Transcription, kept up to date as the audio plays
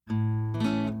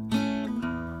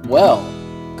Well,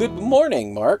 good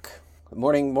morning, Mark.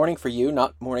 Morning for you,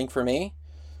 not morning for me.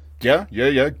 Yeah.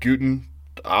 Guten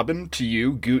Abend to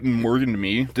you, Guten Morgen to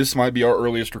me. This might be our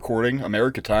earliest recording,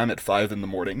 America time at 5 in the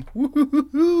morning.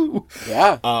 Woo-hoo-hoo-hoo.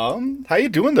 Yeah. How you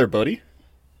doing there, buddy?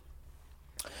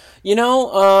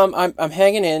 I'm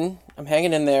hanging in. I'm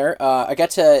hanging in there. I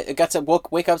got to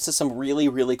wake up to some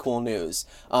really cool news.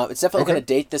 It's definitely going Okay. to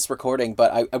date this recording,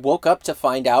 but I woke up to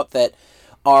find out that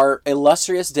our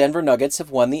illustrious Denver Nuggets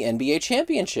have won the NBA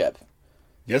championship.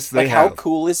 Yes, they Like, how have.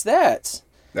 cool is that?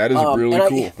 That is really And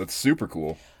cool. That's super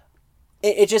cool.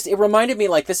 it reminded me,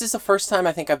 like, this is the first time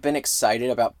I think I've been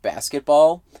excited about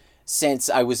basketball since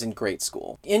I was in grade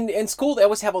school. In school, they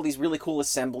always have all these really cool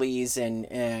assemblies, and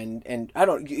I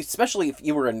don't, especially if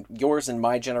you were in yours and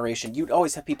my generation, you'd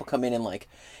always have people come in and like,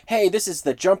 hey, this is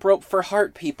the jump rope for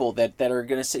heart people that are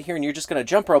gonna sit here and you're just gonna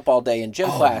jump rope all day in gym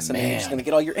Oh class, and then you're just man, gonna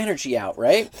get all your energy out,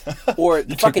 right? Or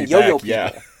the you took me fucking yo-yo back. Yeah,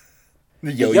 people.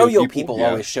 the The yo-yo yo-yo people. people Yeah.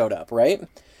 always showed up, right?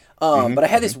 But I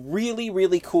had this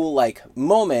really cool, like,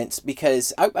 moment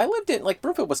because I lived in, like,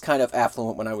 Broomfield was kind of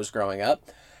affluent when I was growing up.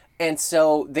 And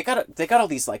so they got all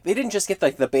these, like, they didn't just get,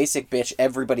 like, the basic bitch,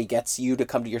 everybody gets you to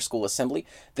come to your school assembly.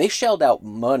 They shelled out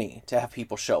money to have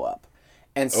people show up.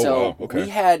 And Oh so wow. Okay. we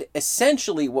had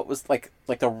essentially what was like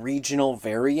the regional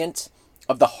variant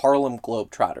of the Harlem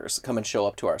Globetrotters come and show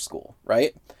up to our school,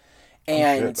 right? Oh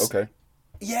shit. And Okay.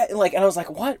 yeah, and I was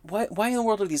like, what, why in the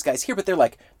world are these guys here? But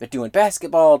they're doing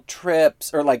basketball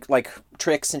trips or like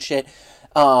tricks and shit.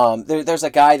 There's a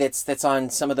guy that's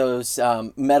on some of those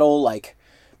metal like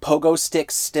pogo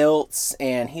stick stilts,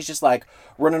 and he's just like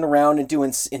running around and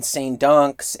doing insane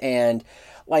dunks, and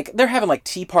like they're having like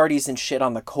tea parties and shit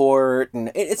on the court,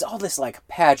 and it's all this like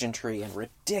pageantry and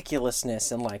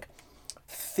ridiculousness and like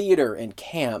theater and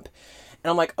camp.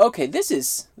 And I'm like, okay, this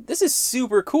is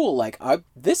super cool. Like,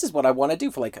 this is what I want to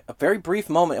do for like a very brief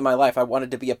moment in my life. I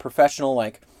wanted to be a professional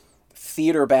like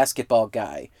theater basketball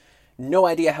guy. No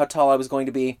idea how tall I was going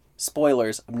to be.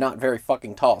 Spoilers, I'm not very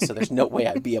fucking tall, so there's no way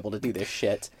I'd be able to do this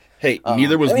shit. Hey,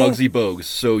 neither was I mean, Muggsy Bogues,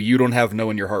 so you don't have no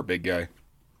in your heart, big guy.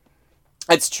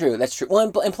 that's true. That's true.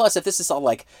 Well, and plus, if this is all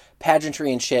like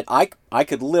pageantry and shit, I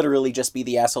could literally just be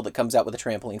the asshole that comes out with a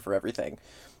trampoline for everything.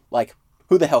 Like,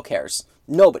 who the hell cares?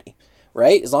 Nobody,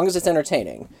 right? As long as it's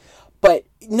entertaining. But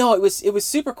no, it was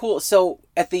super cool. So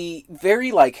at the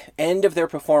very like end of their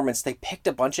performance, they picked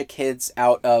a bunch of kids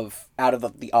out of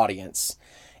the audience,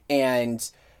 and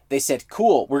they said,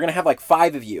 "Cool, we're gonna have like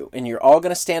five of you, and you're all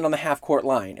gonna stand on the half court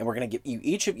line, and we're gonna give you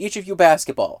each of you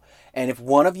basketball. And if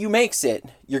one of you makes it,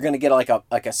 you're gonna get like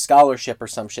a scholarship or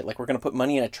some shit. Like we're gonna put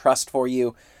money in a trust for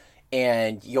you,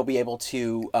 and you'll be able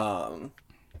to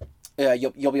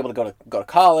you'll be able to go to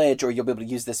college, or you'll be able to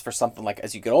use this for something like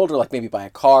as you get older, like maybe buy a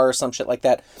car or some shit like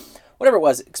that. Whatever it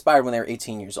was, it expired when they were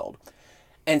 18 years old.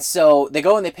 And so they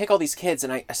go and they pick all these kids,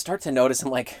 and I start to notice, I'm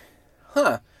like,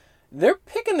 huh, they're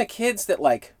picking the kids that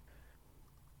like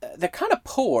they're kind of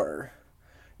poor.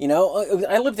 You know,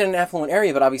 I lived in an affluent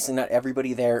area, but obviously not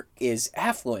everybody there is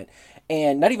affluent,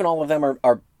 and not even all of them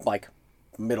are like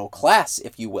middle class,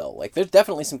 if you will. Like there's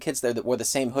definitely some kids there that wore the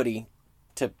same hoodie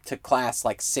to class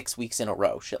like 6 weeks in a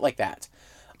row, shit like that.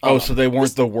 Oh, so they weren't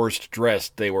Just the worst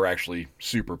dressed. They were actually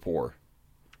super poor.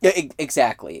 yeah,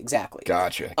 exactly.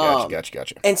 Gotcha.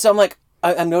 And so I'm like,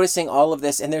 I'm noticing all of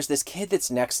this, and there's this kid that's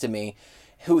next to me,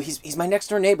 who he's my next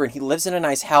door neighbor, and he lives in a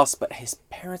nice house, but his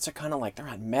parents are kind of like they're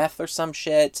on meth or some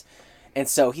shit, and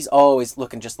so he's always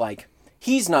looking just like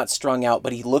he's not strung out,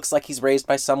 but he looks like he's raised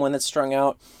by someone that's strung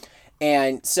out,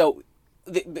 and so.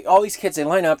 All these kids, they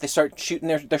line up, they start shooting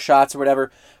their shots or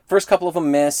whatever. First couple of them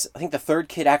miss. I think the third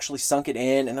kid actually sunk it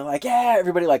in, and they're like, yeah,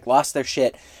 everybody like lost their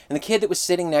shit. And the kid that was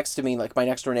sitting next to me, like my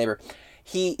next door neighbor,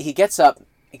 he gets up,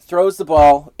 he throws the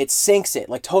ball, it sinks it,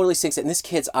 like totally sinks it, and this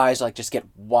kid's eyes like just get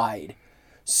wide.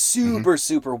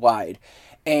 Super wide.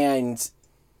 And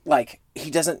like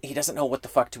he doesn't know what the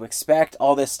fuck to expect,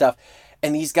 all this stuff.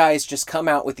 And these guys just come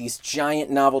out with these giant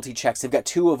novelty checks. They've got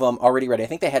two of them already ready. I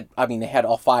think they had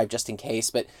all five just in case,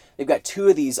 but they've got two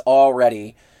of these all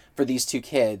ready for these two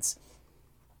kids.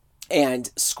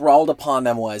 And scrawled upon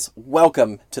them was,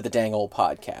 "Welcome to the dang old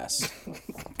podcast."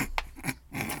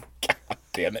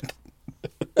 Damn it.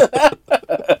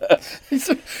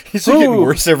 He's getting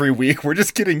worse every week. We're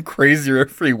just getting crazier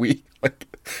every week. Like,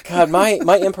 God, my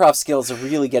improv skills are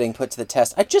really getting put to the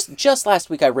test. I just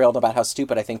last week I railed about how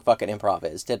stupid I think fucking improv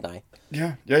is, didn't I?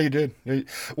 yeah, you did.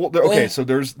 Well, okay, so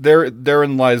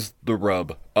therein lies the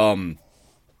rub.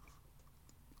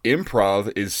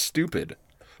 Improv is stupid,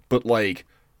 but like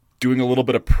doing a little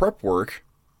bit of prep work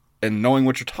and knowing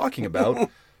what you're talking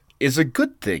about, is a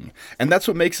good thing. And that's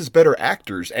what makes us better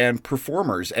actors and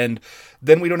performers. And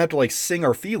then we don't have to, like, sing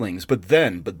our feelings. But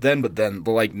then, the,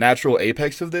 like, natural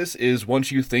apex of this is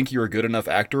once you think you're a good enough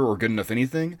actor or good enough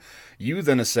anything, you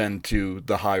then ascend to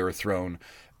the higher throne.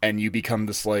 And you become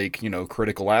this, like, you know,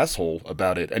 critical asshole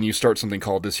about it. And you start something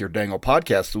called This Here Dangle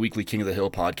Podcast, the weekly King of the Hill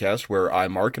podcast, where I,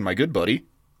 Mark, and my good buddy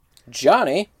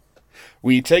Johnny,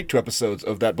 we take 2 episodes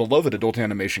of that beloved adult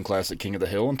animation classic King of the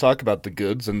Hill and talk about the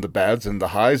goods and the bads and the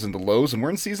highs and the lows. And we're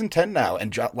in season 10 now.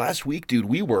 And last week, dude,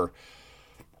 we were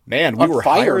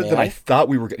higher than I thought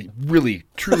we were. Really,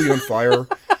 truly on fire.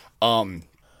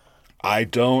 I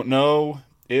don't know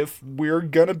if we're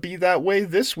gonna be that way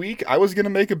this week. I was gonna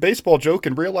make a baseball joke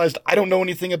and realized I don't know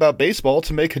anything about baseball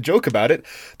to make a joke about it.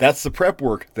 That's the prep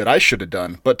work that I should have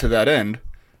done. But to that end,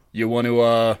 you want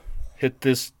to hit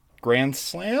this grand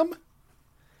slam?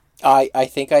 I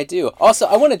think I do. Also,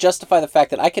 I want to justify the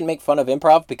fact that I can make fun of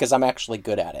improv because I'm actually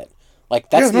good at it. Like,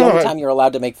 that's the only time you're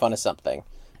allowed to make fun of something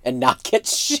and not get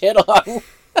shit on.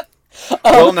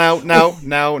 Well,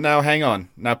 now, hang on.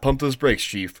 Now pump those brakes,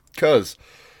 Chief. Because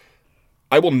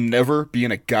I will never be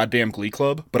in a goddamn glee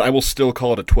club, but I will still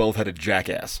call it a 12-headed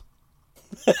jackass.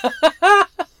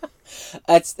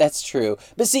 That's true.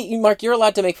 But see, Mark, you're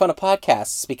allowed to make fun of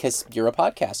podcasts because you're a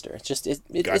podcaster. It's just it's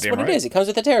what right. It is. It comes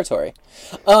with the territory.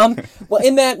 Well,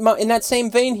 in that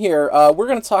same vein here, we're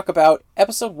going to talk about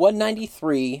episode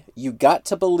 193. You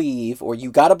gotta believe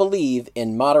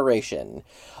in moderation.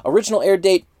 Original air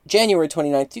date January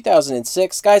 29th,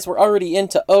 2006. Guys, we're already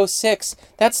into 06.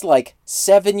 That's like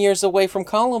 7 years away from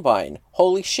Columbine.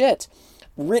 Holy shit.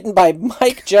 Written by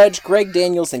Mike Judge, Greg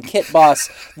Daniels, and Kit Boss.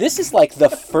 This is like the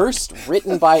first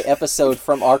written by episode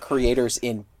from our creators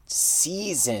in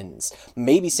seasons.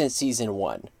 Maybe since season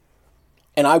 1.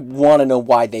 And I want to know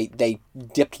why they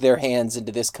dipped their hands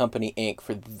into this company Inc.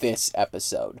 for this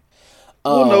episode.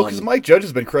 Well, no, because Mike Judge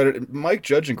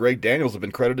and Greg Daniels have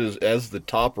been credited as the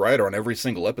top writer on every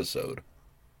single episode.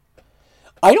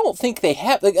 I don't think they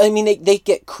have. Like, I mean, they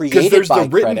get created by because there's the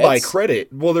written credits. by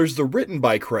credit. Well, there's the written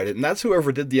by credit, and that's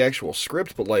whoever did the actual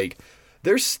script. But like,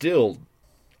 they're still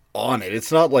on it.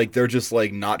 It's not like they're just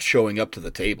like not showing up to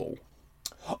the table.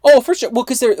 Oh, for sure. Well,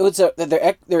 because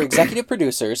they're executive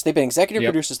producers. They've been executive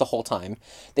producers the whole time.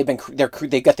 They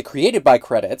got the created by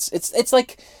credits. It's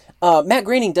like Matt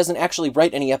Groening doesn't actually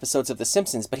write any episodes of The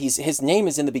Simpsons, but his name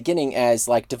is in the beginning as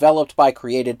like developed by,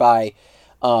 created by,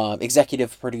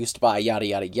 executive produced by, yada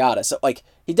yada yada. So like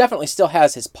he definitely still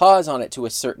has his paws on it to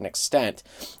a certain extent,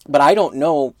 but I don't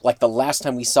know like the last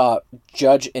time we saw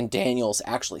Judge and Daniels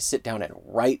actually sit down and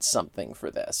write something for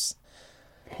this.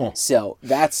 So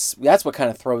that's what kind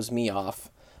of throws me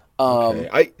off. Okay.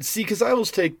 I see, because I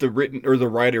always take the written or the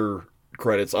writer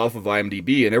credits off of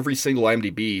IMDb, and every single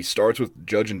IMDb starts with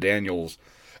Judge and Daniels.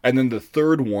 And then the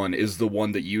third one is the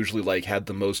one that usually like had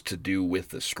the most to do with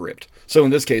the script. So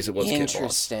in this case, it was Kit Boss.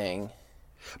 Interesting.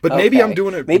 But maybe I'm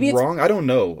doing it wrong. I don't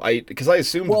know. Because I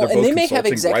assumed they're both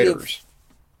consulting writers.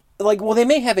 They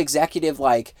may have executive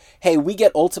like, hey, we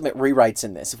get ultimate rewrites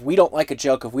in this. If we don't like a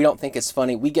joke, if we don't think it's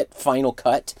funny, we get final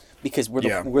cut because we're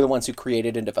the ones who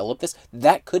created and developed this.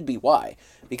 That could be why.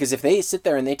 Because if they sit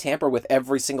there and they tamper with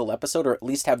every single episode, or at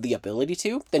least have the ability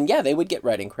to, then yeah, they would get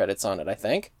writing credits on it, I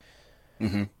think.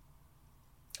 Mm-hmm.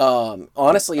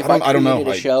 Honestly, if I created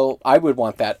a show, I would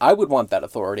want that. I would want that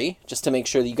authority, just to make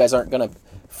sure that you guys aren't gonna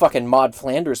fucking Maud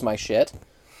Flanders my shit.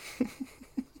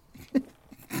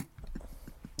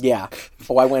 Yeah.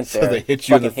 Oh, I went there. So they hit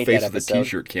you in the face with a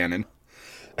t-shirt cannon.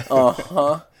 Speaking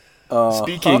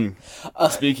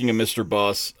of Mr.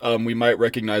 Boss, we might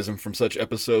recognize him from such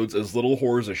episodes as Little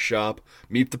Whores a Shop,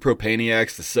 Meet the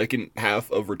Propaniacs, the second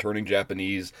half of Returning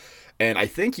Japanese, and I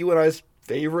think you and I's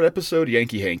favorite episode,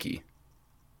 Yankee Hanky.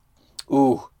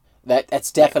 Ooh,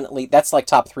 that's definitely, that's like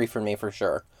top 3 for me for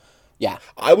sure. Yeah.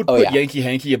 I would put Yankee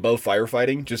Hanky above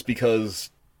Firefighting just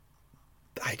because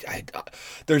I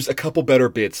there's a couple better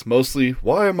bits. Mostly,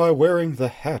 why am I wearing the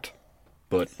hat?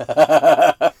 But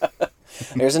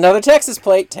there's another Texas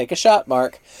plate. Take a shot,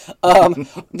 Mark.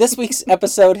 This week's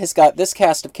episode has got this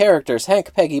cast of characters: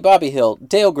 Hank, Peggy, Bobby Hill,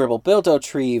 Dale Gribble, Bill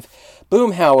Dotrieve,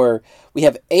 Boomhauer. We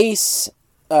have Ace,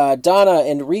 Donna,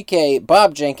 Enrique,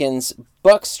 Bob Jenkins,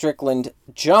 Buck Strickland,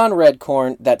 John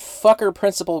Redcorn, that fucker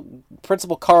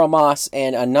Principal Carl Moss,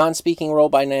 and a non-speaking role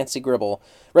by Nancy Gribble.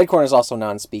 Redcorn is also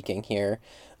non-speaking here.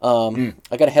 I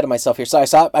got ahead of myself here. So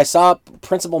I saw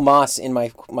Principal Moss in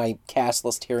my cast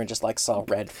list here and just like saw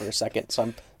red for a second. So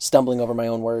I'm stumbling over my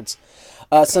own words.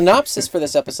 Synopsis for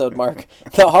this episode, Mark.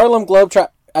 The Harlem Globetrotters.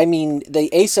 I mean, the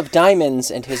Ace of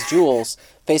Diamonds and his jewels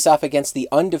face off against the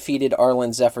undefeated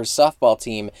Arlen Zephyrs softball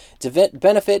team to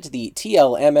benefit the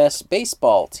TLMS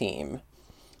baseball team.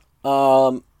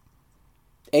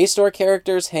 A-Store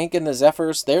characters, Hank and the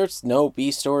Zephyrs. There's no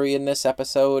B-story in this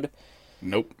episode.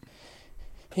 Nope.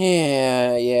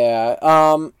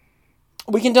 Yeah.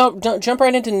 We can jump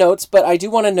right into notes, but I do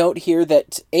want to note here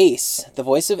that Ace, the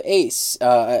voice of Ace,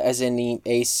 as in the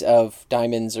Ace of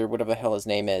Diamonds or whatever the hell his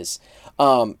name is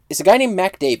a guy named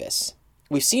Mac Davis.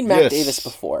 We've seen Mac Davis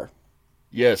before.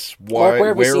 Yes. Why? Where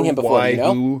have we seen him before? Why? You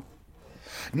know? Who?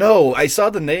 No, I saw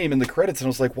the name in the credits and I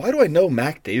was like, why do I know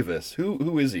Mac Davis?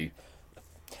 Who is he?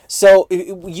 So,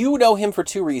 you know him for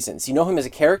two reasons. You know him as a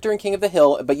character in King of the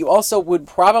Hill, but you also would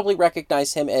probably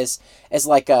recognize him as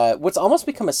like what's almost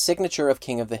become a signature of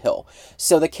King of the Hill.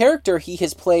 So, the character he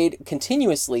has played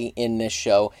continuously in this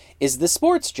show is the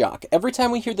sports jock. Every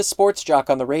time we hear the sports jock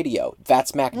on the radio,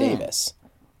 that's Mac Davis.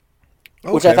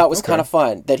 Which I thought was kind of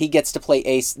fun, that he gets to play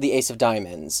the Ace of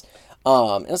Diamonds.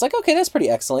 And I was like, okay, that's pretty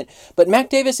excellent. But Mac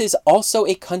Davis is also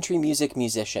a country music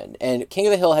musician, and King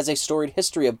of the Hill has a storied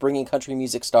history of bringing country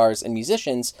music stars and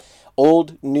musicians,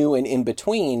 old, new, and in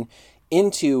between,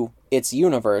 into its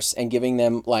universe and giving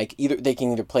them they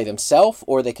can either play themselves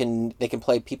or they can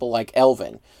play people like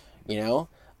Elvin, you know.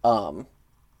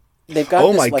 They've got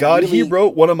oh my God, really... he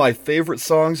wrote one of my favorite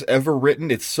songs ever written.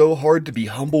 It's so hard to be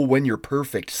humble when you're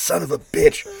perfect. Son of a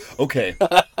bitch. Okay.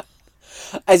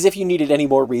 As if you needed any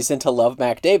more reason to love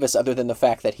Mac Davis other than the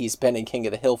fact that he's been in King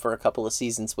of the Hill for a couple of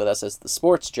seasons with us as the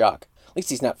sports jock. At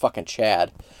least he's not fucking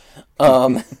Chad.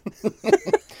 But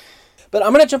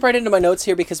I'm going to jump right into my notes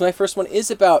here because my first one is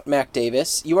about Mac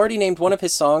Davis. You already named one of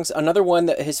his songs. Another one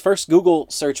that his first Google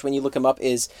search when you look him up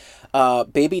is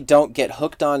Baby Don't Get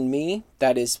Hooked on Me.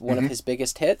 That is one of his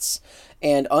biggest hits.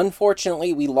 And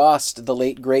unfortunately, we lost the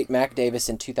late, great Mac Davis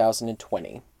in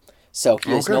 2020. So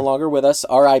he is no longer with us.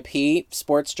 R.I.P.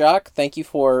 Sports Jock. Thank you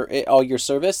for all your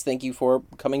service. Thank you for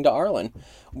coming to Arlen.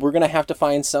 We're going to have to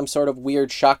find some sort of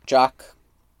weird shock jock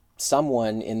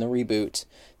someone in the reboot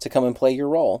to come and play your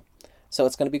role. So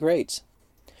it's going to be great.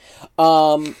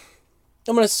 I'm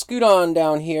going to scoot on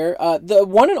down here. The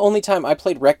one and only time I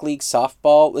played Rec League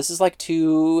softball, this is like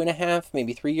 2.5,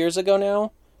 maybe 3 years ago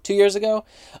now. 2 years ago.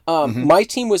 My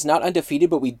team was not undefeated,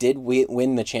 but we did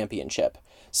win the championship.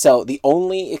 So the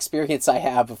only experience I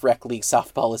have of Rec League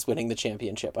softball is winning the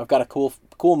championship. I've got a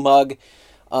cool mug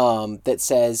that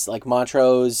says like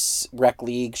Montrose Rec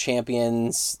League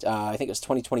champions. I think it was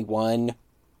 2021.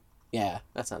 Yeah,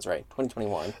 that sounds right.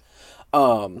 2021.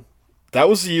 That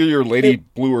was the year your lady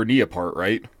blew her knee apart,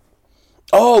 right?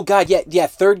 Oh God, yeah.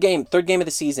 Third game of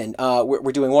the season.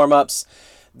 We're doing warm-ups.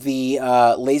 The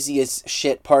laziest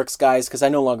shit parks guys, because I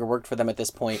no longer worked for them at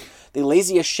this point. The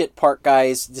laziest shit park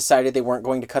guys decided they weren't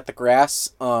going to cut the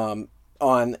grass in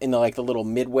the little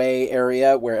midway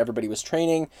area where everybody was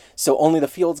training. So only the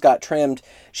fields got trimmed.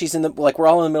 She's in the we're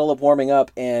all in the middle of warming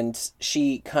up, and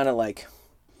she kind of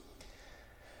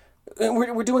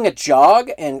we're doing a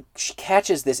jog, and she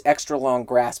catches this extra long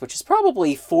grass, which is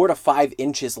probably 4 to 5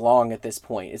 inches long at this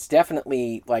point. It's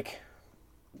definitely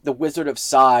the Wizard of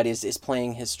Sod is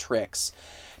playing his tricks.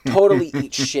 Totally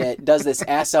eats shit, does this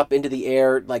ass up into the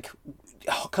air,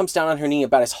 comes down on her knee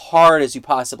about as hard as you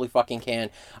possibly fucking can.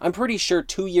 I'm pretty sure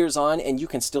 2 years on, and you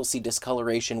can still see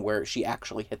discoloration where she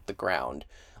actually hit the ground.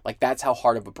 That's how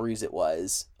hard of a bruise it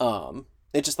was.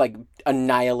 It just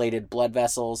annihilated blood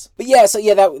vessels. But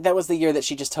that was the year that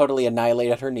she just totally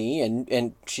annihilated her knee,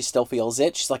 and she still feels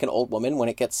it. She's like an old woman when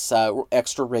it gets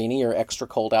extra rainy or extra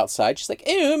cold outside. She's like,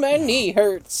 ew, my knee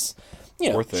hurts.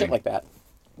 Shit like that.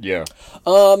 Yeah.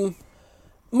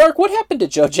 Mark, what happened to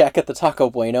Joe Jack at the Taco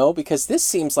Bueno? Because this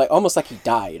seems almost like he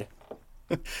died.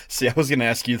 See, I was going to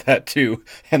ask you that too.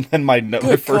 And then my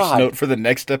first note for the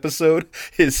next episode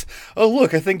is, oh,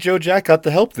 look, I think Joe Jack got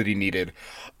the help that he needed.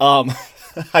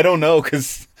 I don't know,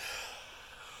 because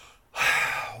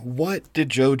what did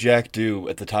Joe Jack do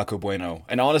at the Taco Bueno?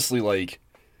 And honestly,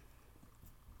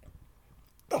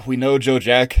 we know Joe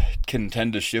Jack can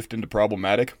tend to shift into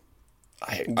problematic.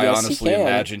 I honestly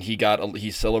imagine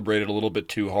he celebrated a little bit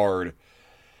too hard.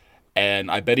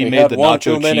 And I bet he made the nacho cheese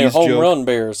joke. He had one too many home run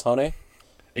beers, honey.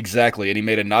 Exactly, and he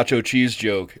made a nacho cheese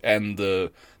joke, and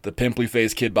the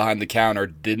pimply-faced kid behind the counter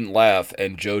didn't laugh,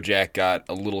 and Joe Jack got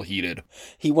a little heated.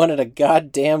 He wanted a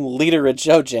goddamn liter of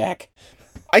Joe Jack.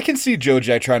 I can see Joe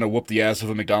Jack trying to whoop the ass of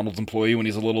a McDonald's employee when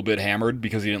he's a little bit hammered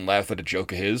because he didn't laugh at a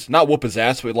joke of his. Not whoop his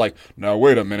ass, but now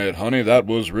wait a minute, honey, that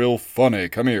was real funny.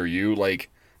 Come here, you,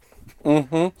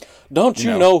 Don't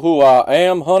you know who I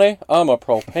am, honey? I'm a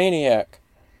propaniac.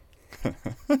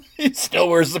 He still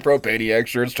wears the propaniac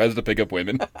shirts, tries to pick up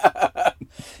women.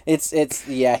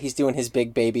 Yeah, he's doing his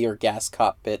big baby or gas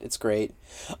cop bit. It's great.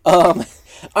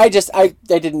 I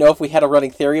didn't know if we had a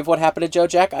running theory of what happened to Joe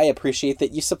Jack. I appreciate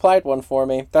that you supplied one for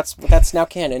me. That's now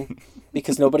canon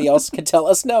because nobody else can tell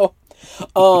us no.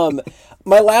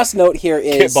 My last note here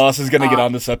is Kit Boss is gonna get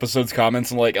on this episode's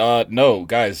comments and like, no,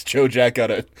 guys, Joe Jack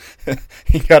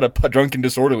he got a drunk and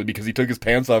disorderly because he took his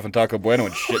pants off in Taco Bueno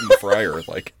and shit in the fryer.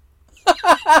 Like,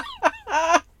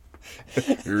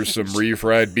 here's some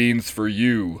refried beans for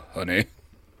you, honey.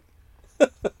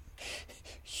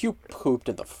 You pooped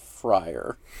in the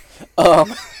fryer.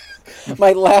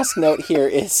 My last note here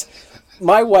is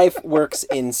my wife works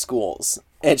in schools,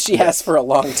 and she has for a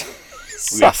long time.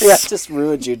 Sorry, Yes. I just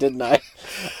ruined you, didn't I?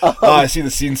 I see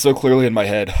the scene so clearly in my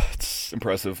head. It's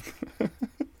impressive.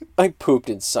 I pooped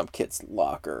in some kid's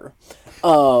locker.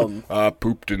 I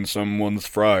pooped in someone's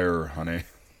fryer, honey.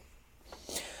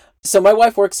 So my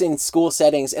wife works in school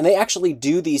settings, and they actually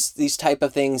do these type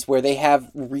of things where they have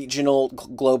regional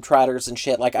globetrotters and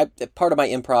shit. Like, part of my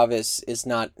improv is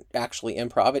not actually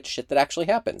improv; it's shit that actually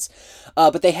happens.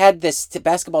 But they had this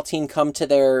basketball team come to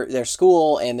their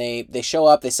school, and they show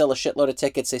up, they sell a shitload of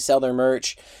tickets, they sell their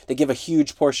merch, they give a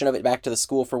huge portion of it back to the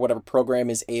school for whatever program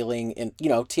is ailing. And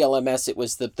TLMS, it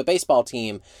was the baseball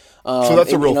team. So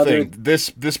that's a real thing.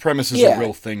 This premise is a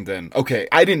real thing, then. Okay,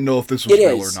 I didn't know if this was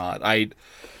real or not.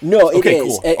 No, it okay,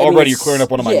 is. Cool. Already you're clearing up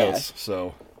one of my notes,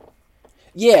 so...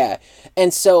 Yeah,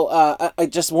 and so I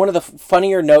just one of the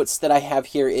funnier notes that I have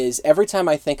here is every time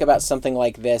I think about something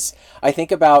like this, I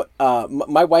think about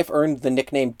my wife earned the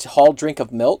nickname Tall Drink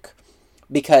of Milk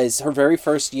because her very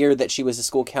first year that she was a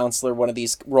school counselor, one of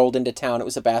these rolled into town. It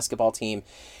was a basketball team,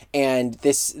 and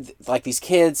these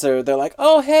kids they're like,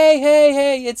 oh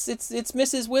hey, it's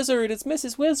Mrs. Wizard, it's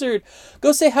Mrs. Wizard,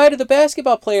 go say hi to the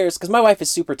basketball players, because my wife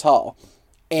is super tall.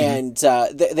 And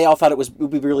they all thought it would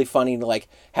be really funny to like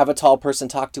have a tall person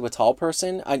talk to a tall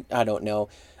person. I don't know.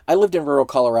 I lived in rural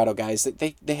Colorado, guys.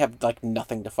 They have like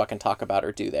nothing to fucking talk about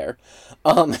or do there.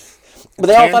 But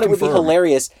they all thought it would be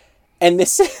hilarious. And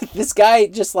this guy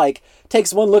just like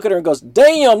takes one look at her and goes,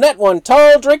 "Damn, that one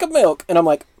tall drink of milk." And I'm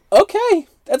like, okay,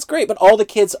 that's great. But all the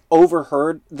kids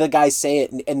overheard the guy say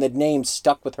it, and the name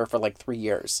stuck with her for like 3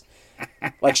 years.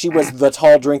 Like she was the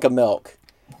tall drink of milk.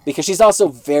 Because she's also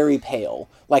very pale.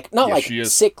 Like, not like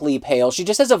sickly pale. She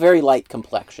just has a very light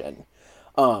complexion.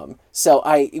 So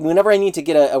whenever I need to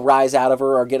get a rise out of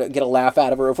her or get a laugh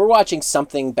out of her, if we're watching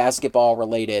something basketball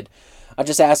related, I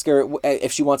just ask her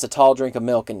if she wants a tall drink of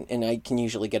milk, and I can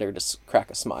usually get her to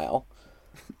crack a smile.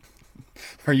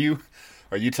 Are you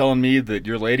telling me that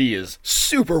your lady is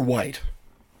super white?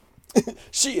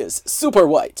 She is super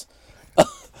white.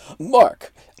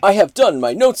 Mark, I have done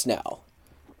my notes now.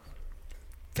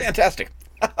 Fantastic.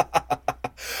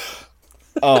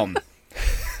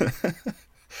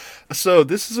 So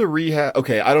this is a rehab.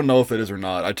 Okay, I don't know if it is or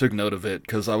not. I took note of it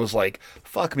because I was like,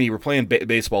 fuck me, we're playing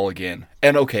baseball again.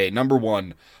 And okay, number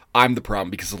one, I'm the problem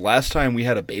because the last time we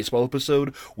had a baseball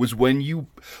episode was when you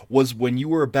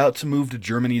were about to move to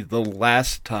Germany the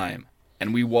last time.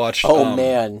 And we watched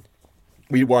man.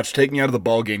 We watched Take Me Out of the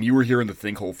Ball Game. You were here in the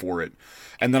think hole for it.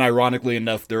 And then, ironically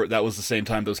enough, that was the same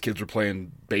time those kids were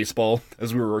playing baseball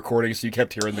as we were recording, so you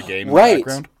kept hearing the game in the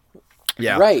background.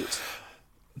 Yeah. Right.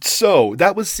 So,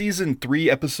 that was Season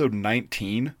 3, Episode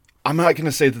 19. I'm not going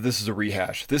to say that this is a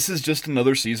rehash. This is just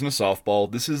another season of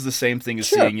softball. This is the same thing as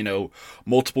seeing,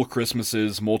 multiple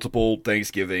Christmases, multiple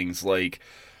Thanksgivings, like...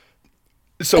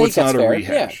 So it's not a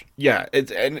rehash. Yeah,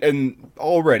 and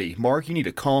already, Mark, you need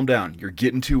to calm down. You're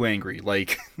getting too angry.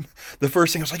 Like, the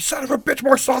first thing I was like, son of a bitch,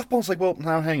 more softball. It's like, well,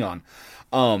 now hang on.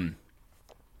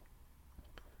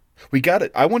 We got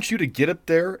it. I want you to get up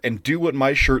there and do what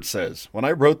my shirt says. When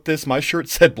I wrote this, my shirt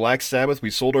said Black Sabbath,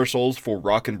 we sold our souls for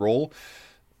rock and roll.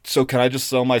 So can I just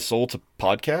sell my soul to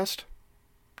podcast?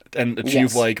 And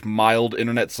achieve, like, mild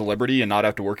internet celebrity and not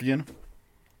have to work again?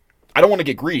 I don't want to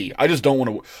get greedy. I just don't want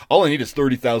to... All I need is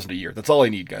 $30,000 a year. That's all I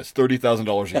need, guys.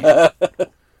 $30,000 a year.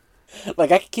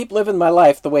 Like, I can keep living my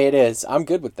life the way it is. I'm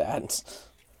good with that.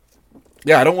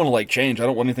 Yeah, I don't want to, like, change. I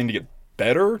don't want anything to get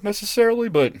better, necessarily,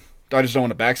 but I just don't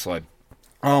want to backslide.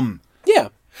 Yeah.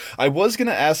 I was going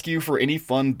to ask you for any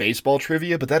fun baseball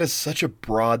trivia, but that is such a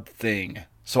broad thing.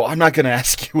 So I'm not going to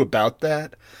ask you about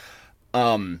that.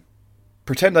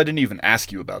 Pretend I didn't even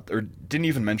ask you about... Or didn't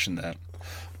even mention that.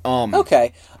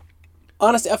 Okay.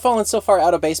 Honestly, I've fallen so far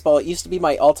out of baseball. It used to be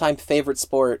my all-time favorite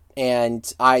sport,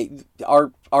 and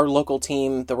our local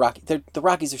team, the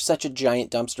Rockies, are such a giant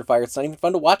dumpster fire. It's not even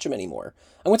fun to watch them anymore.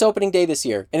 I went to opening day this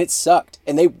year, and it sucked,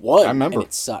 and they won. I remember. And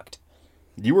it sucked.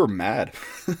 You were mad.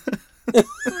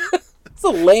 It's a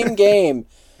lame game.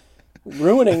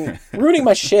 ruining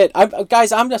my shit.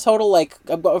 Guys, I'm just total, like,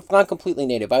 I'm not completely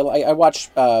native. I watch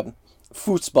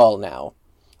football now.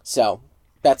 So,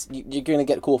 you're going to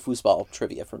get cool football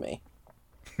trivia from me.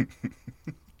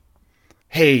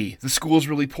 Hey, the school's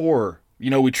really poor.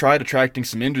 We tried attracting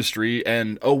some industry,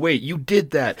 and, oh wait, you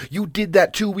did that. You did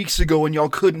that 2 weeks ago and y'all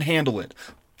couldn't handle it.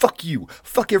 Fuck you.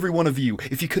 Fuck every one of you.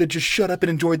 If you could have just shut up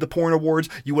and enjoyed the porn awards,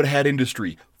 you would have had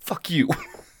industry. Fuck you.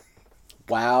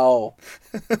 Wow.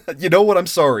 You know what? I'm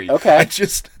sorry. Okay.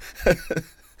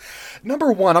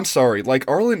 Number one, I'm sorry. Like,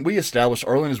 Arlen, we established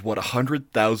Arlen is,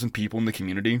 100,000 people in the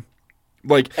community?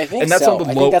 Like, I think and that's so. on the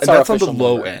I low, think that's and our that's on the official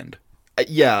low number. end.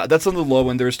 Yeah, that's on the low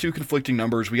end. There's two conflicting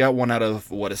numbers. We got one out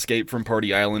of, Escape from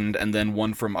Party Island, and then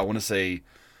one from, I want to say,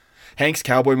 Hank's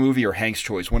Cowboy Movie or Hank's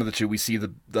Choice. One of the two. We see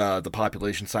the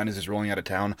population sign as he's rolling out of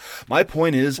town. My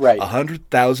point is, Right.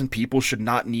 100,000 people should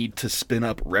not need to spin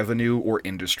up revenue or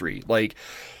industry. Like,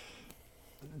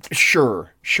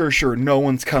 sure. No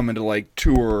one's coming to, like,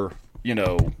 tour,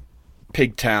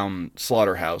 Pigtown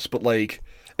Slaughterhouse, but, like,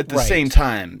 at the same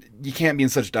time, you can't be in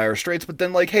such dire straits. But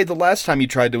then, like, hey, the last time you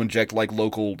tried to inject, like,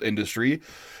 local industry,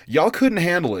 y'all couldn't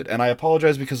handle it. And I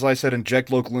apologize because I said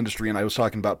inject local industry and I was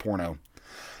talking about porno.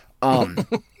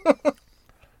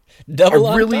 Double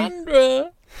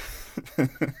entendre.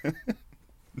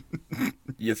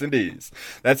 Yes, indeed.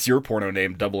 That's your porno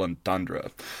name, Double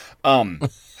Entendre. I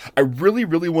really,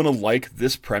 really want to like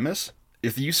this premise.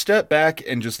 If you step back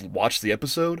and just watch the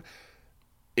episode,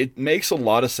 it makes a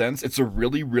lot of sense. It's a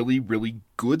really, really, really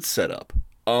good setup.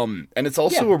 And it's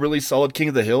also a really solid King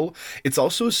of the Hill. It's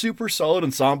also a super solid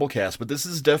ensemble cast, but this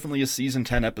is definitely a season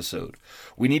 10 episode.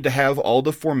 We need to have all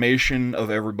the formation of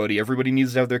everybody. Everybody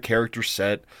needs to have their character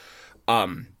set.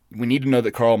 We need to know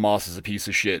that Carl Moss is a piece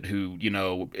of shit who,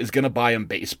 is going to buy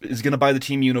the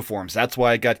team uniforms. That's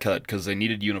why it got cut, because they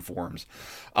needed uniforms.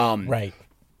 Right.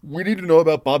 We need to know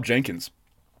about Bob Jenkins.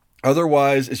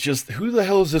 Otherwise, it's just, who the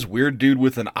hell is this weird dude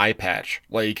with an eye patch?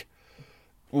 Like,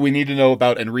 we need to know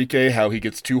about Enrique, how he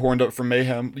gets too horned up from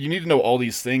Mayhem. You need to know all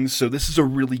these things, so this is a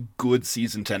really good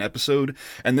Season 10 episode,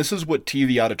 and this is what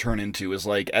TV ought to turn into, is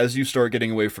like, as you start getting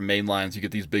away from main lines, you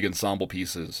get these big ensemble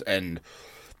pieces, and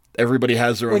everybody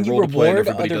has their own role to play, and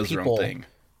everybody does their own thing.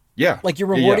 Yeah. Like, you're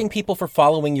rewarding people for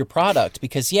following your product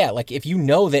because, like, if you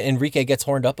know that Enrique gets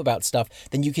horned up about stuff,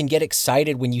 then you can get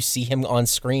excited when you see him on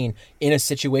screen in a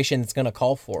situation that's going to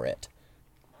call for it.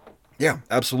 Yeah,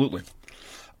 absolutely.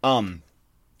 And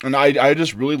I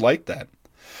just really like that.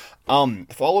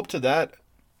 Follow-up to that,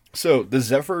 so the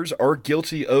Zephyrs are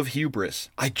guilty of hubris.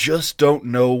 I just don't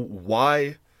know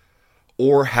why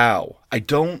or how.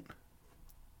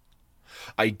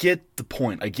 I get the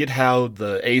point. I get how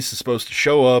the ace is supposed to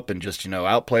show up and just,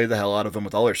 outplay the hell out of them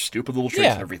with all their stupid little tricks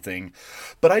and everything.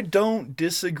 But I don't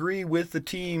disagree with the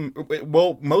team.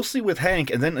 Well, mostly with Hank,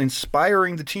 and then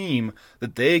inspiring the team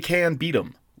that they can beat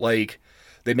them. Like,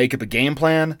 they make up a game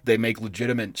plan. They make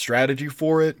legitimate strategy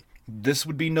for it. This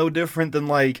would be no different than,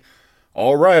 like,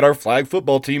 all right, our flag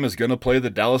football team is going to play the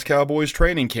Dallas Cowboys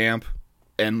training camp.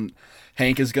 And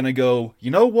Hank is going to go, you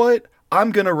know what?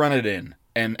 I'm going to run it in.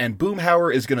 And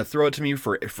Boomhauer is going to throw it to me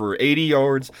for 80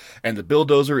 yards, and the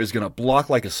Bulldozer is going to block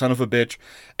like a son of a bitch,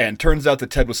 and turns out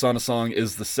that Ted Wasanasong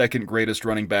is the second greatest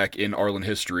running back in Arlen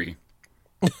history,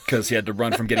 because he had to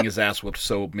run from getting his ass whooped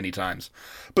so many times.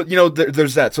 But,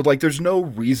 there's that. So, like, there's no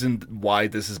reason why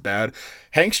this is bad.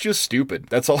 Hank's just stupid.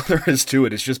 That's all there is to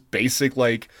it. It's just basic,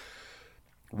 like,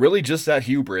 really just that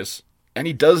hubris, and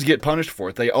he does get punished for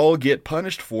it. They all get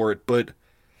punished for it, but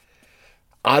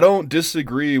I don't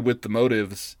disagree with the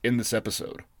motives in this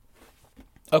episode.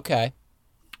 Okay.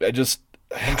 I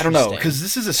don't know, because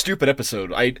this is a stupid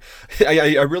episode. I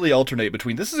really alternate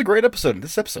between this is a great episode and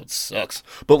this episode sucks.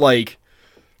 But, like,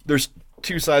 there's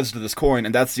two sides to this coin,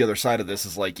 and that's the other side of this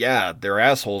is, like, yeah, they're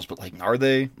assholes, but, like, are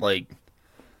they? Like,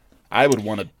 I would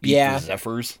want to beat the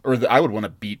Zephyrs, or I would want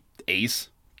to beat Ace,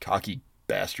 cocky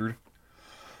bastard.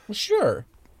 Sure.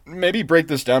 Maybe break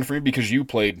this down for me, because you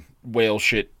played whale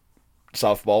shit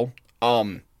softball.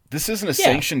 This isn't a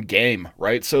sanctioned game,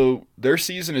 right? So their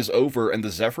season is over and the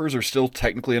Zephyrs are still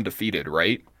technically undefeated,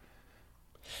 right?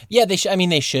 Yeah, they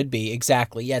should be,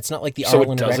 exactly. Yeah, it's not like the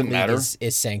Arlen Rec League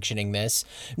is sanctioning this.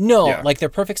 No, like, their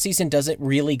perfect season doesn't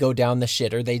really go down the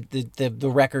shitter. The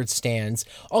record stands.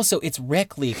 Also, it's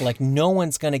Rec League. Like, no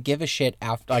one's going to give a shit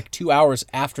after, like, 2 hours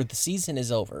after the season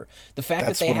is over. The fact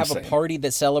that they have a party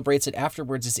that celebrates it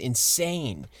afterwards is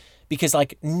insane. Because,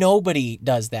 like, nobody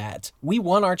does that. We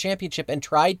won our championship and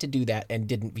tried to do that and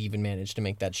didn't even manage to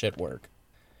make that shit work.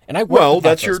 And I worked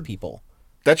with those people.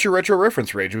 That's your retro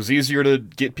reference, Rage. It was easier to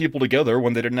get people together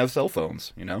when they didn't have cell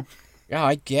phones, Yeah,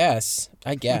 I guess.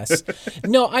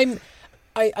 No,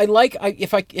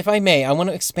 if I may, I want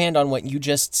to expand on what you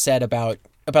just said about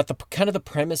the kind of the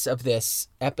premise of this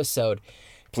episode.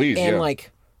 Please, and yeah.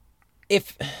 like,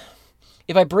 if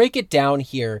I break it down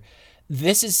here,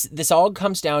 this all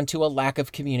comes down to a lack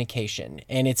of communication,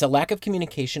 and it's a lack of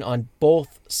communication on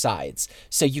both sides.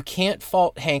 So you can't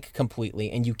fault Hank completely,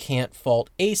 and you can't fault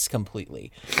Ace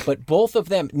completely. But both of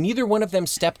them, neither one of them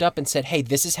stepped up and said, "Hey,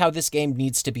 this is how this game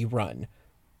needs to be run."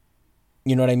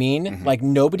 You know what I mean? Mm-hmm. Like,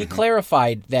 nobody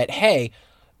clarified that, hey,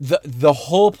 the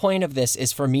whole point of this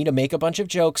is for me to make a bunch of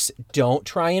jokes. Don't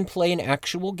try and play an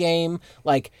actual game.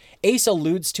 Like, Ace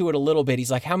alludes to it a little bit. He's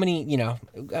like, how many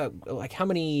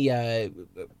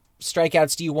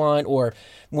strikeouts do you want? Or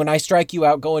when I strike you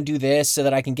out, go and do this so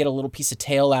that I can get a little piece of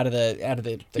tail out of the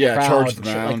crowd. Charge the and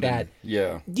shit mound like that.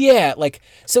 Yeah, like,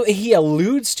 so he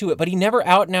alludes to it, but he never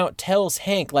out and out tells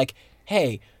Hank, like,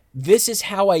 hey, this is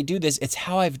how I do this. It's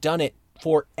how I've done it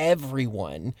for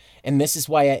everyone, and this is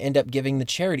why I end up giving the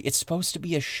charity. It's supposed to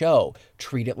be a show.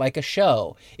 Treat it like a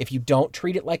show. If you don't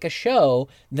treat it like a show,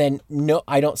 then no,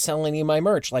 I don't sell any of my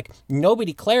merch. Like,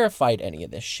 nobody clarified any of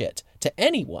this shit to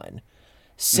anyone.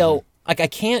 So like, I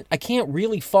can't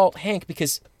really fault Hank,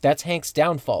 because that's Hank's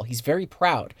downfall. He's very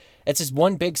proud. That's his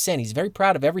one big sin. He's very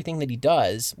proud of everything that he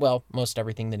does. Well, most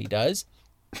everything that he does.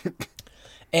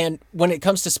 And when it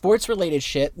comes to sports related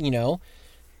shit, you know,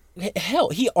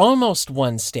 hell, he almost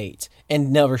won state and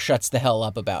never shuts the hell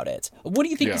up about it. What do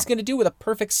you think he's going to do with a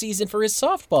perfect season for his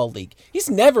softball league? He's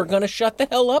never going to shut the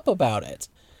hell up about it.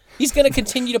 He's going to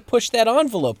continue to push that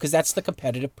envelope, because that's the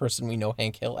competitive person we know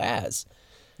Hank Hill as.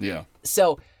 Yeah.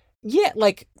 So, yeah,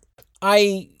 like,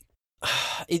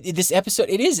 this episode,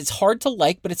 it's hard to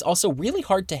like, but it's also really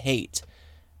hard to hate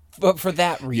for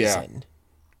that reason.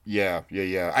 Yeah.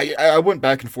 I went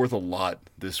back and forth a lot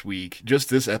this week, just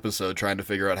this episode, trying to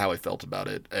figure out how I felt about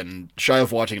it. And shy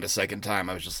of watching it a second time,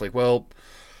 I was just like, well,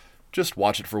 just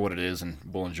watch it for what it is and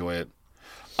we'll enjoy it.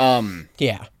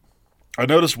 Yeah. I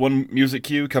noticed one music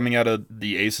cue coming out of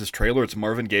the Aces trailer. It's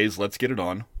Marvin Gaye's Let's Get It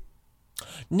On.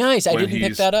 Nice. I didn't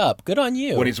pick that up. Good on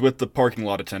you. When he's with the parking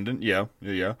lot attendant. Yeah.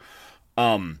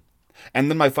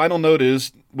 And then my final note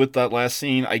is, with that last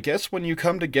scene, I guess when you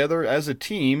come together as a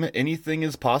team, anything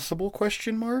is possible, ?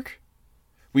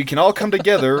 We can all come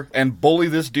together and bully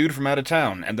this dude from out of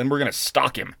town, and then we're going to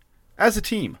stalk him. As a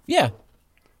team. Yeah.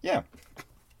 Yeah.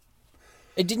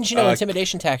 Didn't you know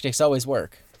intimidation tactics always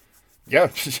work?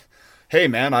 Yeah. Hey,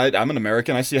 man, I'm an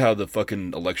American. I see how the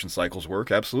fucking election cycles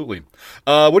work. Absolutely.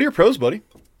 What are your pros, buddy?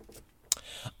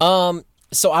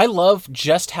 So I love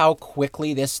just how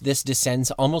quickly this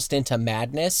descends almost into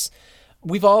madness.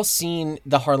 We've all seen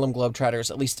the Harlem Globetrotters.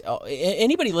 At least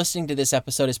anybody listening to this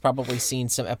episode has probably seen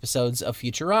some episodes of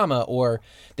Futurama, or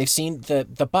they've seen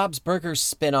the Bob's Burgers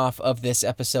spinoff of this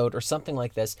episode or something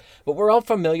like this. But we're all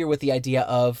familiar with the idea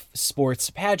of sports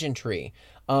pageantry.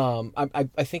 I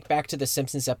think back to the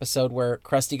Simpsons episode where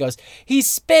Krusty goes, "He's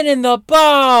spinning the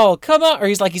ball! Come on!" Or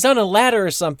he's like, he's on a ladder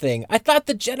or something. "I thought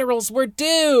the generals were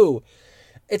due."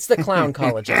 It's the clown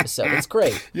college episode. It's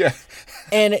great. Yeah.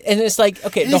 And it's like,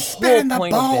 okay, the whole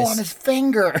point of this. On his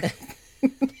finger.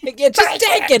 Yeah, just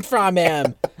take it from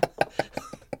him.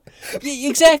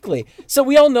 Exactly. So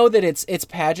we all know that it's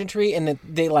pageantry, and that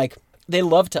they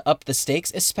love to up the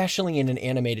stakes, especially in an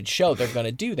animated show. They're going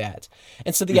to do that.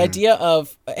 And so the idea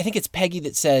of, I think it's Peggy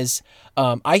that says,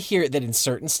 I hear that in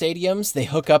certain stadiums, they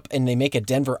hook up and they make a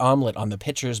Denver omelet on the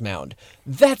pitcher's mound.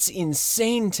 That's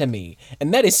insane to me.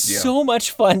 And that is so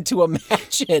much fun to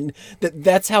imagine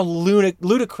that's how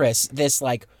ludicrous this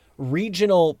like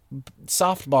regional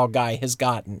softball guy has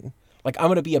gotten. Like, I'm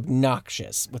going to be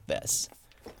obnoxious with this.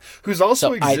 Who's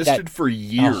also existed for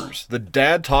years. The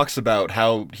dad talks about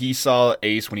how he saw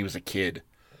Ace when he was a kid.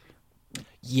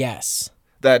 Yes.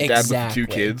 That dad with the two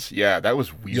kids. Yeah, that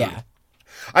was weird. Yeah.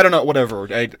 I don't know,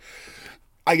 whatever.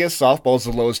 I guess softball is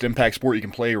the lowest impact sport you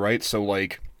can play, right? So,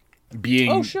 like,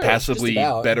 being passively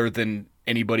better than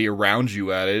anybody around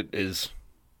you at it is,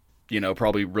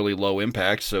 probably really low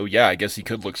impact. So, yeah, I guess he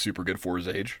could look super good for his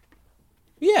age.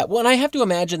 Yeah, well, and I have to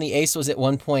imagine the Ace was at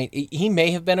one point, he may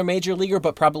have been a major leaguer,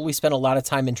 but probably spent a lot of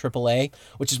time in AAA,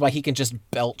 which is why he can just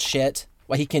belt shit,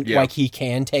 why he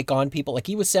can take on people. Like,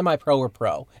 he was semi-pro or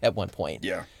pro at one point.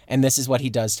 Yeah. And this is what he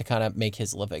does to kind of make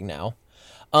his living now.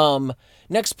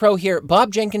 Next pro here,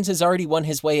 Bob Jenkins has already won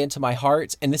his way into my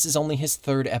heart, and this is only his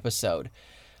third episode.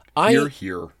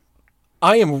 Here.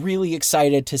 I am really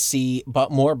excited to see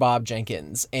more Bob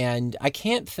Jenkins, and I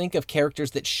can't think of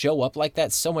characters that show up like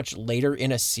that so much later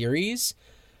in a series.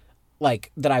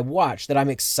 like that I watch that I'm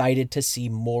excited to see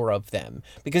more of them,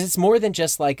 because it's more than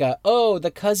just like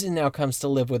the cousin now comes to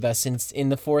live with us in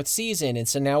the 4th season, and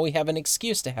so now we have an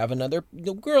excuse to have another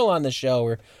girl on the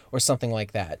show or something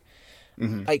like that.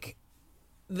 Mm-hmm. Like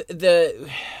the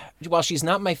while she's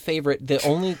not my favorite, the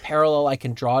only parallel I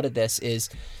can draw to this is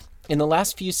in the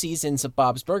last few seasons of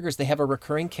Bob's Burgers, they have a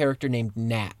recurring character named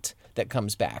Nat that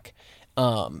comes back.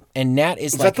 And Nat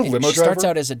is like, that the limo she starts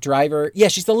out as a driver. Yeah,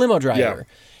 she's the limo driver.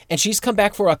 Yeah. And she's come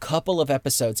back for a couple of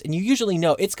episodes. And you usually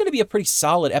know it's going to be a pretty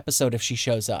solid episode if she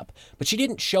shows up. But she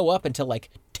didn't show up until like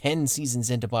 10 seasons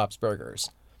into Bob's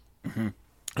Burgers. Mm-hmm. And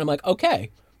I'm like,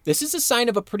 okay, this is a sign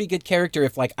of a pretty good character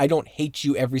if like I don't hate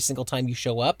you every single time you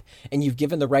show up. And you've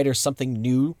given the writers something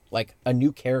new, like a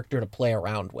new character to play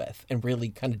around with and really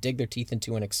kind of dig their teeth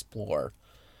into and explore.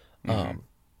 Mm-hmm.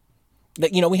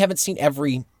 That, you know, we haven't seen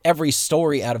every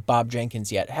story out of Bob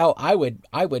Jenkins yet. Hell, I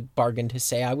would bargain to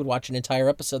say I would watch an entire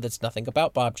episode that's nothing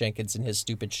about Bob Jenkins and his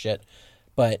stupid shit.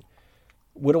 But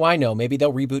what do I know? Maybe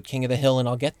they'll reboot King of the Hill and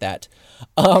I'll get that.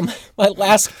 My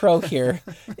last pro here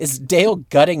is Dale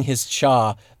gutting his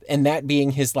chaw and that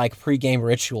being his like pregame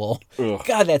ritual. Ugh.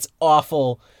 God, that's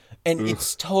awful. And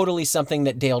it's totally something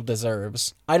that Dale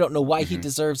deserves. I don't know why he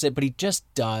deserves it, but he just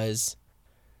does.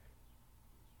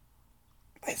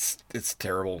 It's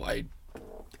terrible. And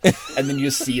then you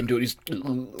see him do it. He's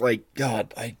like,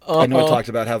 God, I know I talked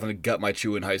about having to gut my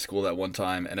chew in high school that one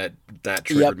time, and that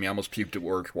triggered me. I almost puked at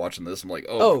work watching this. I'm like,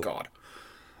 oh God.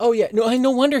 Oh yeah,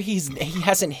 no wonder he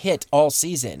hasn't hit all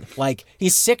season. Like,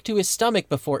 he's sick to his stomach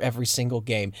before every single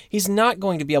game. He's not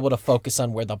going to be able to focus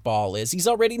on where the ball is. He's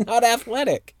already not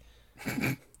athletic.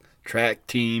 Track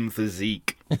team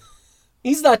physique.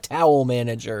 He's the towel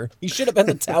manager. He should have been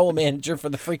the towel manager for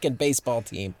the freaking baseball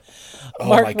team. Oh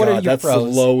Mark, my what are God, your that's pros?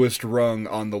 the lowest rung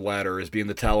on the ladder, is being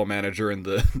the towel manager in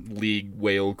the league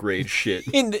whale grade shit.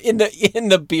 in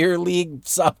the beer league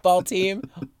softball team.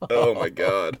 Oh my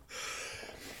God.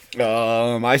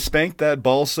 I spanked that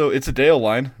ball so... It's a Dale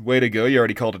line. Way to go. You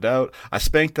already called it out. I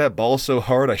spanked that ball so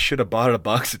hard I should have bought it a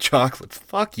box of chocolates.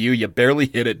 Fuck you. You barely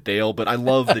hit it, Dale. But I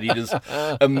love that he just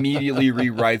immediately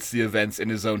rewrites the events in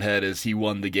his own head as he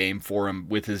won the game for him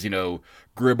with his,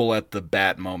 gribble at the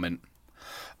bat moment.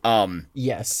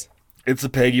 Yes. It's a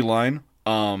Peggy line.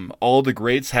 All the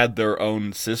greats had their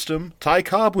own system. Ty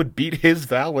Cobb would beat his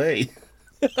valet.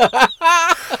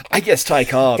 I guess Ty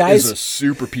Cobb is a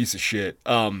super piece of shit.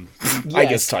 Yes, I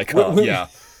guess Ty Cobb, yeah.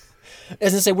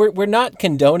 As I say, we're not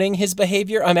condoning his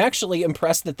behavior. I'm actually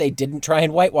impressed that they didn't try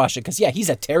and whitewash it, because, yeah, he's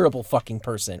a terrible fucking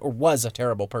person, or was a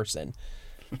terrible person.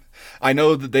 I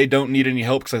know that they don't need any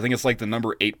help because I think it's like the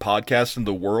number 8 podcast in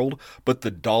the world, but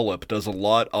the Dollop does a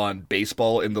lot on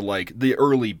baseball in the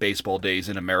early baseball days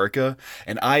in America,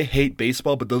 and I hate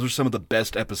baseball, but those are some of the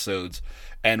best episodes.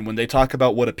 And when they talk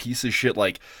about what a piece of shit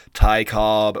like Ty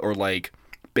Cobb or like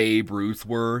Babe Ruth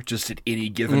were just at any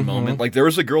given moment, like there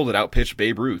was a girl that outpitched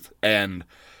Babe Ruth, and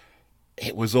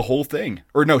it was a whole thing.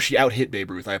 Or no, she out-hit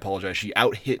Babe Ruth. I apologize. She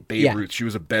out-hit Babe Ruth. She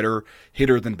was a better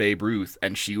hitter than Babe Ruth,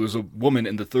 and she was a woman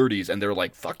in the 30s, and they're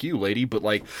like, fuck you, lady. But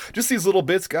like, just these little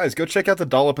bits, guys, go check out the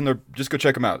Dollop, and just go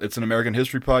check them out. It's an American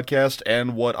history podcast,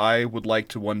 and what I would like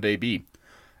to one day be.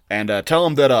 And tell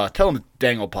them the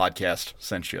Dangle podcast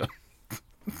sent you.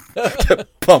 To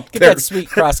bump Get that sweet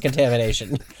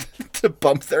cross-contamination. To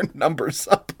bump their numbers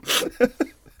up.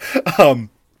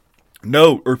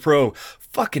 Note or pro,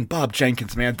 fucking Bob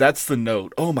Jenkins, man, that's the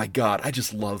note. Oh my God, I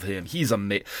just love him. He's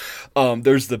amazing.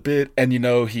 There's the bit, and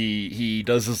he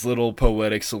does this little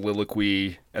poetic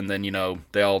soliloquy, and then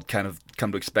they all kind of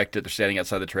come to expect it. They're standing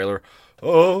outside the trailer.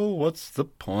 Oh, what's the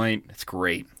point? It's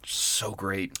great, so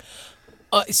great.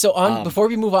 Before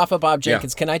we move off of Bob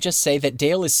Jenkins, can I just say that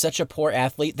Dale is such a poor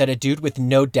athlete that a dude with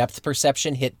no depth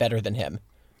perception hit better than him?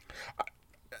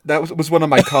 That was one of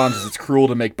my cons. Is it's cruel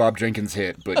to make Bob Jenkins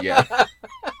hit, but yeah.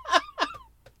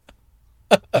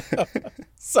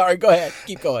 Sorry, go ahead.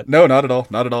 Keep going. No, not at all.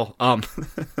 Not at all.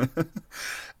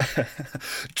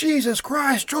 Jesus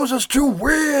Christ chose us to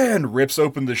win! Rips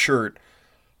open the shirt.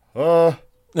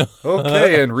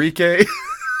 Okay, Enrique.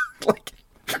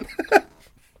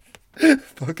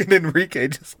 Fucking Enrique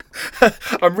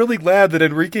I'm really glad that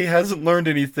Enrique hasn't learned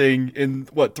anything in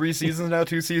 3 seasons now,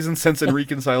 2 seasons since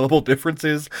Irreconcilable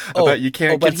Differences about you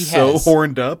can't get so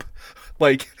horned up.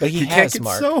 Like, but you can't get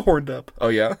so horned up. Oh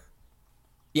yeah?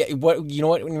 Yeah, you know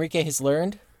what Enrique has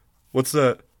learned? What's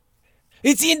that?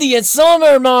 It's Indian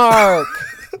summer, Mark.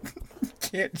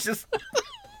 You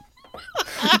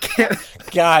can't.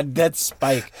 God, that's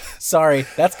Spike. Sorry,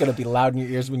 that's gonna be loud in your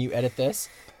ears when you edit this.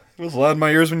 It was loud in my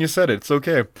ears when you said it. It's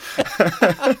okay.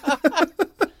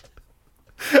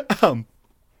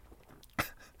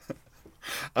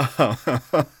 God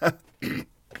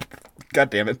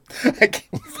damn it.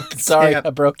 Sorry, I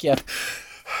broke you.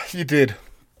 You did.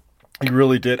 You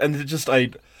really did. And it just,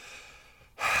 I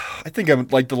think I'm,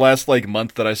 like, the last, like,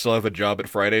 month that I still have a job at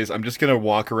Fridays, I'm just gonna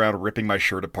walk around ripping my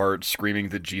shirt apart, screaming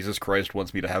that Jesus Christ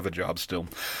wants me to have a job still.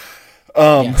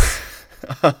 Yes.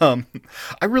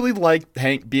 I really like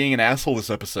Hank being an asshole this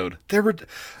episode.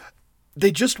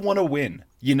 They just want to win,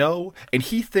 you know? And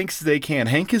he thinks they can.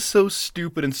 Hank is so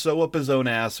stupid and so up his own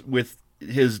ass with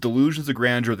his delusions of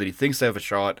grandeur that he thinks they have a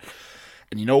shot.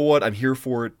 And you know what? I'm here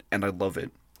for it, and I love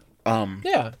it.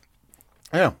 Yeah.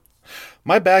 Yeah.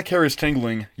 My back hair is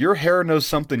tingling. Your hair knows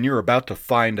something you're about to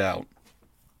find out.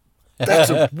 That's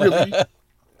a really...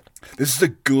 This is a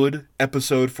good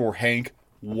episode for Hank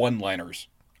one-liners.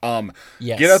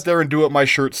 Yes. Get out there and do what my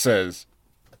shirt says.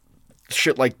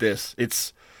 Shit like this.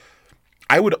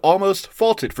 I would almost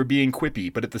fault it for being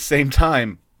quippy, but at the same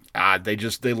time,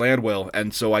 they land well,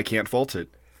 and so I can't fault it.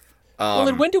 Well,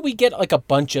 and when do we get like a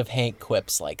bunch of Hank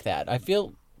quips like that? I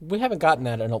feel we haven't gotten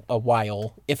that in a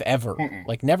while, if ever.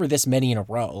 Like never this many in a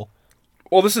row.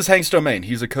 Well, this is Hank's domain.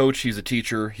 He's a coach, he's a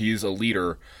teacher, he's a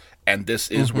leader, and this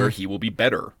is where he will be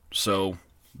better. So,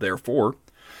 therefore,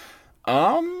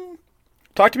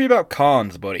 talk to me about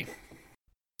cons, buddy.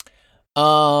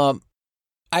 So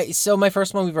my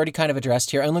first one we've already kind of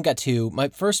addressed here. I only got two. My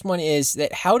first one is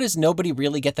that how does nobody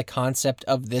really get the concept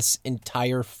of this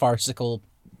entire farcical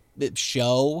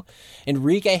show?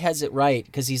 Enrique has it right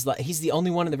because he's the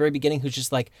only one in the very beginning who's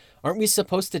just like, aren't we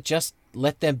supposed to just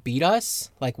let them beat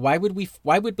us? Like, why would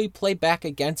we play back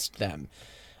against them?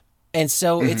 And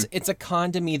so it's a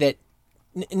con to me that,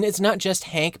 and it's not just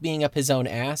Hank being up his own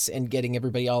ass and getting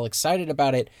everybody all excited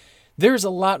about it. There's a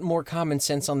lot more common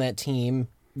sense on that team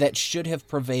that should have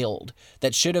prevailed,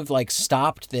 that should have like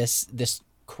stopped this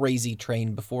crazy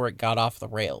train before it got off the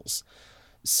rails.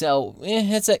 So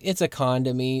it's a con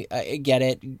to me. I get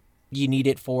it. You need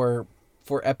it for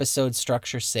episode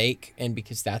structure's sake, and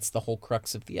because that's the whole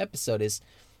crux of the episode is,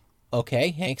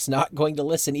 okay, Hank's not going to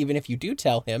listen even if you do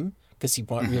tell him because he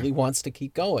really wants to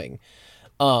keep going.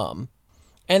 And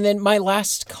then my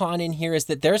last con in here is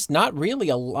that there's not really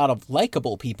a lot of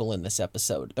likable people in this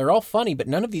episode. They're all funny, but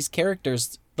none of these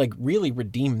characters like really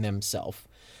redeem themselves.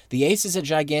 The Ace is a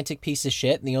gigantic piece of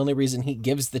shit, and the only reason he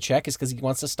gives the check is because he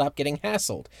wants to stop getting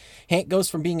hassled. Hank goes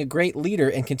from being a great leader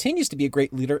and continues to be a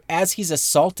great leader as he's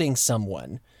assaulting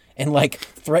someone and like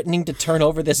threatening to turn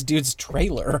over this dude's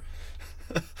trailer.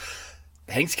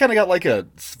 Hank's kind of got like a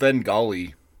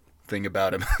Svengali thing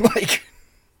about him. Like,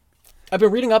 I've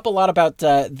been reading up a lot about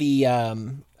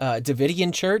the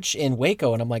Davidian Church in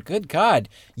Waco, and I'm like, good God,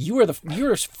 you're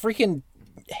freaking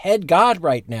head god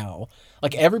right now.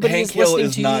 Like everybody Hank is Hill listening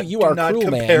is to not, you. You are not cruel,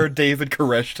 man. compare David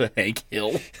Koresh to Hank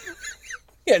Hill.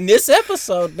 In this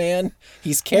episode, man,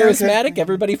 he's charismatic.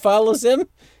 Everybody follows him,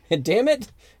 and damn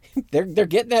it, they're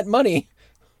getting that money.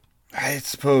 I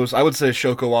suppose I would say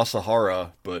Shoko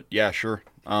Asahara, but yeah, sure.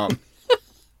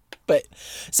 But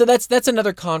so that's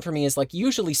another con for me is like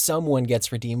usually someone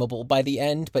gets redeemable by the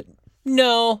end, but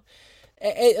no.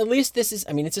 At least this is,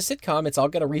 I mean, it's a sitcom. It's all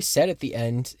going to reset at the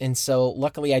end. And so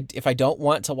luckily, if I don't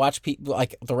want to watch people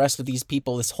like the rest of these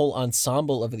people, this whole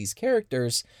ensemble of these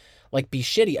characters, like be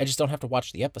shitty, I just don't have to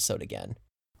watch the episode again.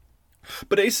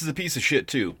 But Ace is a piece of shit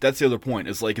too. That's the other point.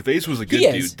 Is like if Ace was a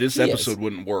good dude, this episode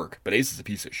wouldn't work. But Ace is a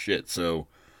piece of shit, so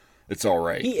it's all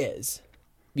right. He is.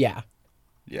 Yeah.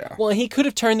 Yeah. Well, he could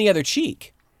have turned the other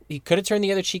cheek. He could have turned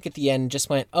the other cheek at the end and just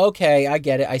went, okay, I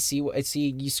get it. I see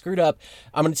you screwed up.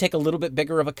 I'm going to take a little bit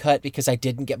bigger of a cut because I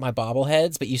didn't get my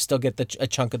bobbleheads, but you still get a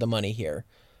chunk of the money here.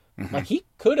 Mm-hmm. Like he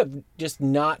could have just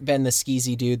not been the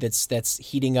skeezy dude that's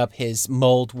heating up his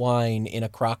mulled wine in a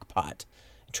crock pot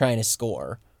trying to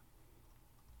score.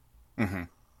 Mm-hmm.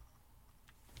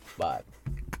 But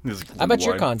how about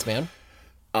your cons, man?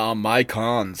 My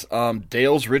cons.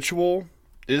 Dale's ritual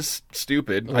is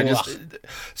stupid. Ugh.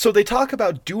 So they talk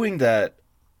about doing that.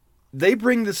 They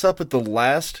bring this up at the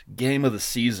last game of the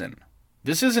season.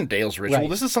 This isn't Dale's ritual. Right.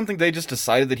 This is something they just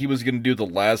decided that he was going to do the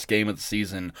last game of the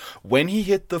season when he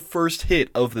hit the first hit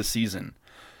of the season.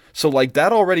 So like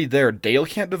that already there, Dale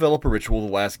can't develop a ritual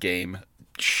the last game.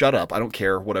 Shut up. I don't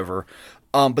care. Whatever.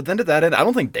 But then to that end, I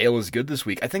don't think Dale is good this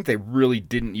week. I think they really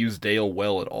didn't use Dale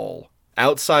well at all.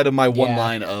 Outside of my one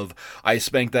line of, I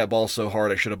spanked that ball so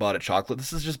hard I should have bought it chocolate.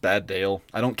 This is just bad Dale.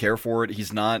 I don't care for it.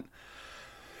 He's not...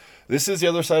 This is the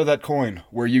other side of that coin,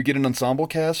 where you get an ensemble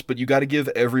cast, but you got to give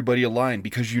everybody a line,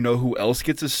 because you know who else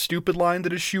gets a stupid line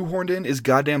that is shoehorned in is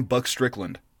goddamn Buck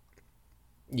Strickland.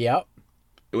 Yep.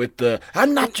 with the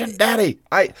 "I'm not your daddy."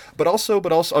 But also,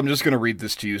 I'm just gonna read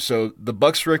this to you. So the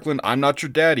Buck Strickland "I'm not your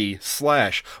daddy" /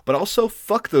 but also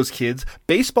fuck those kids.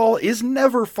 Baseball is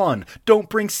never fun. Don't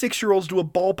bring 6-year-olds to a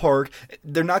ballpark.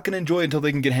 They're not gonna enjoy it until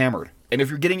they can get hammered. And if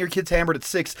you're getting your kids hammered at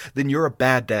 6, then you're a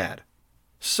bad dad.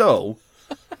 So.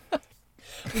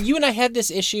 You and I had this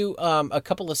issue a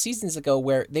couple of seasons ago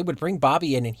where they would bring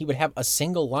Bobby in and he would have a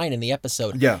single line in the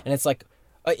episode. Yeah. And it's like,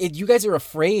 you guys are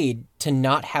afraid to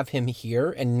not have him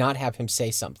here and not have him say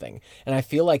something. And I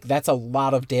feel like that's a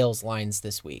lot of Dale's lines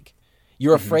this week.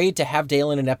 You're afraid to have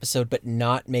Dale in an episode, but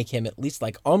not make him at least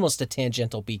like almost a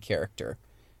tangential B character.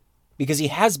 Because he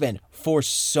has been for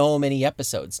so many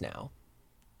episodes now.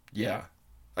 Yeah.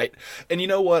 And you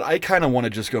know what? I kind of want to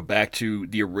just go back to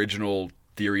the original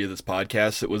theory of this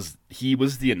podcast. He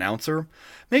was the announcer.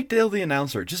 Make Dale the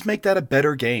announcer. Just make that a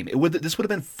better game. This would have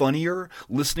been funnier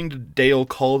listening to Dale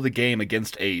call the game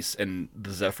against Ace and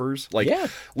the Zephyrs.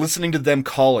 Listening to them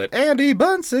call it, Andy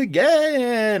bunts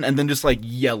again, and then just like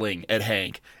yelling at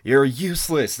Hank, "You're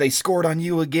useless. They scored on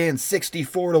you again,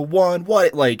 64-1.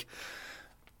 What?" Like,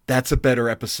 that's a better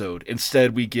episode.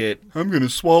 Instead, we get, "I'm going to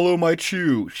swallow my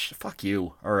chew." Fuck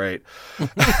you. All right.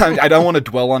 I don't want to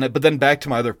dwell on it, but then back to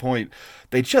my other point.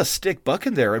 They just stick Buck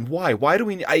in there, and why? Why do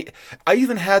we... I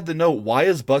even had the note, why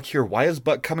is Buck here? Why is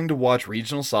Buck coming to watch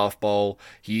regional softball?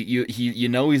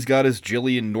 He's got his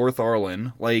Jilly in North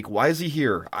Arlen. Like, why is he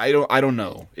here? I don't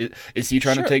know. Is he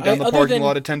trying to take down the parking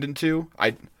lot attendant too?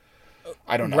 I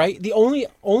don't know. Right? The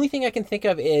only thing I can think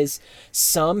of is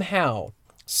somehow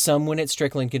someone at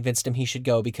Strickland convinced him he should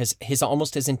go because his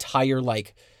entire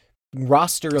like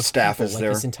roster of staff people, is like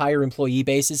there. His entire employee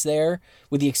base is there,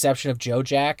 with the exception of Joe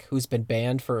Jack, who's been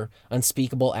banned for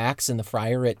unspeakable acts in the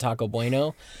fryer at Taco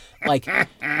Bueno. Like,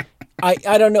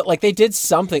 I don't know, like they did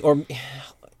something, or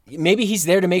maybe he's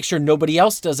there to make sure nobody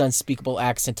else does unspeakable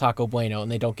acts in Taco Bueno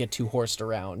and they don't get too horsed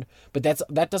around. But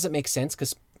that doesn't make sense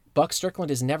because Buck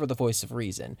Strickland is never the voice of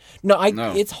reason. No.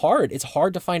 It's hard. It's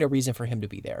hard to find a reason for him to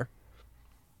be there.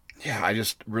 Yeah, I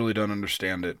just really don't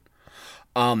understand it.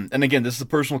 And again, this is a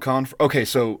personal con. Okay,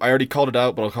 so I already called it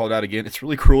out, but I'll call it out again. It's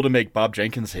really cruel to make Bob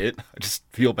Jenkins hit. I just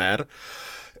feel bad.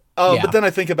 But then I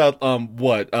think about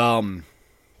the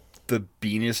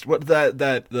beaniest,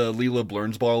 the Leela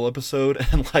Blernsball episode,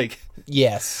 and like,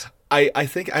 yes, I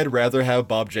think I'd rather have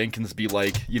Bob Jenkins be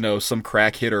like, some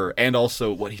crack hitter, and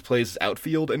also what he plays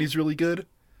outfield, and he's really good.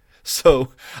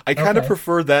 So I kind of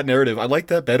prefer that narrative. I like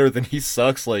that better than he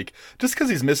sucks. Like, just because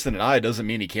he's missing an eye doesn't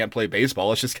mean he can't play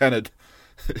baseball. It's just kind of,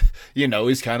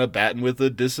 he's kind of batting with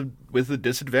a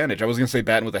disadvantage. I was gonna say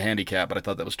batting with a handicap, but I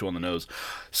thought that was too on the nose.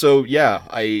 So yeah,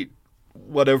 I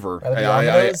like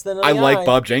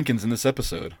Bob Jenkins in this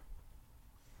episode.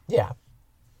 Yeah.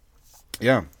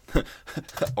 Yeah.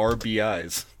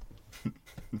 RBIs.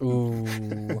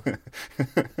 Ooh.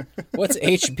 What's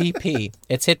HBP?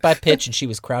 It's hit by pitch and she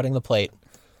was crowding the plate.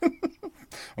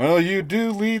 Well, you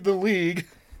do lead the league.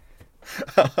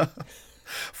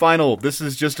 Final, this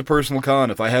is just a personal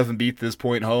con. If I haven't beat this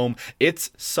point home, it's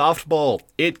softball.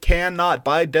 It cannot,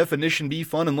 by definition, be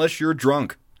fun unless you're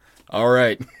drunk. All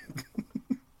right.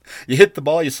 You hit the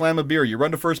ball, you slam a beer. You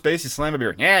run to first base, you slam a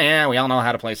beer. Yeah, we all know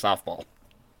how to play softball.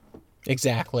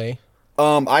 Exactly.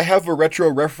 I have a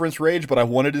retro reference rage, but I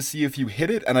wanted to see if you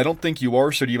hit it, and I don't think you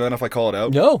are, so do you mind if I call it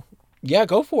out? No. Yeah,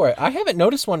 go for it. I haven't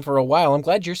noticed one for a while. I'm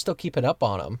glad you're still keeping up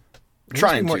on them.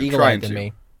 Trying more to. eagle-eyed than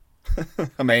me.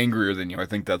 I'm angrier than you. I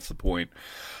think that's the point.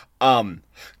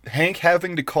 Hank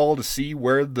having to call to see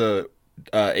where the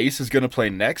ace is going to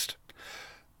play next.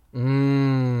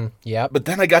 Yeah. But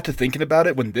then I got to thinking about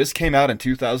it. When this came out in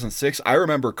 2006, I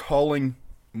remember calling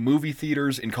movie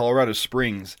theaters in Colorado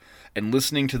Springs and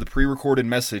listening to the pre-recorded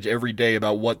message every day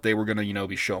about what they were going to,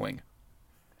 be showing.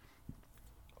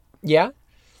 Yeah.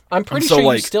 I'm pretty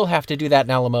sure you still have to do that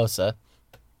in Alamosa.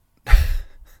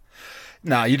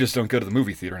 Nah, you just don't go to the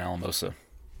movie theater in Alamosa.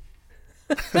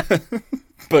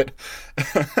 But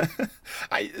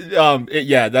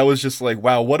that was just like,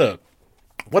 wow, what a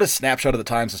snapshot of the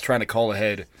times is trying to call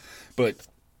ahead. But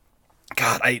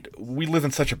God, we live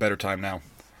in such a better time now.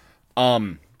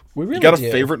 We really you got a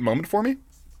do. favorite moment for me?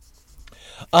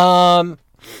 I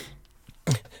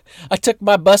took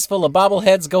my bus full of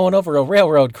bobbleheads going over a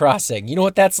railroad crossing. You know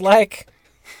what that's like?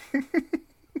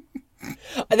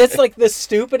 That's like the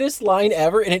stupidest line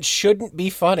ever, and it shouldn't be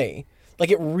funny.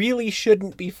 Like, it really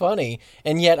shouldn't be funny.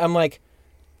 And yet I'm like,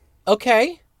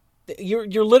 okay,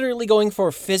 you're literally going for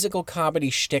a physical comedy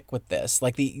shtick with this.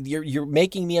 Like, you're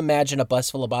making me imagine a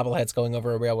bus full of bobbleheads going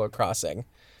over a railroad crossing.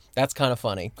 That's kind of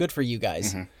funny. Good for you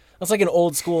guys. Mm-hmm. That's like an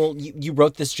old school, you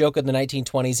wrote this joke in the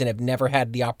 1920s and have never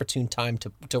had the opportune time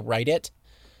to write it.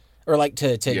 or like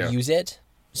to Yeah. use it.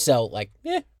 So like,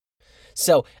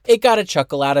 So it got a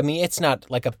chuckle out of me. It's not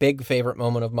like a big favorite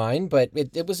moment of mine, but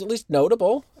it was at least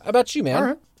notable. How about you, man? All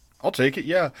right. I'll take it,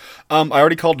 yeah. I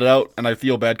already called it out, and I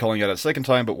feel bad calling it out a second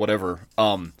time, but whatever.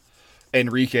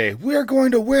 Enrique, we're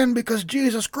going to win because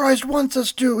Jesus Christ wants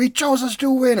us to. He chose us to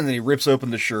win. And then he rips open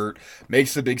the shirt,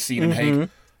 makes the big scene, and Hank,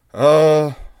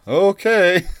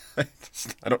 okay.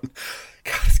 I don't,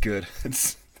 God, it's good.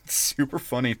 It's super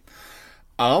funny.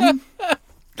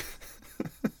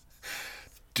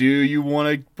 Do you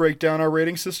want to break down our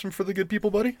rating system for the good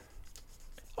people, buddy?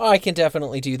 I can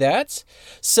definitely do that.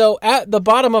 So at the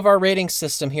bottom of our rating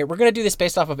system here, we're going to do this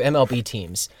based off of MLB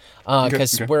teams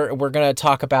because we're going to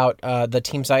talk about the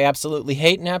teams I absolutely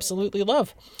hate and absolutely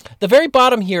love. The very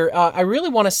bottom here, I really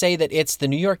want to say that it's the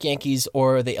New York Yankees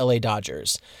or the LA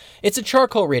Dodgers. It's a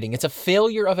charcoal rating. It's a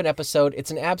failure of an episode.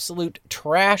 It's an absolute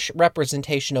trash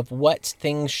representation of what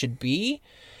things should be.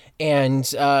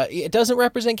 And it doesn't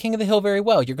represent King of the Hill very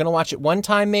well. You're going to watch it one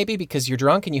time maybe because you're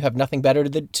drunk and you have nothing better to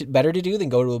do than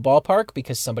go to a ballpark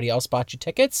because somebody else bought you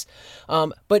tickets.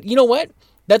 But you know what?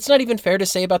 That's not even fair to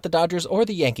say about the Dodgers or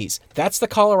the Yankees. That's the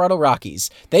Colorado Rockies.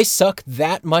 They suck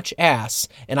that much ass,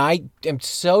 and I am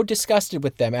so disgusted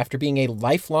with them after being a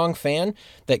lifelong fan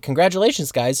that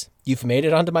congratulations, guys. You've made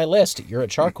it onto my list. You're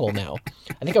at charcoal now.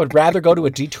 I think I would rather go to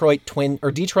a Detroit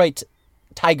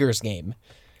Tigers game.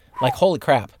 Like, holy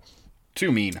crap.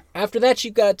 Too mean. After that,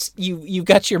 you've got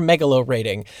your Megalo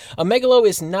rating. A Megalo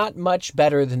is not much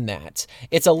better than that.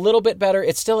 It's a little bit better.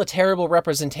 It's still a terrible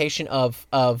representation of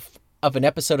an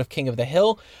episode of King of the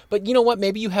Hill. But you know what?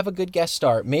 Maybe you have a good guest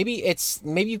star. Maybe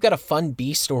you've got a fun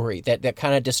B story that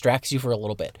kind of distracts you for a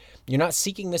little bit. You're not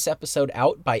seeking this episode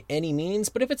out by any means,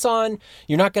 but if it's on,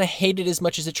 you're not going to hate it as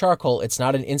much as a charcoal. It's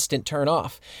not an instant turn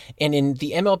off. And in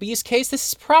the MLB's case, this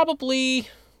is probably,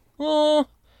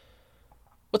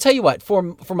 I'll tell you what,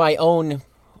 for my own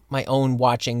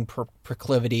watching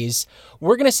proclivities,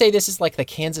 we're going to say this is like the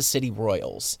Kansas City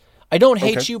Royals. I don't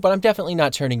hate you, but I'm definitely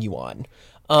not turning you on.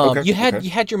 You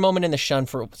had your moment in the sun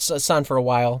for a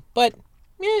while, but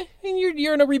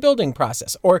you're in a rebuilding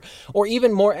process. Or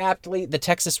even more aptly, the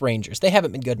Texas Rangers. They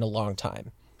haven't been good in a long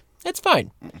time. That's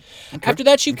fine. Okay. After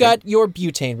that, you've got your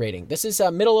butane rating. This is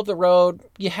middle of the road.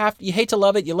 You hate to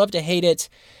love it. You love to hate it.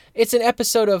 It's an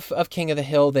episode of King of the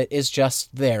Hill that is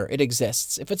just there. It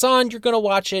exists. If it's on, you're going to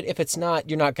watch it. If it's not,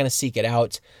 you're not going to seek it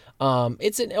out.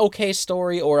 It's an okay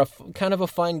story or kind of a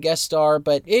fun guest star,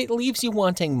 but it leaves you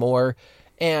wanting more.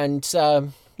 And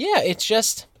it's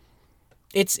just...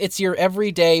 It's your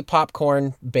everyday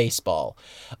popcorn baseball.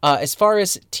 As far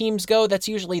as teams go, that's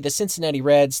usually the Cincinnati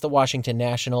Reds, the Washington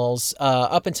Nationals,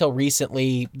 up until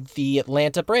recently, the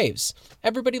Atlanta Braves.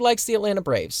 Everybody likes the Atlanta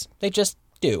Braves. They just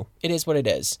do. It is what it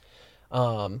is.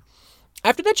 After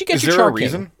that, you get your Char King.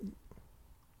 Is there a reason?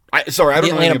 I don't know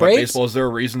anything about baseball. Is there a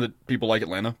reason that people like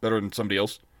Atlanta better than somebody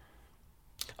else?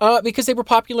 Because they were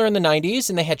popular in the 90s,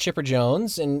 and they had Chipper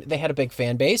Jones, and they had a big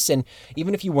fan base, and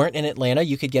even if you weren't in Atlanta,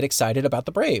 you could get excited about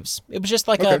the Braves. It was just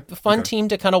like a fun team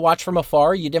to kind of watch from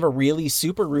afar. You never really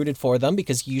super rooted for them,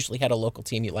 because you usually had a local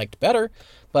team you liked better,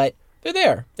 but they're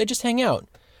there. They just hang out.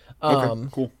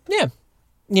 Cool. Yeah.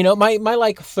 You know, my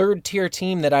like third-tier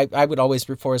team that I would always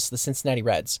root for is the Cincinnati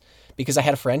Reds, because I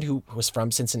had a friend who was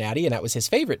from Cincinnati, and that was his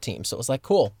favorite team, so it was like,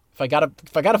 cool. If I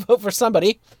gotta vote for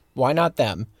somebody, why not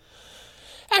them?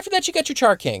 After that, you got your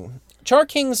Char King. Char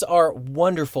Kings are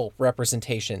wonderful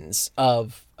representations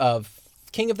of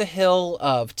King of the Hill,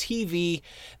 of TV.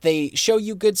 They show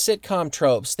you good sitcom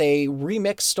tropes. They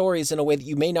remix stories in a way that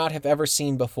you may not have ever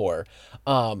seen before.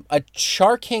 A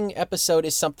Char King episode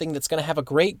is something that's going to have a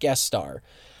great guest star.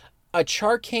 A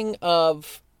Char King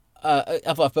of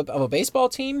a baseball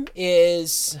team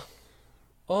is,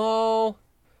 let's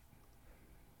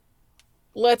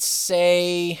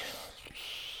say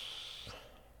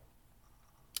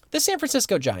the San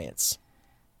Francisco Giants.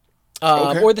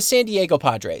 Or the San Diego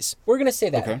Padres. We're going to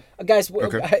say that. Okay. Guys,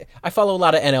 I follow a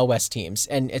lot of NL West teams,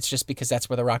 and it's just because that's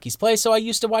where the Rockies play, so I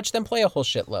used to watch them play a whole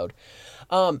shitload.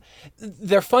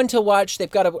 They're fun to watch. They've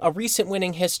got a recent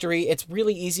winning history. It's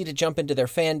really easy to jump into their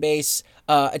fan base.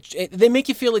 They make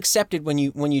you feel accepted when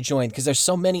you join, because there's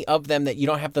so many of them that you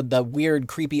don't have the weird,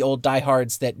 creepy old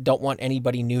diehards that don't want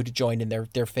anybody new to join in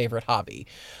their favorite hobby.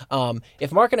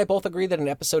 If Mark and I both agree that an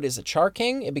episode is a Char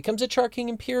King, it becomes a Char King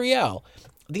Imperial.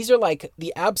 These are like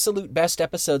the absolute best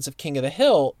episodes of King of the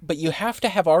Hill, but you have to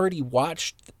have already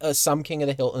watched some King of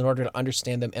the Hill in order to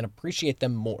understand them and appreciate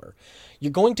them more.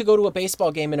 You're going to go to a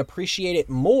baseball game and appreciate it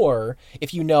more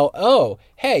if you know, oh,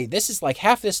 hey, this is like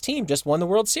half this team just won the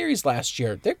World Series last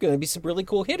year. There are going to be some really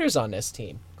cool hitters on this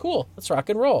team. Cool, let's rock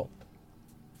and roll.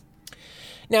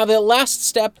 Now, the last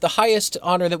step, the highest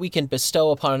honor that we can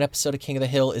bestow upon an episode of King of the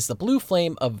Hill is the Blue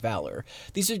Flame of Valor.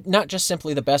 These are not just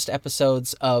simply the best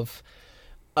episodes of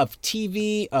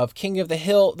TV, of King of the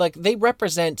Hill. Like, they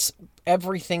represent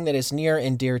everything that is near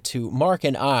and dear to Mark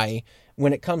and I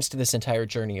when it comes to this entire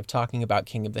journey of talking about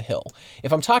King of the Hill.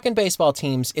 If I'm talking baseball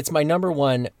teams, it's my number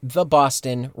one, the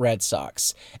Boston Red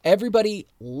Sox. Everybody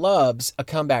loves a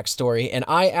comeback story, and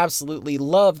I absolutely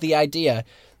love the idea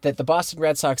that the Boston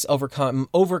Red Sox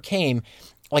overcame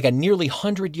like a nearly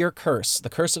 100-year curse, the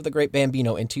curse of the Great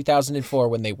Bambino, in 2004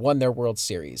 when they won their World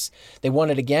Series. They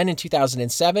won it again in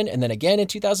 2007, and then again in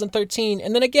 2013,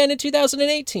 and then again in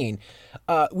 2018.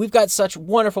 We've got such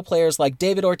wonderful players like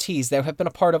David Ortiz that have been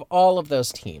a part of all of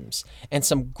those teams, and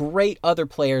some great other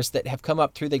players that have come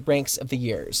up through the ranks of the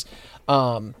years.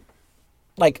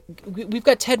 Like, we've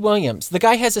got Ted Williams. The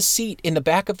guy has a seat in the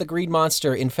back of the Green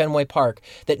Monster in Fenway Park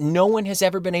that no one has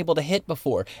ever been able to hit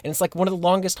before. And it's like one of the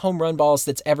longest home run balls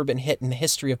that's ever been hit in the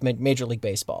history of Major League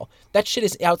Baseball. That shit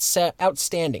is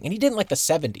outstanding. And he did in like the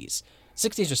 70s,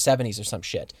 60s or 70s or some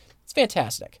shit. It's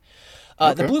fantastic.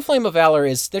 Okay. The Blue Flame of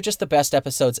Valor they're just the best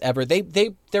episodes ever.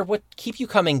 They're what keep you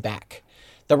coming back.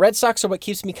 The Red Sox are what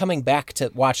keeps me coming back to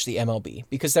watch the MLB,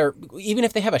 because even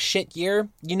if they have a shit year,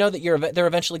 you know that they're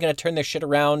eventually going to turn their shit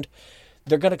around.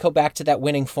 They're going to go back to that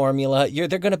winning formula. They're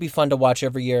going to be fun to watch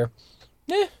every year.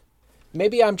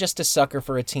 Maybe I'm just a sucker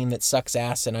for a team that sucks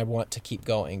ass and I want to keep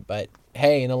going. But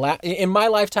hey, in my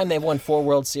lifetime, they've won 4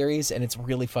 World Series, and it's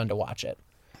really fun to watch it.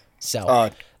 So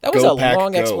that was a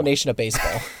long explanation of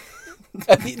baseball.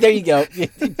 There you go.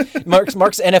 Mark's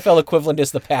NFL equivalent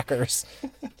is the Packers.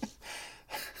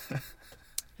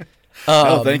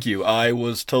 No, thank you. I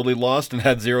was totally lost and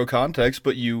had zero context,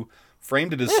 but you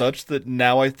framed it as such that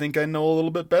now I think I know a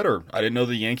little bit better. I didn't know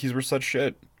the Yankees were such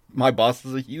shit. My boss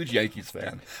is a huge Yankees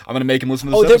fan. I'm going to make him listen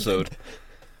to this episode.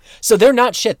 So they're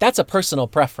not shit. That's a personal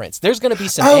preference. There's going to be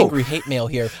some angry hate mail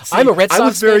here. See, I'm a Red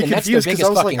Sox fan, and that's their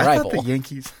biggest fucking rival. I thought the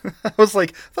Yankees. I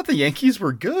thought the Yankees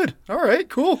were good. All right,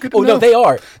 cool. Good to know. No, they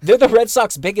are. They're the Red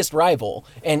Sox biggest rival,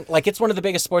 and like it's one of the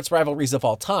biggest sports rivalries of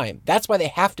all time. That's why they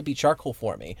have to be charcoal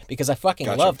for me, because I fucking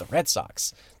love the Red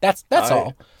Sox. That's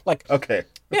all. Like, okay.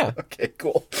 Yeah. Okay,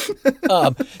 cool.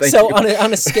 So you.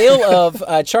 on a scale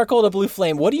of charcoal to Blue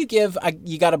Flame, what do you give?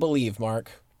 You got to believe,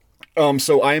 Mark.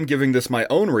 So I am giving this my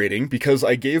own rating because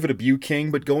I gave it a Bew King,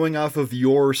 but going off of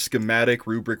your schematic,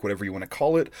 rubric, whatever you want to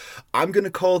call it, I'm going to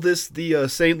call this the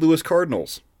St. Louis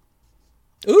Cardinals.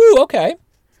 Ooh, okay.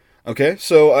 Okay,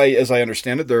 so as I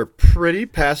understand it, they're a pretty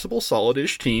passable,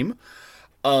 solid-ish team.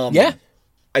 Yeah.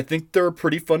 I think they're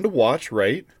pretty fun to watch,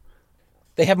 right?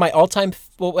 They have my all-time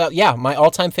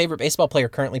favorite baseball player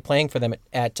currently playing for them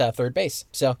at third base.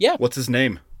 So, yeah. What's his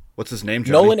name, Johnny?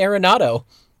 Nolan Arenado.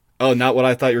 Oh, not what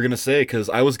I thought you were going to say, because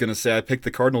I was going to say I picked the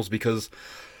Cardinals because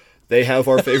they have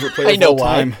our favorite player of all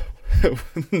time.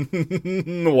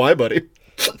 Why, buddy?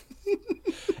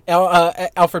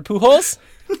 Alfred Pujols?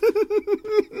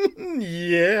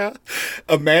 Yeah.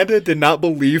 Amanda did not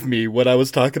believe me when I was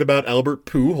talking about Albert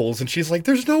Pujols, and she's like,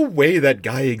 there's no way that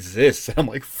guy exists. And I'm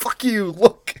like, fuck you,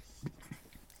 look.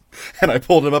 And I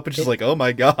pulled him up, and she's like, oh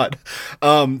my god.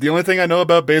 The only thing I know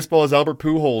about baseball is Albert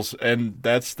Pujols, and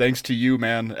that's thanks to you,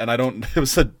 man. And it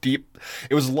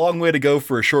was a long way to go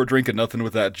for a short drink of nothing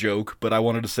with that joke, but I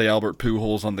wanted to say Albert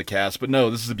Pujols on the cast. But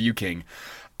no, this is a Bew King.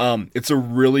 It's a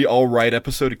really alright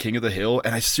episode of King of the Hill,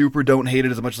 and I super don't hate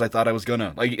it as much as I thought I was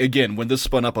gonna. Like, again, when this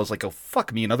spun up, I was like, oh,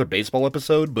 fuck me, another baseball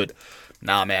episode? But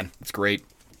nah, man, it's great.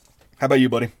 How about you,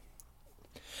 buddy?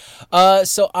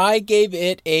 So I gave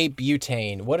it a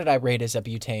butane. What did I rate as a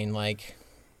butane? Like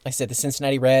I said, the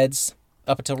Cincinnati Reds,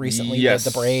 up until recently, yes.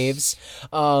 the Braves.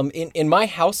 In my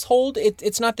household,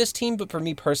 it's not this team, but for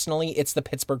me personally, it's the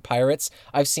Pittsburgh Pirates.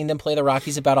 I've seen them play the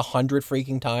Rockies about 100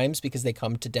 freaking times because they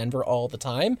come to Denver all the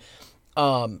time.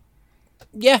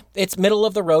 Yeah, it's middle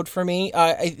of the road for me.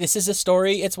 This is a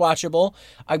story. It's watchable.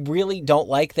 I really don't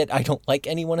like that I don't like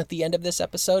anyone at the end of this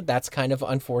episode. That's kind of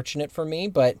unfortunate for me,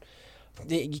 but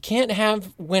you can't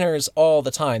have winners all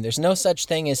the time. There's no such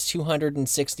thing as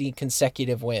 260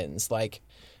 consecutive wins. Like,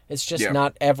 it's just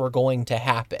not ever going to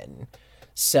happen.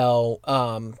 So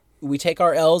we take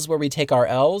our L's where we take our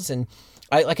L's. And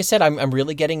like I said, I'm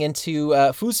really getting into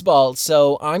foosball.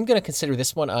 So I'm going to consider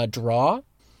this one a draw,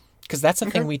 because that's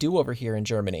a thing we do over here in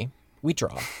Germany. We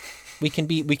draw. We can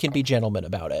be gentlemen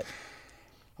about it.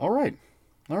 All right.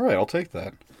 I'll take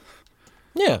that.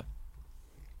 Yeah.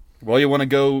 Well, you want to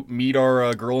go meet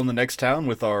our girl in the next town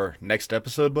with our next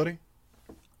episode, buddy?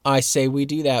 I say we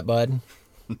do that, bud.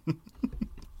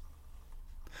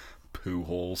 Poo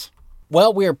holes.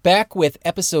 Well, we're back with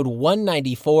episode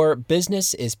 194.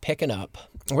 Business is picking up.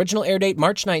 Original air date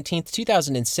March 19th,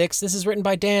 2006. This is written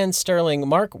by Dan Sterling.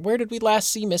 Mark, where did we last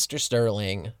see Mr.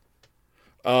 Sterling?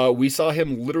 We saw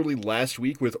him literally last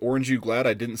week with Orange You Glad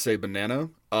I Didn't Say Banana.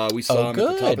 We saw him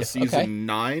at the top of season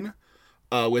 9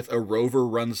 with A Rover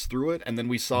Runs Through It, and then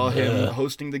we saw him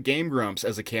hosting the Game Grumps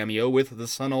as a cameo with The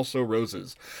Sun Also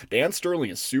Roses. Dan Sterling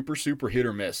is super, super hit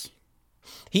or miss.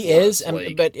 He is,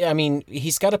 but I mean,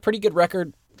 he's got a pretty good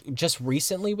record just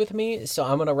recently with me, so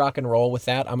I'm gonna rock and roll with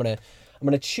that. I'm going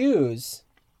to choose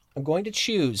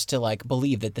to like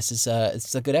believe that this is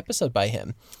a good episode by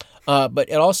him. But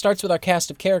it all starts with our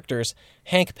cast of characters: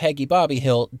 Hank, Peggy, Bobby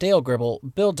Hill, Dale Gribble,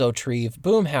 Bill Dotrieve,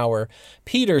 Boomhauer,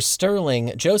 Peter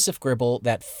Sterling, Joseph Gribble,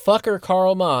 that fucker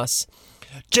Carl Moss,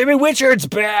 Jimmy Witchard's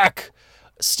back,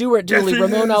 Stuart Dooley,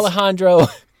 Ramon Alejandro,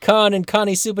 Con and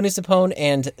Connie Supanusapone,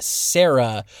 and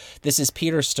Sarah. This is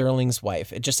Peter Sterling's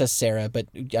wife. It just says Sarah, but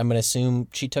I'm going to assume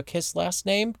she took his last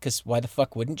name, because why the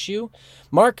fuck wouldn't you?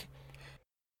 Mark,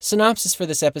 synopsis for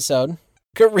this episode.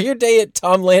 Career day at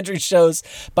Tom Landry shows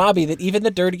Bobby that even the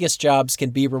dirtiest jobs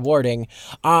can be rewarding.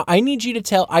 I need you to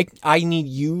tell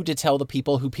the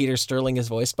people who Peter Sterling is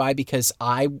voiced by, because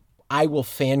I will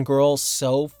fangirl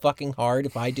so fucking hard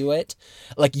if I do it.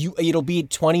 Like it'll be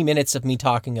 20 minutes of me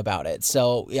talking about it.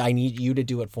 So I need you to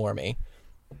do it for me.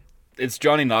 It's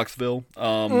Johnny Knoxville.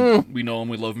 We know him.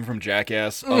 We love him from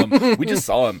Jackass. We just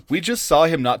saw him. We just saw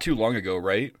him not too long ago,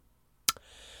 right?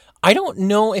 I don't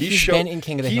know if he's been in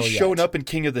King of the Hill yet. He's shown up in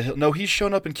King of the Hill. No, he's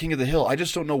shown up in King of the Hill. I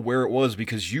just don't know where it was,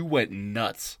 because you went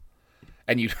nuts.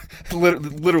 And you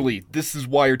literally, this is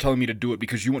why you're telling me to do it,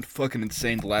 because you went fucking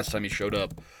insane the last time he showed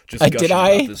up. Just gushing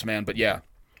about this man. But yeah.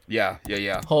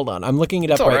 Hold on, I'm looking it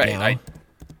up right now.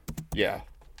 Yeah.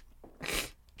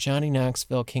 Johnny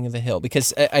Knoxville, King of the Hill,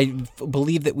 because I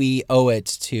believe that we owe it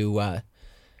to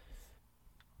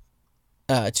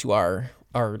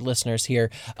our listeners here.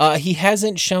 He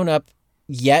hasn't shown up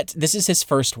yet. This is his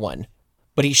first one,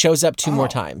 but he shows up two more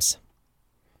times.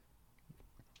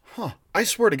 Huh. I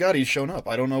swear to God he's shown up.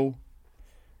 I don't know.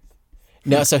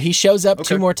 No, so he shows up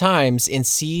two more times in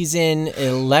season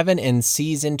 11 and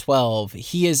season 12.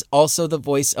 He is also the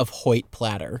voice of Hoyt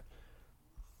Platter.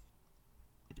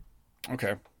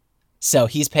 Okay. So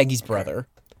he's Peggy's brother.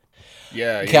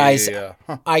 Yeah, guys, yeah.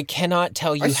 Huh. I cannot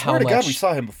tell you how much. I swear to God we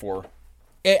saw him before.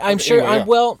 I'm sure.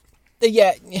 Well,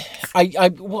 you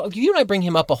and I bring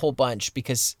him up a whole bunch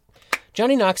because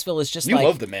Johnny Knoxville is just you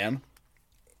love the man.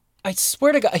 I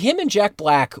swear to God, him and Jack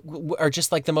Black are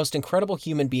just like the most incredible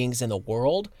human beings in the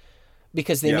world,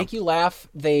 because they make you laugh,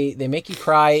 they make you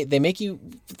cry, they make you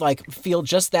like feel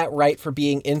just that right for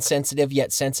being insensitive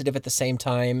yet sensitive at the same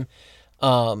time,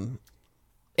 and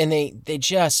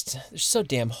they're so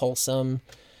damn wholesome.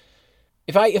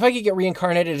 If I could get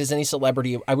reincarnated as any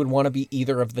celebrity, I would want to be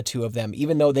either of the two of them,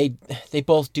 even though they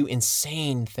both do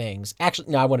insane things.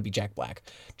 Actually, no, I want to be Jack Black.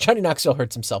 Johnny Knoxville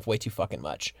hurts himself way too fucking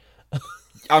much.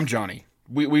 I'm Johnny.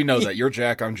 We know that. You're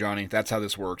Jack, I'm Johnny. That's how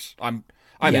this works. I'm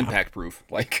impact proof.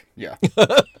 Like, yeah.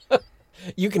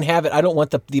 You can have it. I don't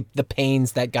want the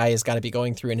pains that guy has got to be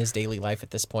going through in his daily life at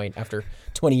this point after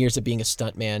 20 years of being a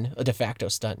stuntman, a de facto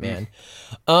stuntman.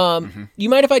 You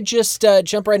mind if I just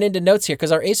jump right into notes here?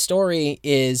 Because our A story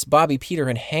is Bobby, Peter,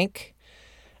 and Hank.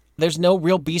 There's no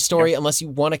real B story unless you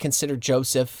want to consider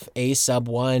Joseph A sub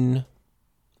 1.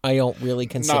 I don't really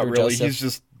consider Not really.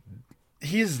 Joseph.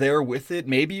 He's there with it.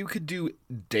 Maybe you could do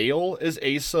Dale as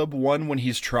A sub 1 when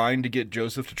he's trying to get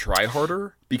Joseph to try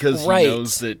harder, because he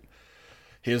knows that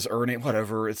his earning,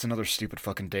 whatever. It's another stupid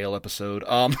fucking Dale episode.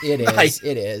 It is.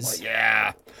 It is.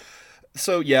 Yeah.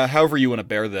 So yeah, however you want to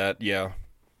bear that. Yeah.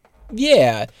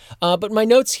 Yeah. But my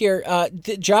notes here,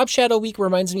 the Job Shadow Week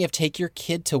reminds me of Take Your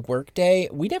Kid to Work Day.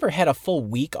 We never had a full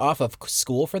week off of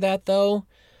school for that though.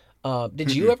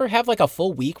 Did you ever have like a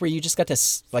full week where you just got to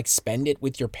like spend it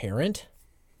with your parent?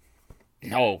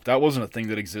 No, that wasn't a thing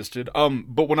that existed.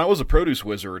 But when I was a produce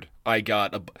wizard, I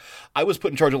was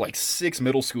put in charge of like 6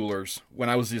 middle schoolers when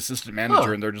I was the assistant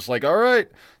manager, and they're just like, "All right,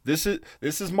 this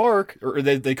is Mark," or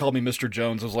they called me Mr.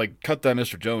 Jones. I was like, "Cut that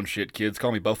Mr. Jones shit, kids.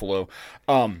 Call me Buffalo."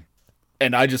 And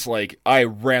I just I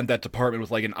ran that department with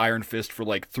like an iron fist for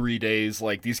like 3 days.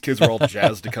 Like these kids were all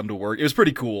jazzed to come to work. It was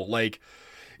pretty cool. Like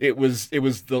it was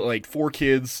the like 4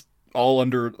 kids all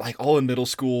in middle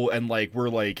school, and like we're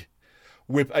like.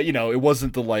 It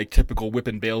wasn't the like typical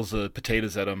whipping bales of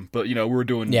potatoes at them, but we were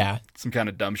doing some kind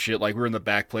of dumb shit. Like we were in the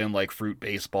back playing like fruit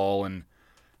baseball, and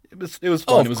it was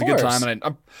fun. It was a good time, and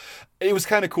it was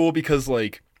kind of cool because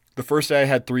like the first day I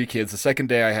had 3 kids, the second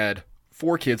day I had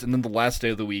 4 kids, and then the last day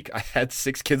of the week I had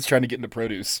 6 kids trying to get into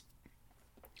produce.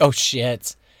 Oh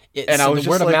shit! And I was the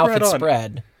word of mouth had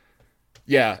spread.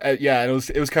 Yeah, yeah, and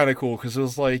it was kind of cool because it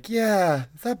was like, yeah,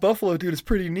 that Buffalo dude is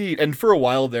pretty neat. And for a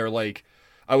while there, like,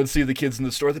 I would see the kids in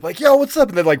the store, they'd be like, yo, what's up?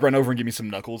 And they'd like run over and give me some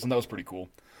knuckles, and that was pretty cool.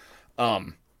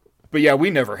 But yeah, we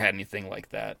never had anything like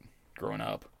that growing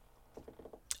up.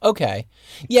 Okay.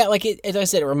 Yeah, like as I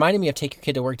said, it reminded me of Take Your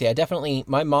Kid to Work Day.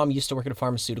 My mom used to work at a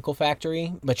pharmaceutical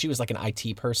factory, but she was like an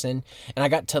IT person. And I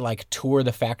got to like tour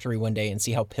the factory one day and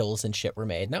see how pills and shit were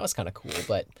made. And that was kind of cool.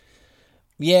 But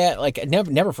yeah, like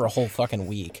never for a whole fucking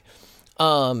week.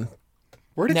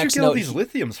 Where did you get all these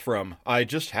lithiums from? I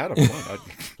just had them.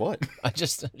 What? I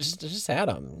just had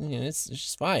them. You know, it's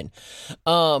just fine.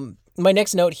 My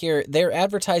next note here, they're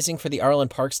advertising for the Arlen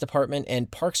Parks department, and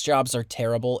parks jobs are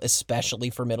terrible, especially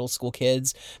for middle school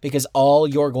kids, because all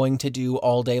you're going to do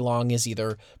all day long is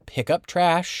either pick up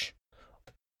trash,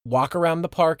 walk around the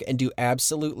park and do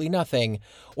absolutely nothing,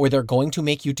 or they're going to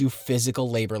make you do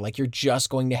physical labor, like you're just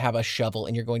going to have a shovel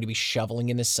and you're going to be shoveling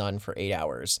in the sun for 8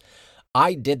 hours.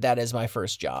 I did that as my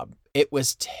first job. It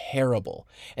was terrible.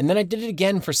 And then I did it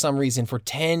again for some reason for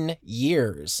 10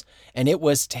 years, and it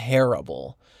was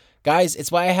terrible. Guys,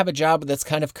 it's why I have a job that's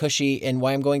kind of cushy and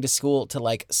why I'm going to school to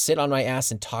like sit on my ass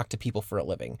and talk to people for a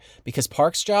living. Because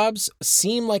parks jobs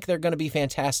seem like they're going to be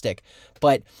fantastic,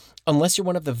 but unless you're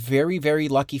one of the very, very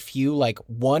lucky few, like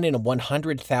 1 in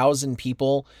 100,000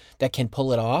 people that can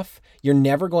pull it off, you're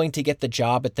never going to get the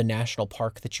job at the national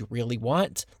park that you really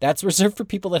want. That's reserved for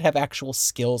people that have actual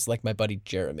skills like my buddy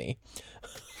Jeremy.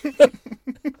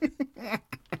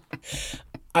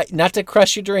 Not to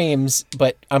crush your dreams,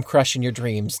 but I'm crushing your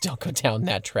dreams. Don't go down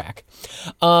that track.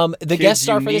 The guest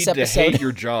star for this episode. You need to hate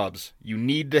your jobs. You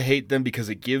need to hate them because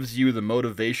it gives you the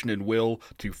motivation and will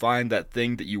to find that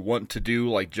thing that you want to do.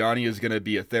 Like Johnny is going to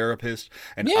be a therapist,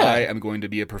 and I am going to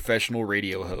be a professional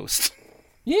radio host.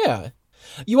 Yeah.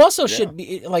 You also should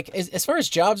be, like, as far as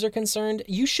jobs are concerned,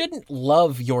 you shouldn't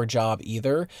love your job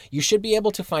either. You should be able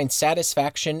to find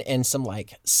satisfaction and some,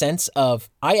 like, sense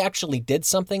of, I actually did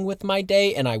something with my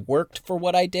day and I worked for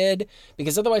what I did,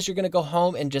 because otherwise you're going to go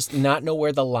home and just not know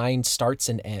where the line starts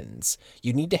and ends.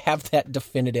 You need to have that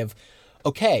definitive,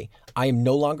 okay, I am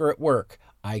no longer at work.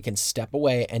 I can step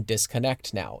away and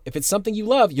disconnect now. If it's something you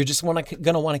love, you're just going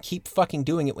to want to keep fucking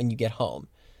doing it when you get home.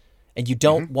 And you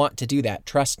don't want to do that,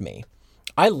 trust me.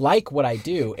 I like what I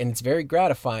do, and it's very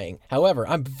gratifying. However,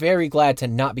 I'm very glad to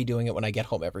not be doing it when I get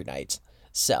home every night.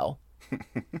 So,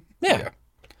 yeah.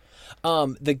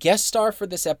 The guest star for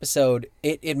this episode,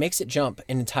 it makes it jump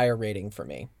an entire rating for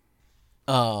me.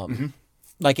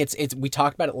 Like it's we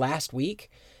talked about it last week,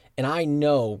 and I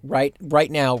know right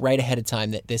now, right ahead of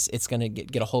time, that it's gonna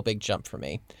get a whole big jump for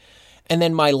me. And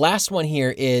then my last one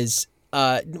here is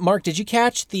Mark. Did you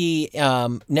catch the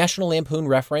National Lampoon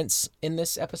reference in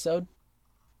this episode?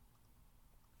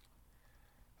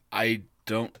 I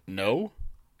don't know.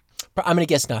 I'm going to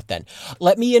guess not then.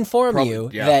 Let me inform you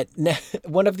that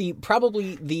one of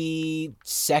probably the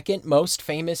second most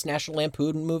famous National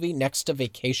Lampoon movie next to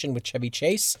Vacation with Chevy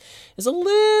Chase is a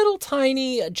little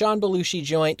tiny John Belushi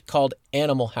joint called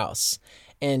Animal House.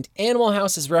 And Animal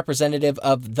House is representative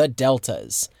of the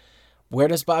Deltas. Where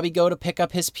does Bobby go to pick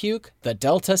up his puke? The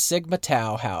Delta Sigma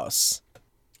Tau House.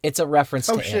 It's a reference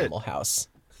to Animal House.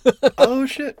 Oh,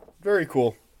 shit. Very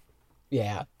cool.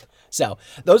 Yeah. So,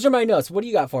 those are my notes. What do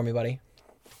you got for me, buddy?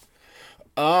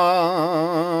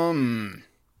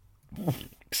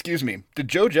 Excuse me. Did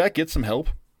Joe Jack get some help?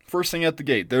 First thing at the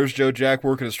gate. There's Joe Jack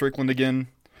working at Strickland again.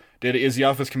 Is he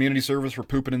off his community service for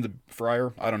pooping in the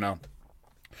fryer? I don't know.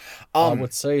 I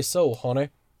would say so, honey.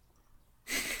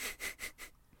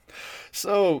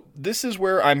 So, this is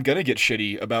where I'm gonna get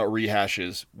shitty about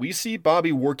rehashes. We see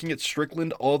Bobby working at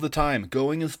Strickland all the time,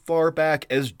 going as far back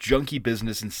as Junkie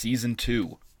Business in Season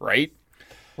 2, right?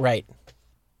 Right.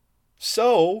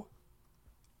 So,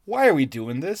 why are we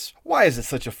doing this? Why is it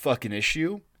such a fucking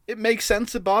issue? It makes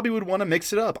sense that Bobby would want to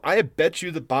mix it up. I bet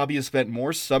you that Bobby has spent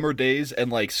more summer days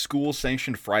and like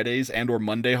school-sanctioned Fridays and or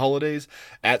Monday holidays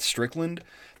at Strickland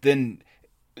than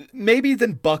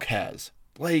Buck has.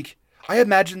 Like, I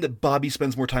imagine that Bobby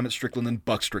spends more time at Strickland than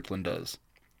Buck Strickland does.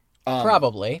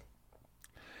 Probably.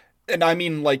 And I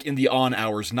mean, like, in the on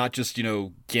hours, not just,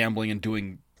 gambling and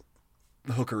doing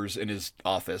hookers in his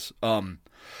office.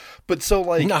 But so,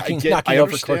 like, knocking I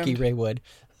over Corky Raywood.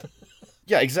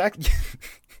 Yeah, exactly.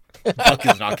 Buck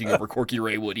is knocking over Corky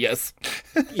Raywood, yes.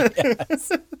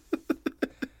 Yes.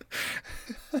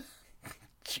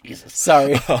 Jesus.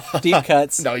 Sorry. Deep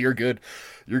cuts. No, you're good.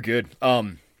 You're good.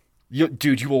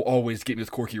 Dude, you will always get me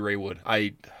with Corky Raywood.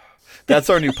 That's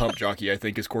our new pump jockey, I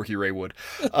think, is Corky Raywood.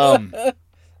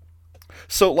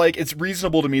 So, like, it's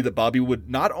reasonable to me that Bobby would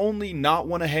not only not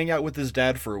want to hang out with his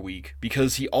dad for a week,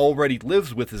 because he already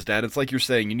lives with his dad. It's like you're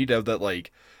saying, you need to have that,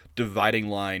 like, dividing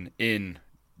line in,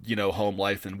 home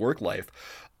life and work life.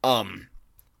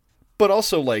 But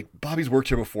also, like, Bobby's worked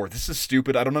here before. This is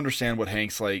stupid. I don't understand what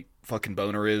Hank's, like, fucking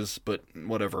boner is, but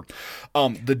whatever.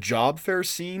 The job fair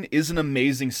scene is an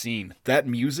amazing scene. That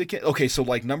music... Okay, so,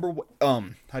 like,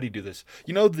 how do you do this?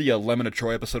 You know the Lemon of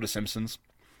Troy episode of Simpsons?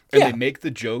 And they make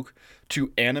the joke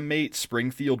to animate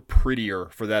Springfield prettier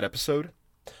for that episode?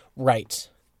 Right.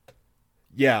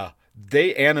 Yeah.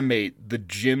 They animate the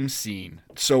gym scene.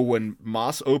 So when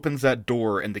Moss opens that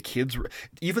door and the kids,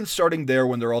 even starting there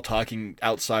when they're all talking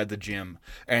outside the gym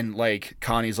and like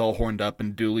Connie's all horned up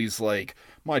and Dooley's like,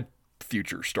 my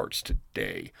future starts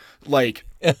today. Like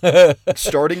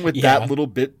starting with that little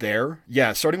bit there.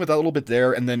 Yeah. Starting with that little bit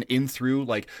there and then in through,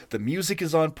 like the music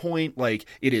is on point. Like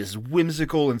it is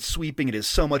whimsical and sweeping. It is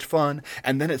so much fun.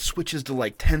 And then it switches to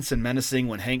like tense and menacing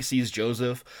when Hank sees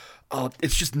Joseph. Oh,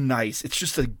 it's just nice. It's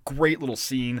just a great little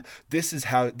scene. This is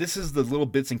the little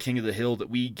bits in King of the Hill that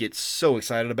we get so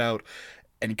excited about.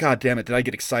 And god damn it, did I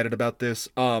get excited about this?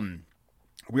 We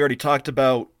already talked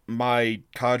about my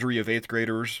cadre of 8th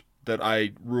graders that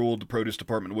I ruled the produce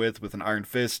department with an iron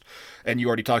fist. And you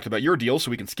already talked about your deal,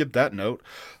 so we can skip that note.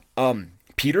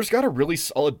 Peter's got a really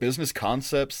solid business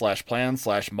concept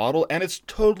 /plan /model, and it's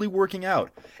totally working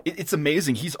out. It's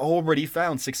amazing. He's already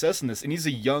found success in this, and he's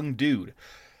a young dude.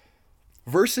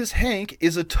 Versus Hank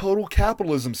is a total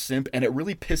capitalism simp, and it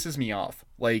really pisses me off.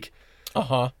 Like,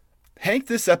 Hank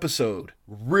this episode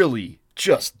really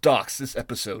just docks this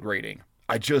episode rating.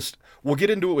 We'll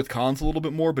get into it with cons a little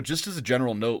bit more, but just as a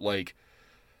general note, like,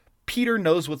 Peter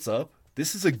knows what's up.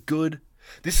 This is a good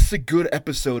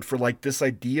episode for, like, this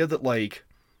idea that, like,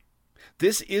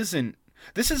 this is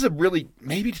a really,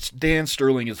 maybe Dan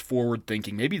Sterling is forward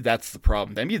thinking. Maybe that's the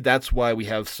problem. Maybe that's why we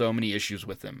have so many issues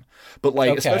with him. But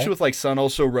like, especially with like Sun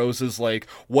Also Roses, like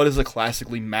what is a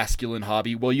classically masculine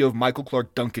hobby? Well, you have Michael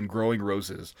Clark Duncan growing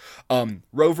roses.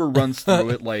 Rover runs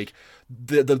through it like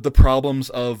the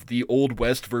problems of the old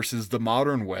West versus the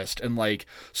modern West. And like,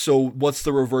 so what's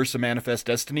the reverse of Manifest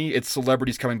Destiny? It's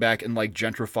celebrities coming back and like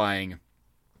gentrifying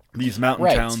these mountain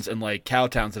towns and like cow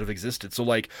towns that have existed. So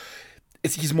like,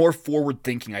 he's more forward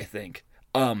thinking, I think.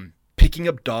 Picking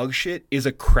up dog shit is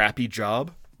a crappy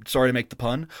job. Sorry to make the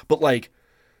pun, but like,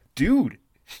 dude,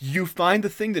 you find the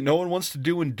thing that no one wants to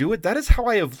do and do it. That is how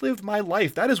I have lived my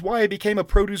life. That is why I became a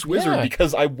produce wizard,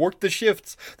 because I worked the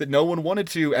shifts that no one wanted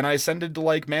to, and I ascended to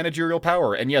like managerial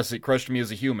power. And yes, it crushed me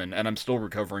as a human, and I'm still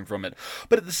recovering from it.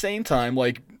 But at the same time,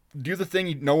 like, do the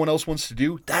thing no one else wants to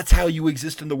do. That's how you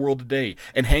exist in the world today.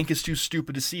 And Hank is too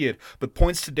stupid to see it, but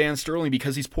points to Dan Sterling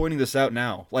because he's pointing this out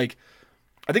now. Like,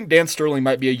 I think Dan Sterling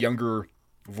might be a younger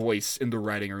voice in the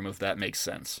writing room, if that makes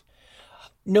sense.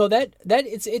 No, that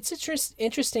it's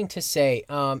interesting to say.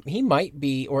 He might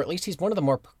be, or at least he's one of the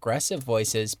more progressive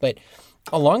voices. But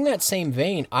along that same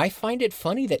vein, I find it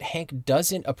funny that Hank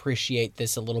doesn't appreciate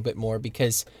this a little bit more,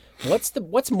 because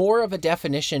what's more of a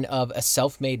definition of a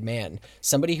self-made man?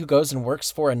 Somebody who goes and works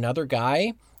for another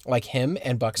guy like him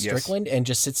and Buck Strickland and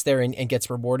just sits there and gets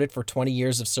rewarded for 20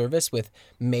 years of service with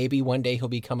maybe one day he'll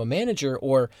become a manager,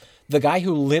 or the guy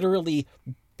who literally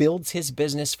builds his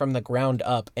business from the ground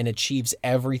up and achieves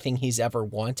everything he's ever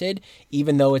wanted,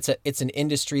 even though it's an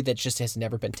industry that just has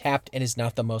never been tapped and is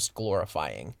not the most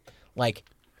glorifying. Like,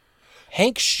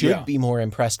 Hank should be more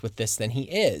impressed with this than he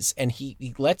is, and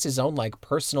he lets his own like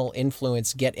personal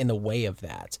influence get in the way of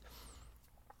that.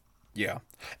 Yeah.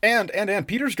 And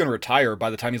Peter's going to retire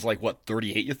by the time he's like, what,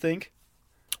 38, you think?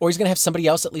 Or he's going to have somebody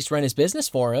else at least run his business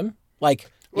for him. Like,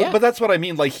 yeah. But that's what I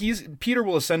mean. Like, Peter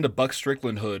will ascend to Buck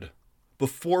Strickland hood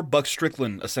before Buck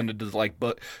Strickland ascended to like,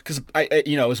 but because I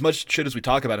as much shit as we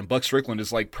talk about him, Buck Strickland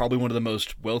is like probably one of the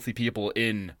most wealthy people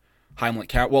in Heimlich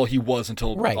County. Well, he was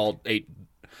until all 8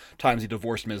 times he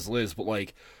divorced Ms. Liz, but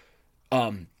like,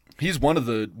 he's one of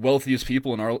the wealthiest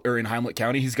people in Heimlich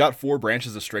County. He's got 4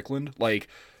 branches of Strickland. Like,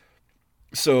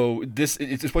 so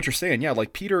it's what you're saying. Yeah,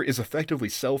 like Peter is effectively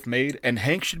self-made, and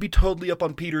Hank should be totally up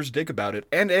on Peter's dick about it.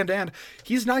 And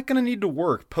he's not gonna need to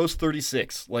work post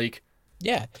 36. Like.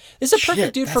 Yeah, this is a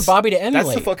perfect dude for Bobby to emulate.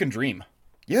 That's the fucking dream.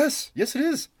 Yes, it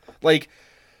is. Like,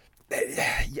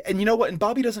 and you know what? And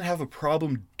Bobby doesn't have a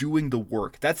problem doing the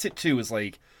work. That's it too. Is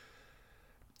like,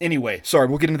 anyway. Sorry,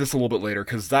 we'll get into this a little bit later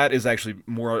because that is actually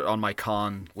more on my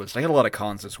con list. I had a lot of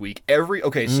cons this week.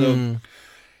 So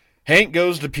Hank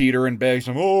goes to Peter and begs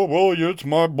him, "Oh well, it's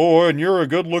my boy, and you're a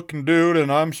good-looking dude,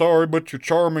 and I'm sorry, but you're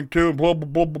charming too, and blah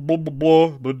blah blah blah blah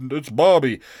blah. But it's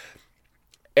Bobby."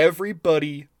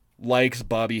 Everybody likes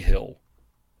Bobby Hill.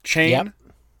 Chain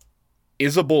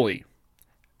is a bully.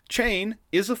 Chain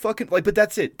is a fucking, like, but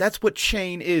that's it. That's what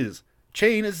Chain is.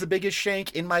 Chain is the biggest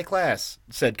shank in my class,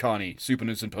 said Connie,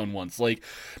 Supernussenpone once. Like,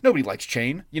 nobody likes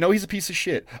Chain. You know, he's a piece of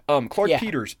shit. Clark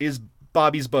Peters is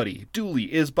Bobby's buddy.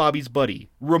 Dooley is Bobby's buddy.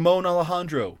 Ramon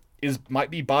Alejandro might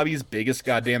be Bobby's biggest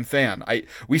goddamn fan.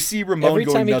 We see Ramon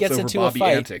going nuts over Bobby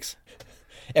antics.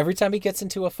 Every time he gets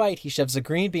into a fight, he shoves a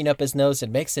green bean up his nose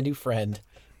and makes a new friend.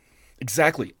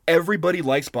 Exactly. Everybody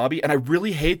likes Bobby, and I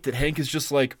really hate that Hank is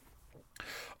just like,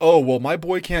 oh, well, my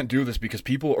boy can't do this because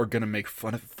people are going to make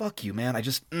fun of it. Fuck you, man.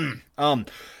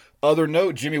 Other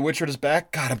note, Jimmy Witchard is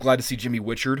back. God, I'm glad to see Jimmy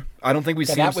Witchard. I don't think we've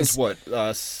seen him since what?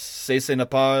 Se n'a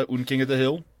pas un King of the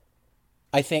Hill?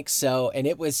 I think so, and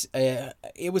it was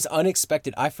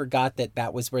unexpected. I forgot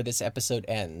that was where this episode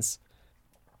ends.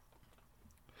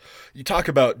 You talk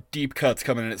about deep cuts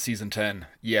coming in at season 10.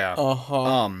 Yeah.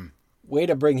 Uh-huh. Way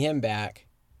to bring him back.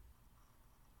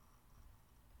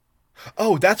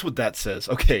 Oh, that's what that says.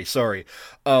 Okay, sorry.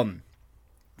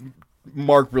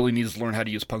 Mark really needs to learn how to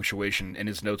use punctuation in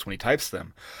his notes when he types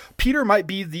them. Peter might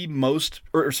be the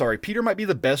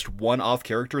best one-off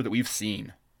character that we've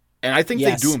seen. And I think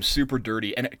they do him super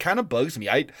dirty, and it kind of bugs me.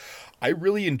 I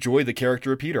really enjoy the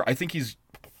character of Peter. I think he's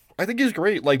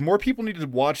great. Like, more people need to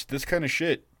watch this kind of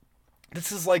shit.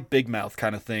 This is like Big Mouth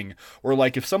kind of thing, or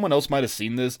like if someone else might have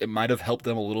seen this, it might have helped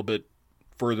them a little bit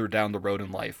further down the road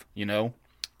in life, you know?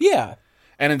 Yeah.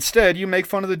 And instead, you make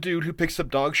fun of the dude who picks up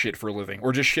dog shit for a living,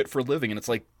 or just shit for a living, and it's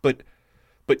like, but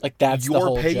like that's you're the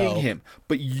whole paying joke. him.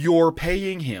 But you're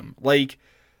paying him. Like,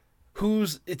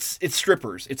 it's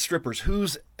strippers. It's strippers.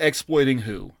 Who's exploiting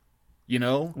who? You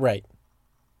know? Right.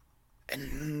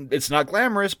 And it's not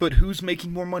glamorous, but who's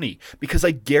making more money? Because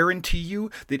I guarantee you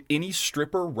that any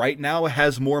stripper right now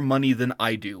has more money than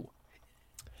I do.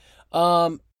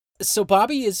 So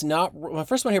Bobby is not, my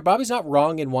first one here, Bobby's not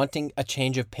wrong in wanting a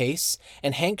change of pace,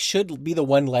 and Hank should be the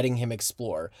one letting him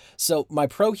explore. So my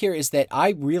pro here is that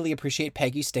I really appreciate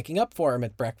Peggy sticking up for him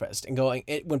at breakfast and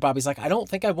when Bobby's like, I don't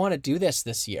think I want to do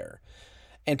this year.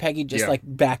 And Peggy just like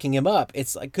backing him up.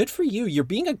 It's like, good for you. You're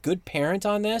being a good parent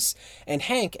on this. And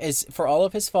Hank, is for all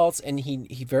of his faults, and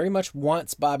he very much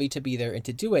wants Bobby to be there and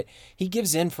to do it, he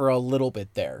gives in for a little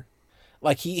bit there.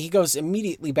 Like he goes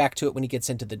immediately back to it when he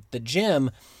gets into the gym.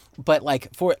 But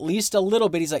like for at least a little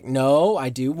bit, he's like, no, I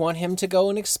do want him to go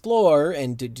and explore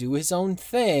and to do his own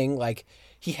thing. Like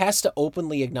he has to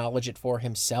openly acknowledge it for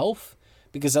himself,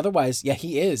 because otherwise,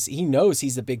 he knows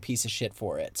he's a big piece of shit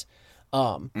for it.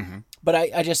 But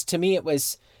I just, to me,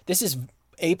 this is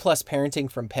A+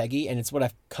 parenting from Peggy, and it's what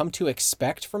I've come to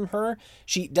expect from her.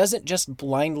 She doesn't just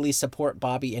blindly support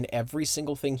Bobby in every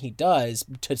single thing he does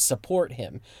to support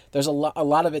him. There's a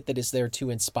lot of it that is there to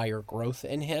inspire growth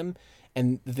in him,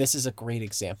 and this is a great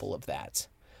example of that.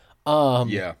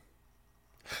 Yeah.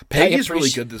 Peggy's really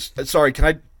good sorry, can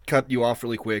I cut you off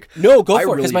really quick? No, go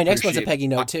for it, because my next one's a Peggy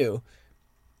note, too.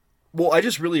 Well, I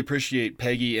just really appreciate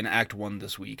Peggy in Act 1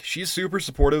 this week. She's super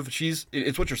supportive.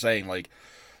 It's what you're saying, like,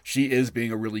 she is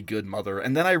being a really good mother.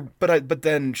 And then but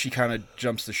then she kind of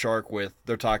jumps the shark with,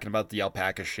 they're talking about the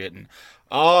alpaca shit, and,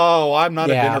 oh, I'm not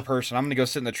a dinner person. I'm going to go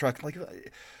sit in the truck. Like,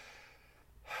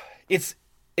 it's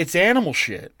animal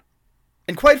shit.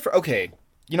 And okay,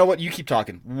 you know what? You keep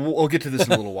talking. We'll get to this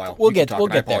in a little while. we'll get I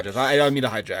apologize. There. I don't mean to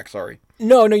hijack. Sorry.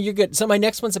 No, you're good. So my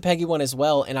next one's a Peggy one as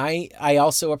well, and I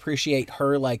also appreciate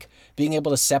her like being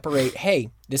able to separate, hey,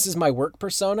 this is my work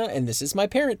persona and this is my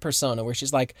parent persona, where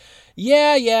she's like,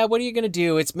 yeah, what are you going to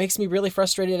do? It makes me really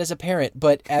frustrated as a parent,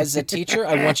 but as a teacher,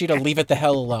 I want you to leave it the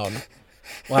hell alone.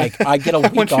 Like, I get a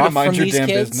week off from these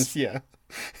kids. Business. Yeah.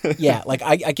 Yeah, like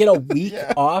I get a week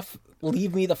off.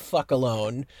 Leave me the fuck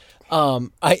alone.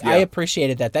 I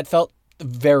appreciated that. That felt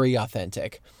very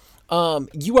authentic.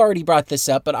 You already brought this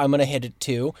up, but I'm going to hit it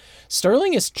too.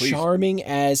 Sterling is charming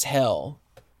as hell.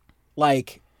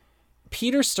 Like,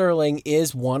 Peter Sterling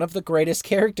is one of the greatest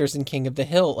characters in King of the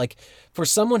Hill. Like, for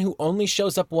someone who only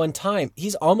shows up one time,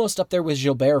 he's almost up there with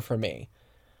Gilbert for me.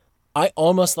 I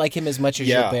almost like him as much as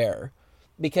Gilbert.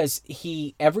 Because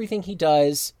everything he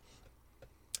does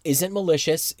isn't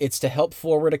malicious. It's to help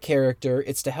forward a character.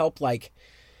 It's to help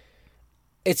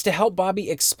Bobby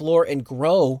explore and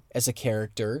grow as a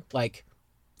character. Like,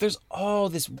 there's all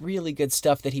this really good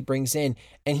stuff that he brings in,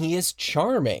 and he is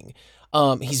charming.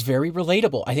 He's very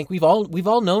relatable. I think we've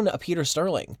all known a Peter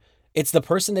Sterling. It's the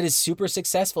person that is super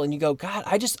successful, and you go, God,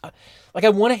 I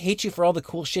want to hate you for all the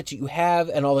cool shit that you have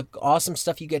and all the awesome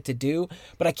stuff you get to do,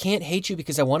 but I can't hate you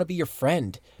because I want to be your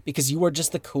friend, because you are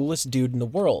just the coolest dude in the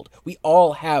world. We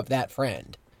all have that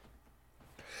friend.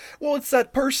 Well, it's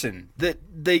that person that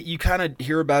you kind of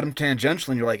hear about him tangentially,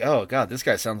 and you're like, oh god, this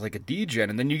guy sounds like a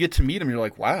degen, and then you get to meet him, and you're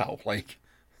like, wow, like,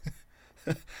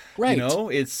 right? You know,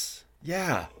 it's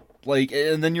like,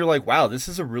 and then you're like, wow, this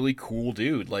is a really cool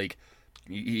dude. Like,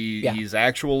 he's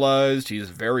actualized, he's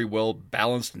very well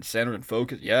balanced and centered and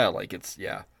focused. Yeah, like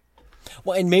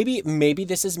Well, and maybe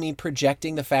this is me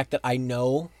projecting the fact that I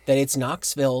know that it's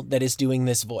Knoxville that is doing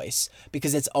this voice,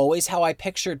 because it's always how I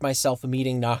pictured myself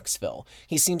meeting Knoxville.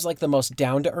 He seems like the most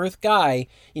down-to-earth guy.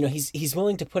 You know, he's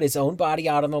willing to put his own body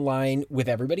out on the line with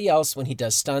everybody else when he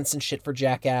does stunts and shit for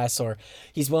Jackass, or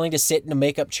he's willing to sit in a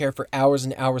makeup chair for hours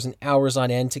and hours and hours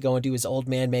on end to go and do his old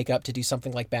man makeup to do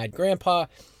something like Bad Grandpa.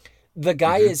 The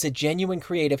guy is a genuine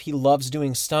creative. He loves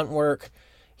doing stunt work.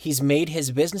 He's made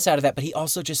his business out of that, but he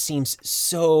also just seems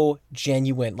so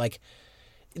genuine. Like,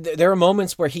 there are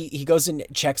moments where he goes and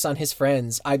checks on his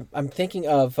friends. I'm thinking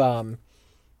of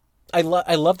I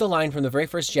love the line from the very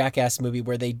first Jackass movie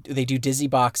where they do dizzy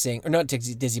boxing, or not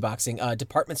dizzy boxing,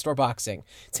 department store boxing.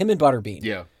 It's him and Butterbean.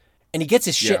 Yeah. And he gets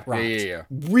his shit rocked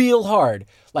real hard.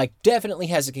 Like, definitely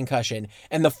has a concussion.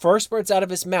 And the first words out of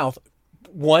his mouth,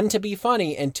 one, to be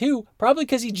funny, and two, probably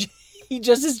because he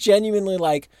just is genuinely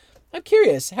like, I'm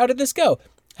curious, how did this go?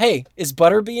 Hey, is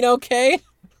Butterbean okay?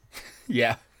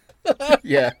 Yeah.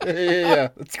 Yeah,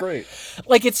 that's great.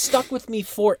 Like, it's stuck with me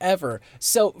forever.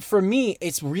 So for me,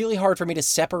 it's really hard for me to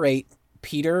separate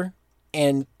Peter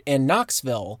and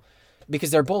Knoxville, because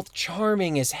they're both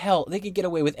charming as hell. They could get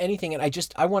away with anything, and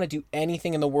I want to do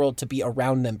anything in the world to be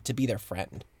around them, to be their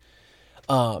friend.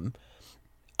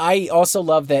 I also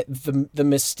love that the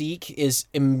mystique is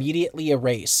immediately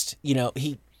erased. You know,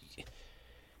 he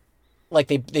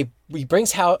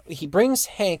brings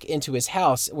Hank into his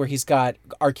house where he's got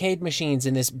arcade machines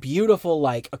and this beautiful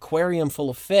like aquarium full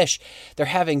of fish. They're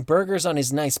having burgers on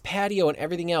his nice patio and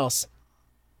everything else.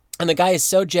 And the guy is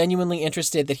so genuinely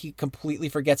interested that he completely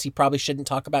forgets he probably shouldn't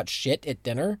talk about shit at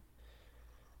dinner.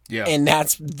 Yeah. And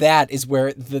that is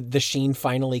where the sheen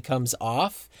finally comes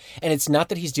off. And it's not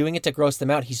that he's doing it to gross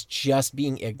them out. He's just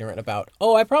being ignorant about,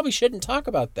 I probably shouldn't talk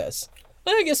about this.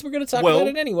 I guess we're going to talk about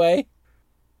it anyway.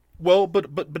 Well,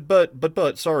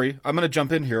 but sorry, I'm going to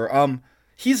jump in here.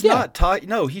 He's not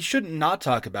no, he shouldn't not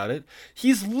talk about it.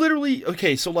 He's literally,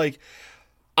 okay, so like,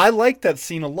 I like that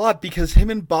scene a lot because him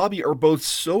and Bobby are both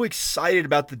so excited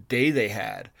about the day they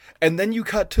had. And then you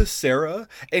cut to Sarah,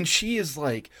 and she is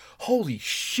like, holy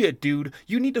shit, dude,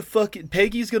 you need to fucking,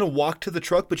 Peggy's going to walk to the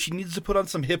truck, but she needs to put on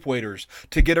some hip waders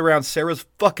to get around Sarah's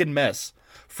fucking mess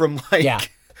from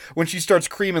like, when she starts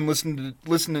creaming,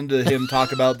 listening to him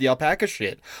talk about the alpaca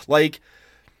shit. Like,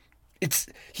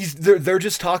 they're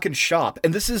just talking shop,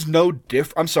 and this is no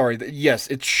different. I'm sorry, yes,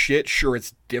 it's shit, sure,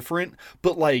 it's different,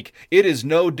 but like, it is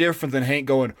no different than Hank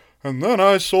going, and then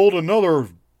I sold another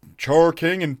Char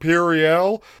King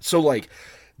Imperial. So like,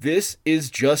 this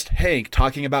is just Hank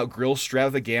talking about grill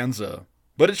extravaganza,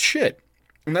 but it's shit.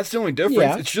 And that's the only difference.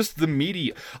 Yeah. It's just the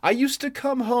media. I used to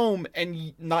come home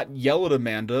and not yell at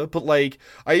Amanda, but like,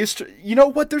 I used to, you know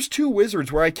what? There's two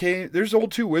wizards where there's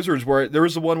old two wizards where there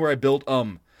was the one where I built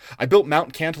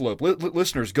Mount Cantaloupe.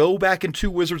 Listeners, go back in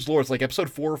Two Wizards lore. It's like episode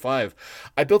 4 or 5.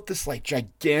 I built this like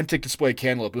gigantic display of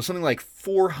cantaloupe. It was something like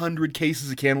 400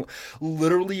 cases of cantaloupe,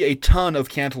 literally a ton of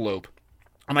cantaloupe.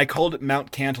 And I called it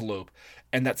Mount Cantaloupe.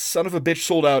 And that son of a bitch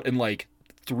sold out in like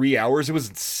 3 hours. It was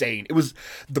insane. It was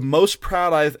the most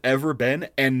proud I've ever been,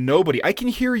 and nobody. I can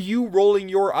hear you rolling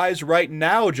your eyes right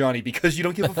now, Johnny, because you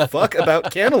don't give a fuck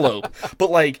about cantaloupe.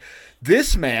 But like,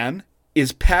 this man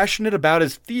is passionate about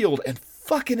his field, and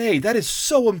fucking A, that is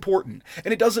so important.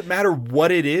 And it doesn't matter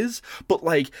what it is, but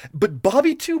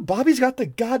Bobby too. Bobby's got the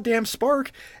goddamn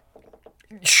spark.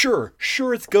 Sure,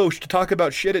 it's gauche to talk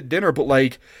about shit at dinner, but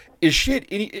like,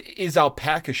 is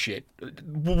alpaca shit.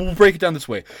 We'll break it down this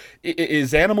way.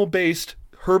 Is animal-based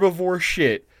herbivore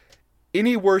shit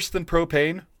any worse than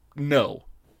propane? No,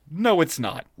 it's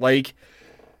not. Like,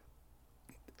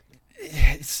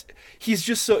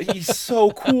 he's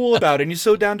so cool about it, and he's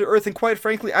so down to earth. And quite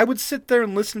frankly, I would sit there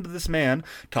and listen to this man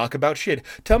talk about shit.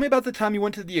 Tell me about the time you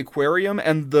went to the aquarium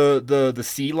and the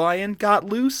sea lion got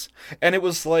loose, and it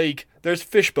was like there's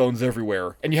fish bones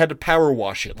everywhere, and you had to power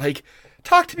wash it. Like,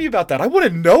 talk to me about that. I want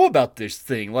to know about this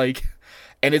thing. Like,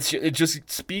 and it just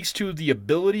speaks to the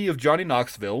ability of Johnny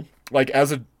Knoxville, like,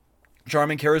 as a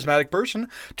charming, charismatic person,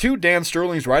 to Dan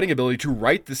Sterling's writing ability to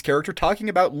write this character talking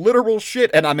about literal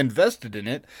shit, and I'm invested in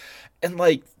it. And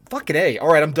like, Fucking A. All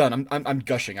right, I'm done. I'm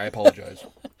gushing. I apologize.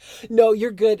 No,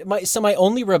 you're good. My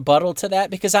only rebuttal to that,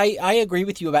 because I agree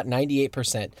with you about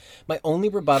 98%. My only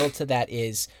rebuttal to that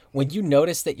is when you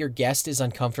notice that your guest is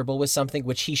uncomfortable with something,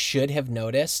 which he should have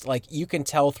noticed, like you can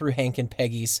tell through Hank and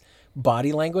Peggy's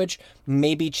body language,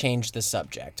 maybe change the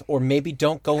subject, or maybe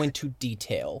don't go into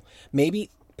detail. Maybe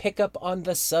pick up on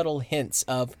the subtle hints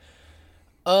of,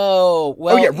 oh,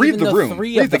 well, yeah, read even the room.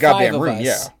 Three Read of the five goddamn of room, us,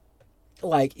 yeah.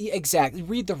 like, exactly,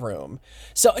 read the room.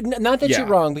 So not that Yeah. you're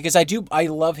wrong, because I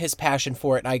love his passion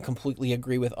for it, and I completely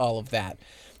agree with all of that.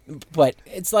 But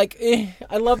it's like,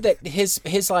 I love that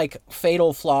his like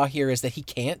fatal flaw here is that he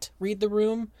can't read the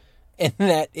room, and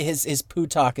that his poo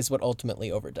talk is what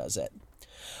ultimately overdoes it.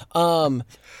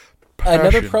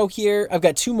 Another pro here. I've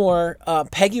got two more.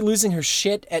 Peggy losing her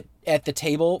shit at the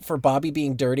table for Bobby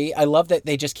being dirty. I love that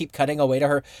they just keep cutting away to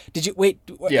her. Did you wait?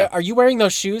 Yeah. Are you wearing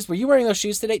those shoes? Were you wearing those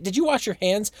shoes today? Did you wash your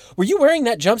hands? Were you wearing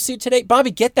that jumpsuit today?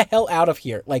 Bobby, get the hell out of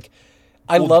here! Like,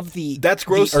 I love the That's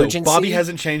gross. the Though. urgency. Bobby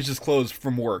hasn't changed his clothes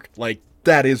from work. Like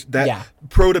that is that Yeah.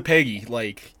 pro to Peggy.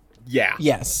 Like yeah.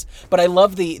 Yes, but I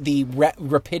love the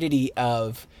rapidity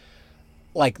of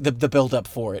like the build up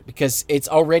for it, because it's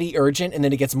already urgent and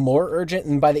then it gets more urgent,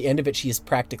 and by the end of it she is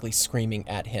practically screaming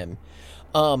at him.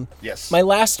 Yes. My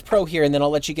last pro here, and then I'll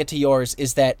let you get to yours,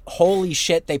 is that holy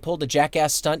shit, they pulled a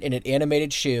jackass stunt in an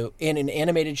animated show.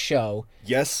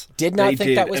 Yes. Did not they think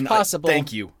did, that was and possible.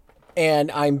 Thank you.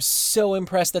 And I'm so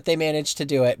impressed that they managed to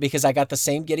do it, because I got the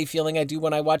same giddy feeling I do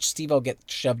when I watch Steve-O get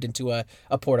shoved into a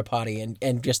porta potty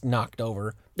and just knocked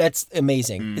over. That's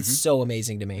amazing. Mm-hmm. It's so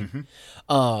amazing to me.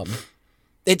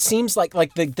 It seems like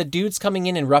the dudes coming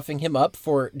in and roughing him up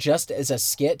for just as a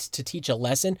skit to teach a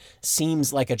lesson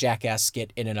seems like a jackass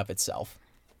skit in and of itself.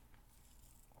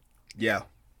 Yeah.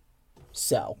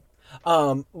 So,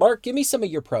 Mark, give me some of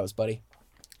your pros, buddy.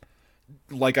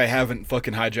 Like I haven't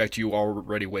fucking hijacked you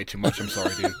already way too much. I'm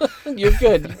sorry, dude. You're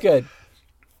good. You're good.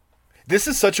 This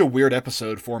is such a weird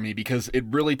episode for me because it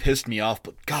really pissed me off,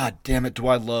 but god damn it, do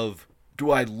I love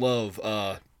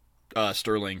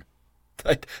Sterling.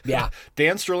 Yeah.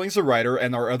 Dan Sterling's the writer,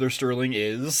 and our other Sterling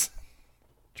is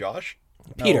Josh?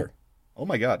 No. Peter. Oh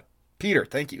my god. Peter,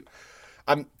 thank you.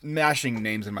 I'm mashing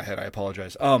names in my head, I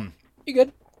apologize. You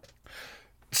good?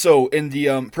 So in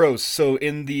the pros,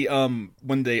 when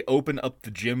they open up the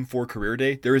gym for career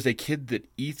day, there is a kid that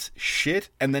eats shit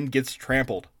and then gets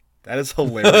trampled. That is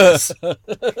hilarious.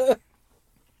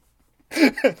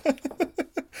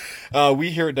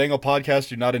 We here at Dangle Podcast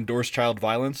do not endorse child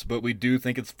violence, but we do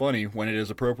think it's funny when it is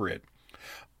appropriate.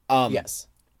 Yes.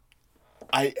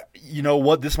 You know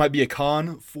what? This might be a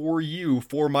con for you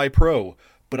for my pro,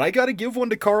 but I got to give one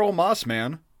to Carl Moss,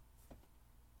 man.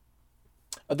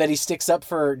 That he sticks up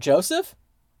for Joseph?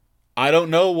 I don't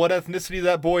know what ethnicity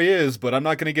that boy is, but I'm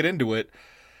not going to get into it.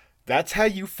 That's how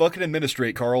you fucking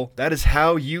administrate, Carl. That is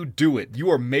how you do it. You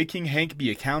are making Hank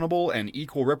be accountable and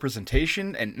equal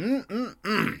representation and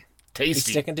tasty. He's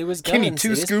sticking to his guns. Give me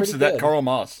 2 scoops of that Carl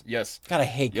Moss. Yes. God, I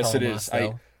hate yes, Carl it Moss, is.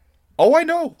 though. I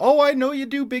know. Oh, I know you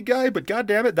do, big guy, but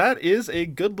goddamn it, that is a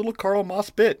good little Carl Moss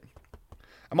bit.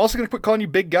 I'm also going to quit calling you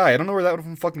big guy. I don't know where that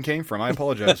one fucking came from. I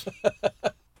apologize.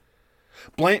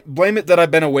 Blame it that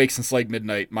I've been awake since like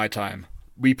midnight, my time.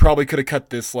 We probably could have cut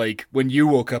this like when you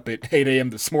woke up at 8 a.m.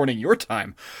 this morning, your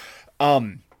time.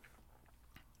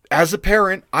 As a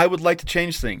parent, I would like to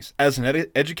change things. As an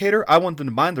educator, I want them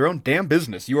to mind their own damn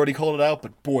business. You already called it out,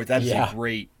 but boy, that is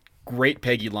a great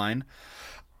Peggy line.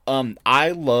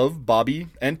 I love Bobby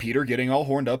and Peter getting all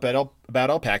horned up about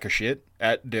alpaca shit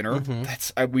at dinner.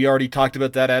 Mm-hmm. We already talked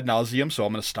about that ad nauseum, so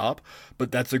I'm going to stop.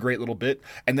 But that's a great little bit.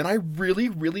 And then I really,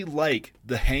 really like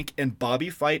the Hank and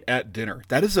Bobby fight at dinner.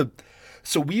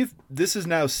 This is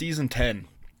now season 10.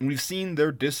 And we've seen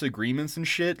their disagreements and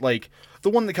shit. Like,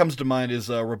 the one that comes to mind is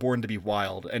Reborn to be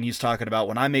Wild. And he's talking about,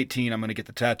 when I'm 18, I'm going to get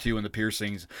the tattoo and the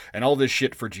piercings and all this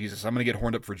shit for Jesus. I'm going to get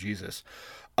horned up for Jesus.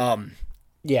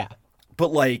 Yeah.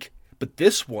 But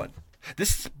this one,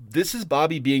 this is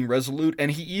Bobby being resolute,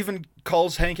 and he even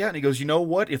calls Hank out, and he goes, you know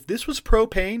what? If this was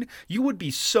propane, you would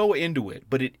be so into it,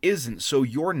 but it isn't, so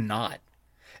you're not.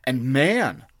 And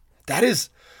man, that's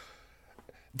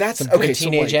some good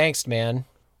teenage angst, man.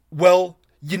 Well,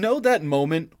 you know that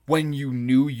moment when you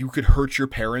knew you could hurt your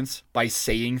parents by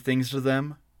saying things to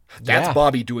them? That's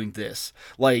Bobby doing this.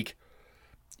 Like,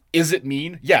 is it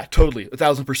mean? Yeah, totally,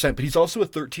 1,000%. But he's also a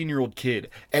 13-year-old kid,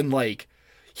 and like,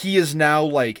 he is now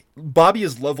like, Bobby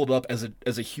is leveled up as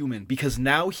a human because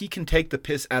now he can take the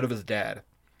piss out of his dad,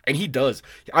 and he does.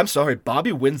 I'm sorry,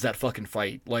 Bobby wins that fucking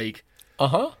fight. Like,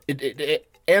 but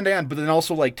then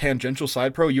also like tangential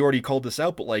side pro. You already called this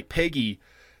out, but like Peggy,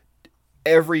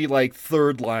 every like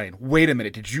third line. Wait a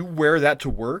minute, did you wear that to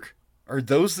work? Are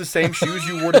those the same shoes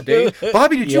you wore today?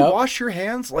 Bobby, did you wash your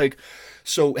hands? Like,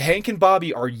 so Hank and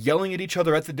Bobby are yelling at each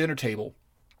other at the dinner table.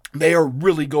 They are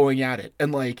really going at it.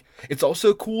 And like, it's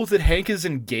also cool that Hank is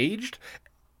engaged.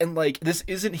 And like, this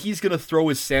isn't, he's going to throw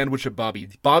his sandwich at Bobby.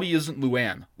 Bobby isn't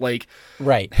Luann. Like,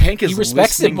 right. Hank is he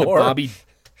respects listening him more. to Bobby.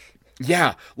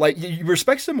 Yeah, like, he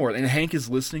respects him more. And Hank is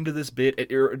listening to this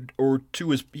bit, or to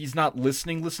his, he's not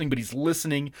listening, but he's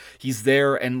listening. He's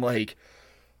there, and like,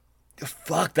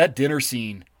 fuck, that dinner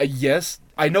scene. Yes,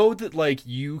 I know that, like,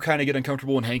 you kind of get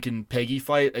uncomfortable when Hank and Peggy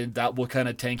fight, and that will kind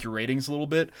of tank your ratings a little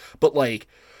bit. But, like,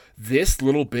 this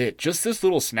little bit, just this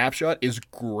little snapshot is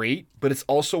great, but it's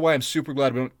also why I'm super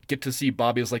glad we don't get to see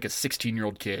Bobby as, like, a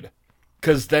 16-year-old kid.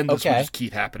 Because then this would just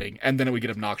keep happening, and then it would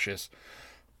get obnoxious.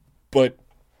 But,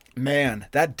 man,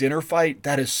 that dinner fight,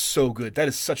 that is so good. That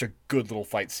is such a good little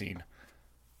fight scene.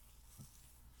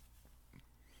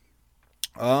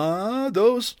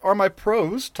 Those are my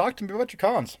pros. Talk to me about your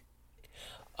cons.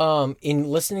 In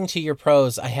listening to your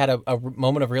pros, I had a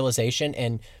moment of realization,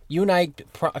 and you and I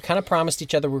kind of promised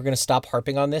each other we were going to stop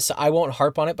harping on this. So I won't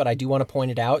harp on it, but I do want to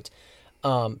point it out.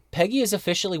 Peggy is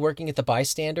officially working at the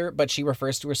Bystander, but she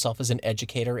refers to herself as an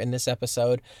educator in this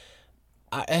episode.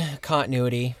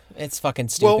 Continuity. It's fucking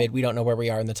stupid. Well, we don't know where we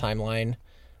are in the timeline.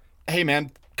 Hey,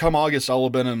 man. Come August, I'll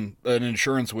have been an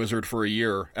insurance wizard for a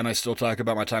year, and I still talk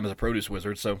about my time as a produce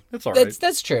wizard, so it's all right.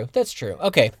 That's true. That's true.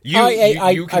 Okay.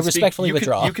 I respectfully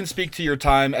withdraw. You can speak to your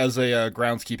time as a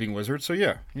groundskeeping wizard, so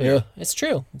yeah. It's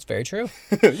true. It's very true.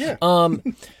 Yeah.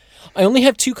 I only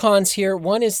have two cons here.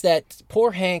 One is that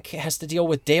poor Hank has to deal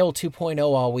with Dale 2.0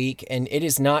 all week, and it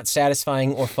is not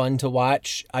satisfying or fun to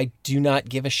watch. I do not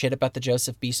give a shit about the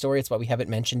Joseph B. story. It's why we haven't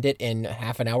mentioned it in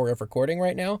half an hour of recording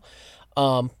right now.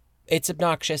 It's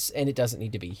obnoxious, and it doesn't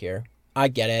need to be here. I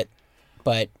get it,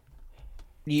 but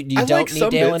you don't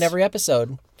need Dale in every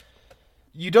episode.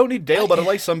 You don't need Dale, but I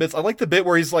like some bits. I like the bit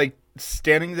where he's, like,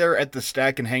 standing there at the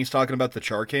stack, and Hank's talking about the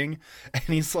Char King, and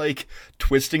he's, like,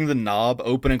 twisting the knob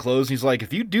open and close, and he's like,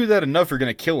 if you do that enough, you're going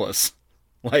to kill us.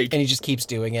 Like, and he just keeps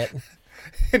doing it.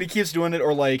 And he keeps doing it,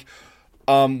 or, like,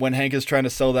 when Hank is trying to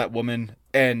sell that woman,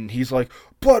 and he's like,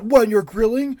 but when you're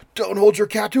grilling, don't hold your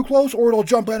cat too close or it'll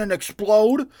jump in and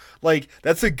explode. Like,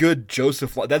 that's a good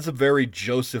Joseph, that's a very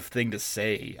Joseph thing to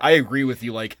say. I agree with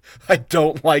you, like, I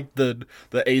don't like the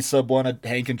A-sub one at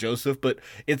Hank and Joseph, but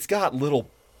it's got little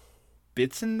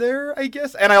bits in there, I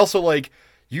guess. And I also, like,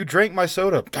 you drank my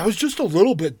soda. That was just a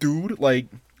little bit, dude. Like,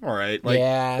 all right. Like,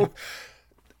 yeah.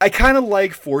 I kind of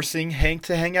like forcing Hank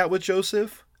to hang out with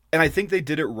Joseph. And I think they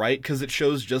did it right because it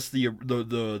shows just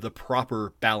the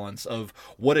proper balance of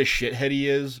what a shithead he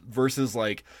is versus,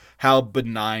 like, how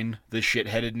benign the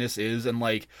shitheadedness is. And,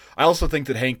 like, I also think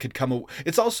that Hank could come...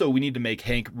 It's also, we need to make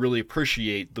Hank really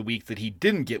appreciate the week that he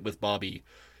didn't get with Bobby.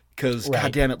 Because,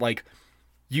 right. goddammit, like,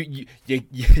 you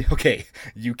okay,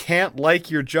 you can't like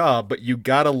your job, but you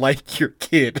gotta like your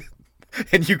kid.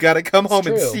 And you gotta come home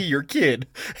and see your kid.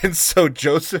 And so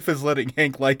Joseph is letting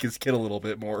Hank like his kid a little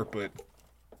bit more, but...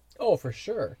 Oh, for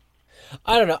sure.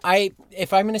 I don't know.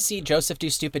 If I'm going to see Joseph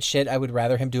do stupid shit, I would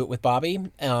rather him do it with Bobby.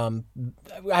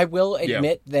 I will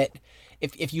admit that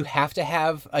if you have to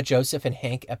have a Joseph and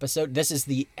Hank episode, this is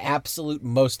the absolute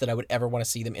most that I would ever want to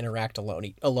see them interact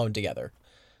alone together.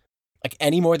 Like,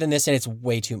 any more than this, and it's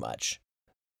way too much.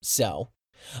 So,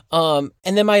 and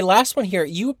then my last one here,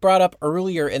 you brought up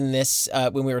earlier in this,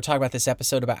 when we were talking about this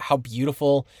episode, about how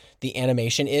beautiful the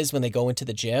animation is when they go into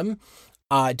the gym.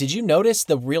 Did you notice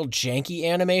the real janky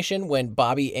animation when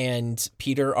Bobby and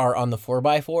Peter are on the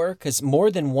 4x4? Because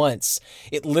more than once,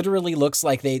 it literally looks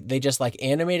like they just, like,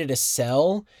 animated a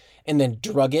cell and then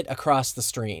drug it across the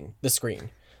screen.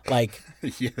 Like,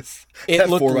 yes, it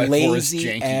looked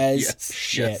lazy as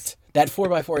shit. Yes. That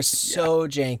 4x4 is so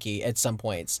janky at some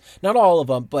points. Not all of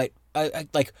them, but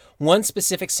like one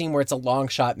specific scene where it's a long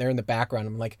shot and they're in the background.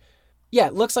 I'm like, yeah,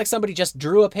 it looks like somebody just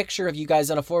drew a picture of you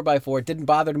guys on a 4x4, didn't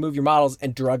bother to move your models,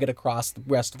 and drug it across the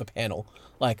rest of the panel.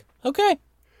 Like, okay,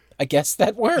 I guess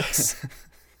that works.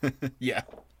 Yeah.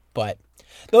 But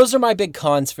those are my big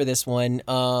cons for this one.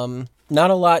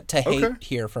 Not a lot to hate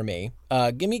here for me.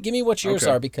 Give me what yours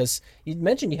are, because you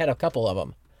mentioned you had a couple of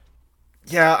them.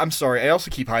 Yeah, I'm sorry. I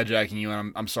also keep hijacking you,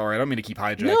 and I'm sorry. I don't mean to keep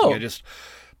hijacking. No.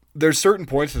 There's certain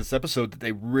points in this episode that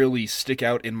they really stick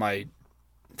out to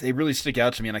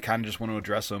me, and I kind of just want to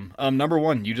address them. Number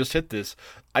one, you just hit this.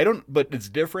 But it's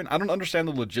different. I don't understand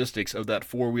the logistics of that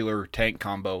 4-wheeler tank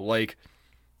combo. Like,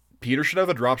 Peter should have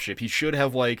a dropship. He should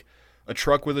have, like, a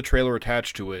truck with a trailer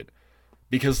attached to it.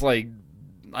 Because, like,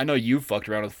 I know you've fucked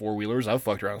around with four-wheelers. I've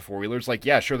fucked around with four-wheelers. Like,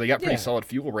 yeah, sure, they got pretty solid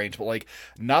fuel range, but, like,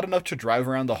 not enough to drive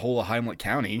around the whole of Heimlich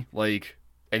County. Like,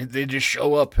 and they just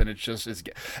show up, and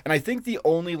and I think the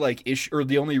only, like, issue, or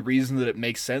the only reason that it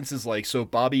makes sense is, like, so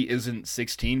Bobby isn't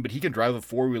 16, but he can drive a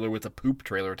four-wheeler with a poop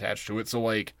trailer attached to it, so,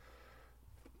 like,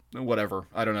 whatever.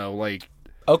 I don't know, like...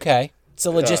 Okay.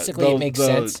 So logistically, it makes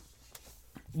sense.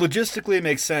 Logistically, it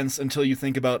makes sense until you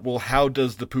think about, well, how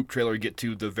does the poop trailer get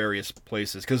to the various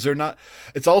places? Because they're not...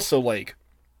 It's also, like...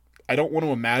 I don't want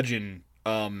to imagine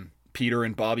Peter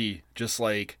and Bobby just,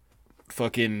 like,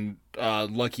 fucking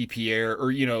Lucky Pierre, or,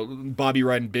 you know, Bobby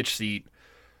riding bitch seat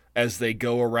as they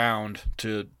go around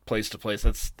to place.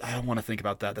 I don't want to think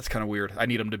about that. That's kind of weird. I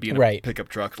need them to be in a pickup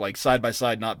truck, like, side by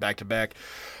side, not back to back.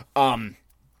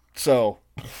 So,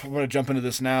 I'm going to jump into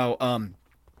this now.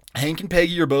 Hank and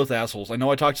Peggy are both assholes. I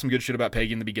know I talked some good shit about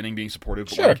Peggy in the beginning being supportive,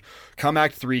 but like, come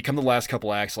Act 3, come the last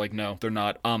couple acts, like, no, they're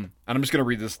not. And I'm just gonna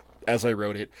read this as I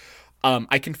wrote it.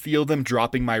 I can feel them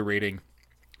dropping my rating.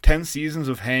 10 seasons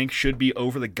of Hank should be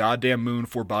over the goddamn moon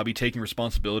for Bobby taking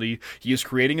responsibility. He is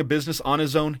creating a business on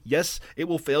his own. Yes, it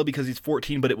will fail because he's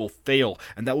 14, but it will fail.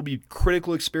 And that will be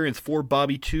critical experience for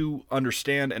Bobby to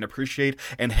understand and appreciate.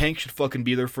 And Hank should fucking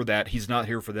be there for that. He's not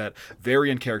here for that.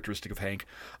 Very uncharacteristic of Hank.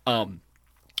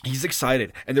 He's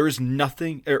excited, and there is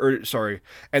nothing, there is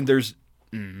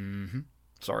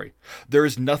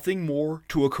nothing more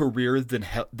to a career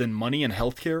than money and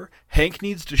healthcare. Hank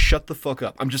needs to shut the fuck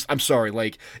up. I'm sorry,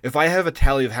 like, if I have a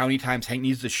tally of how many times Hank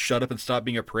needs to shut up and stop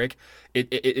being a prick,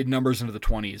 it numbers into the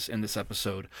 20s in this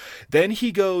episode. Then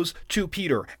he goes to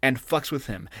Peter and fucks with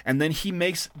him, and then he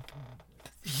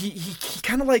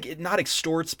kind of, like, not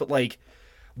extorts, but, like,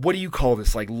 what do you call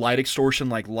this? Like, light extortion,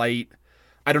 like, light...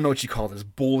 I don't know what you call this,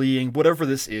 bullying, whatever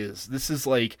this is. This is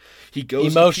like, he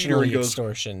goes emotionally to Peter and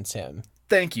extortions him.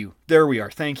 Thank you. There we are.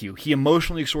 Thank you. He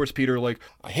emotionally extorts Peter, like,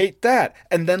 I hate that.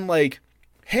 And then, like,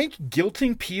 Hank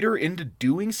guilting Peter into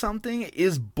doing something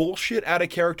is bullshit out of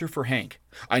character for Hank.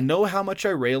 I know how much I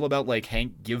rail about, like,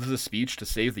 Hank gives a speech to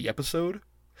save the episode.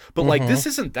 But, like, this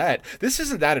isn't that. This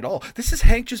isn't that at all. This is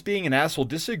Hank just being an asshole,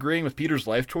 disagreeing with Peter's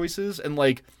life choices, and,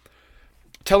 like,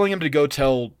 telling him to go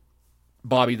tell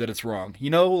Bobby that it's wrong,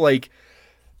 you know, like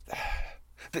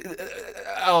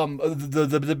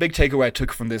the big takeaway I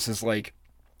took from this is, like,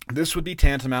 this would be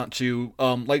tantamount to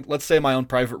like, let's say my own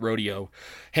private rodeo.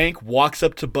 Hank walks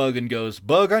up to Bug and goes,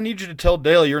 Bug, I need you to tell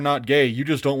Dale you're not gay, you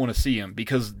just don't want to see him,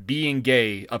 because being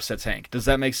gay upsets Hank. Does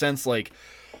that make sense? Like,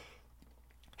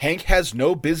 Hank has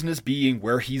no business being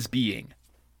where he's being.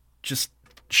 Just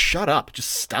shut up,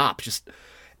 just stop,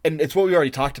 and it's what we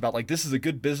already talked about. Like, this is a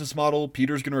good business model.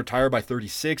 Peter's going to retire by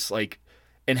 36. Like,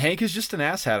 and Hank is just an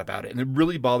asshat about it. And it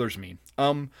really bothers me.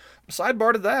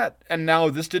 Sidebar to that. And now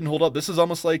this didn't hold up. This is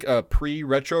almost like a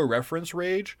pre-retro reference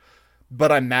rage.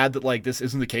 But I'm mad that, like, this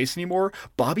isn't the case anymore.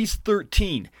 Bobby's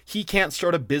 13. He can't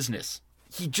start a business.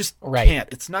 He just can't.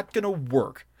 It's not going to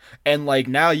work. And, like,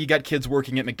 now you got kids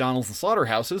working at McDonald's and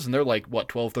slaughterhouses. And they're, like,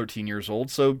 12, 13 years old.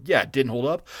 So, yeah, it didn't hold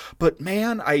up. But,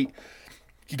 man,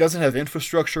 he doesn't have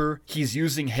infrastructure. He's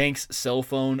using Hank's cell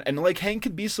phone. And, like, Hank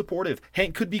could be supportive.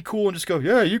 Hank could be cool and just go,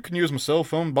 yeah, you can use my cell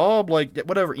phone, Bob. Like,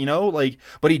 whatever, you know? Like,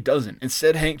 but he doesn't.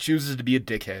 Instead, Hank chooses to be a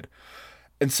dickhead.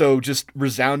 And so, just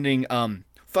resounding,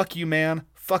 fuck you, man.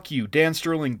 Fuck you. Dan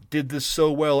Sterling did this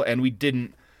so well, and we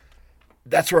didn't.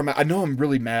 That's where I'm at. I know I'm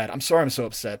really mad. I'm sorry I'm so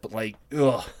upset, but, like,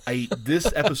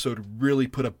 this episode really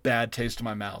put a bad taste in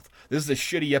my mouth. This is a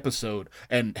shitty episode,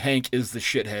 and Hank is the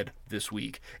shithead this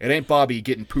week. It ain't Bobby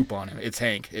getting poop on him. It's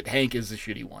Hank. Hank is the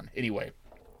shitty one. Anyway.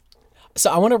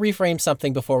 So I want to reframe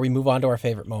something before we move on to our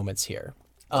favorite moments here.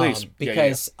 Please.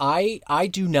 Because I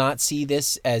do not see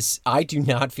this as, I do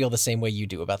not feel the same way you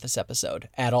do about this episode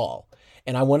at all.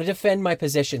 And I want to defend my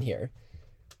position here.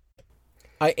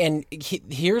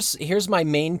 Here's my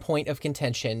main point of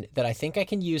contention that I think I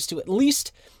can use to at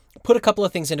least put a couple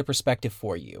of things into perspective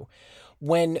for you.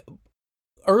 When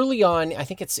early on, I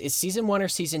think it's season 1 or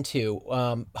season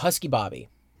 2, Husky Bobby,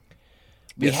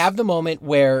 we have the moment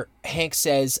where Hank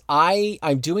says,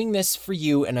 I'm doing this for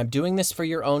you and I'm doing this for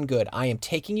your own good. I am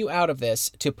taking you out of this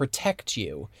to protect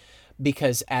you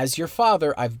because as your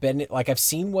father, I've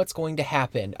seen what's going to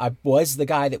happen. I was the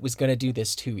guy that was going to do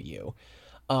this to you.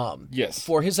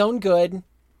 For his own good,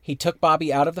 he took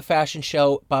Bobby out of the fashion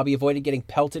show. Bobby avoided getting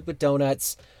pelted with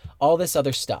donuts, all this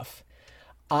other stuff.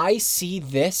 I see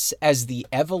this as the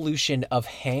evolution of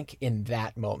Hank in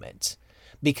that moment,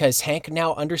 because Hank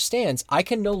now understands I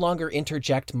can no longer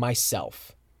interject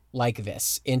myself like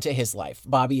this into his life.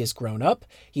 Bobby is grown up.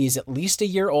 He is at least a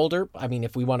year older. I mean,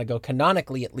 if we want to go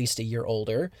canonically, at least a year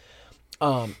older.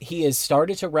 He has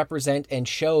started to represent and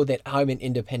show that I'm an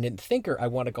independent thinker. I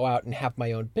want to go out and have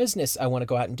my own business. I want to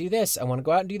go out and do this. I want to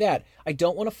go out and do that. I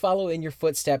don't want to follow in your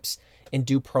footsteps and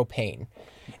do propane.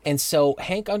 And so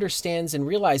Hank understands and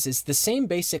realizes the same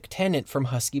basic tenet from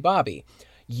Husky Bobby.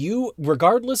 You,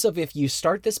 regardless of if you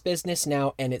start this business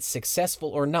now and it's successful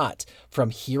or not, from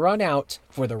here on out,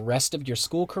 for the rest of your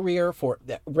school career, for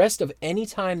the rest of any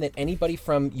time that anybody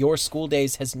from your school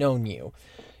days has known you,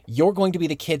 you're going to be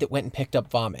the kid that went and picked up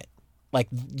vomit. Like,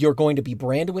 you're going to be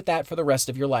branded with that for the rest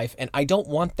of your life, and I don't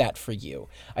want that for you.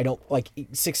 I don't, like,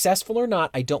 successful or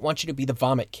not, I don't want you to be the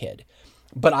vomit kid.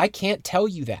 But I can't tell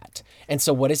you that. And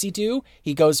so what does he do?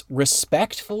 He goes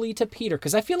respectfully to Peter,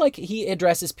 because I feel like he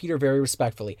addresses Peter very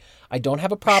respectfully. I don't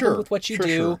have a problem with what you do.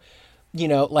 Sure. You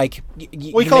know, like,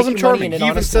 well, he calls him charming. He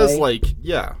even says, like,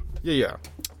 yeah.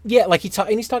 Yeah, like and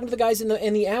he's talking to the guys in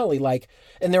the alley, like,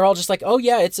 and they're all just like, oh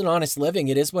yeah, it's an honest living.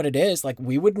 It is what it is. Like,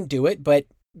 we wouldn't do it, but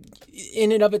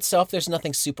in and of itself, there's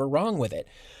nothing super wrong with it.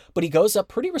 But he goes up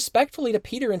pretty respectfully to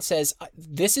Peter and says,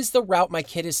 this is the route my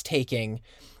kid is taking.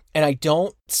 And I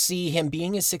don't see him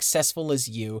being as successful as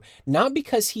you, not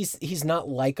because he's not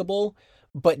likable,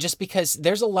 but just because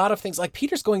there's a lot of things, like,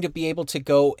 Peter's going to be able to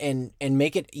go and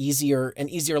make it an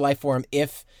easier life for him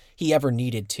if he ever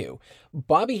needed to.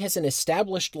 Bobby has an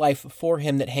established life for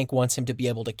him that Hank wants him to be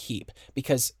able to keep,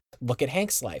 because look at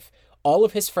Hank's life. All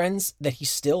of his friends that he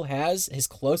still has, his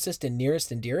closest and nearest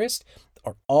and dearest,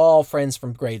 are all friends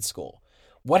from grade school.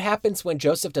 What happens when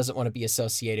Joseph doesn't want to be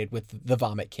associated with the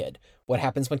vomit kid? What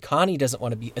happens when Connie doesn't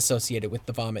want to be associated with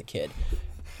the vomit kid?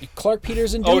 Clark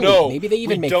Peters and Dooley. Oh, no. Maybe they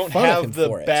even make fun of him for it. Don't have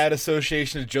the bad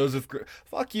association of Joseph.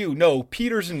 Fuck you. No,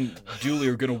 Peters and Dooley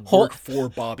are going to work for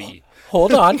Bobby.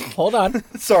 Hold on.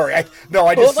 Sorry. I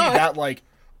just see that, like,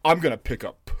 I'm going to pick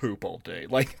up poop all day.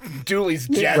 Like, Dooley's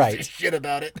jazzed as shit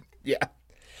about it. Yeah.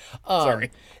 Sorry.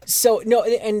 So, no,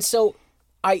 and so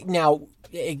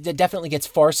it definitely gets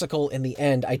farcical in the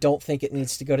end. I don't think it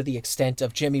needs to go to the extent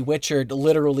of Jimmy Witchard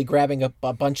literally grabbing a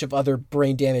bunch of other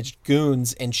brain-damaged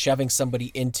goons and shoving somebody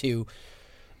into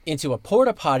a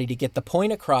porta potty to get the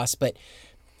point across. But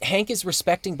Hank is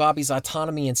respecting Bobby's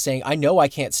autonomy and saying, I know I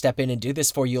can't step in and do this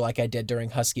for you like I did during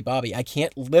Husky Bobby. I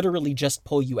can't literally just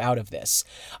pull you out of this.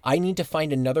 I need to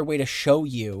find another way to show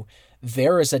you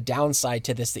there is a downside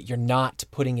to this that you're not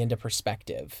putting into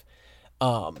perspective.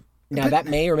 Now, that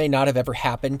may or may not have ever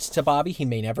happened to Bobby. He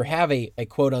may never have a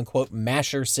quote-unquote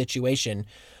masher situation,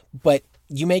 but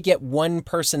you may get one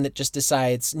person that just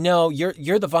decides, no,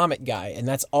 you're the vomit guy, and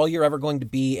that's all you're ever going to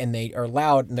be, and they are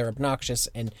loud, and they're obnoxious,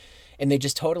 and they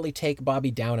just totally take Bobby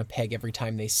down a peg every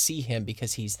time they see him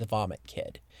because he's the vomit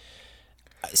kid.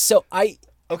 So I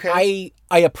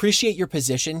appreciate your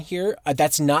position here.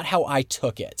 That's not how I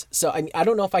took it. So I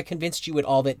don't know if I convinced you at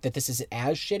all that this isn't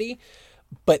as shitty,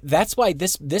 but that's why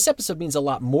this episode means a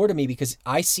lot more to me, because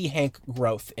I see Hank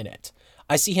growth in it.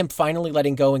 I see him finally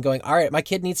letting go and going, all right, my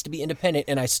kid needs to be independent,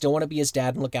 and I still want to be his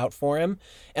dad and look out for him.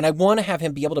 And I want to have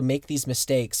him be able to make these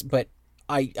mistakes, but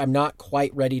I'm not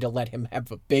quite ready to let him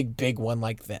have a big one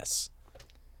like this. Does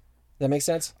that make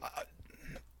sense?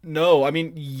 No, I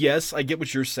mean, yes, I get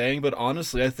what you're saying, but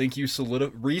honestly, I think you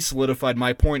re-solidified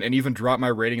my point and even dropped my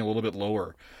rating a little bit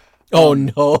lower. Oh,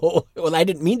 no. Well, I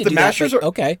didn't mean to do that, but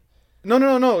okay.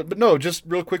 No, just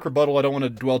real quick rebuttal. I don't want to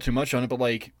dwell too much on it, but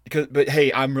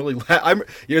hey,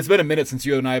 it's been a minute since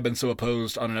you and I have been so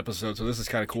opposed on an episode, so this is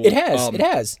kind of cool. It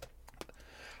has.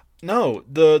 No,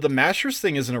 the Mashers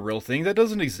thing isn't a real thing. That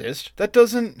doesn't exist. That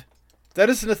isn't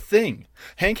a thing.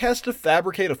 Hank has to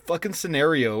fabricate a fucking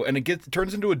scenario, and it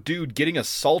turns into a dude getting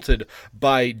assaulted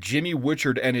by Jimmy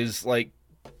Witchard and his, like,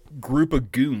 group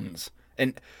of goons.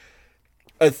 And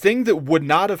a thing that would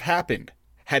not have happened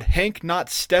had Hank not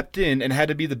stepped in and had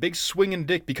to be the big swinging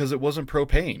dick because it wasn't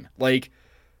propane. Like,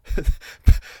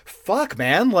 fuck,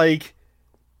 man. Like,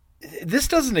 this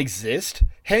doesn't exist.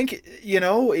 Hank,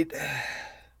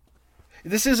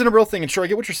 this isn't a real thing. And sure, I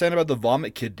get what you're saying about the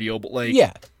vomit kid deal, but, like,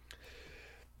 yeah,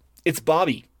 it's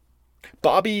Bobby.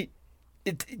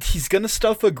 He's gonna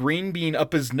stuff a green bean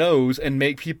up his nose and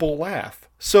make people laugh.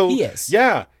 So, he is.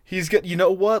 Yeah, he's got, you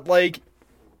know what, like,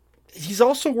 he's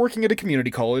also working at a community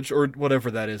college or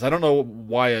whatever that is. I don't know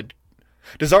why.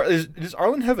 Does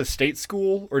Arlen have a state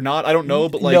school or not? I don't know,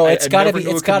 but like, no, it's got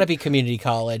to be community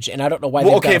college, and I don't know why.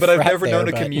 Well, okay, but I've never known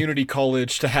a community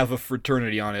college to have a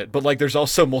fraternity on it. But like, there's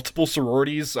also multiple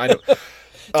sororities. I don't. Dude,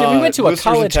 we went to a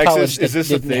college that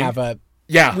didn't have a.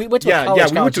 Yeah, we went to a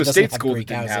college. We went to a state school that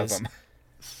didn't have them.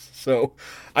 So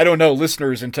I don't know,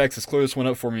 listeners in Texas, clear this one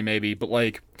up for me, maybe. But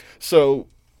like, so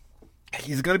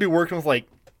he's gonna be working with like.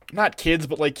 Not kids,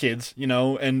 but like kids,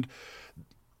 and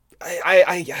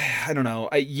I don't know.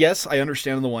 Yes, I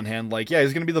understand on the one hand, like, yeah,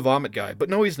 he's gonna be the vomit guy, but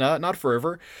no, he's not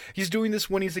forever. He's doing this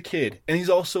when he's a kid, and he's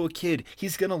also a kid.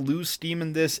 He's gonna lose steam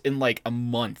in this in like a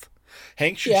month.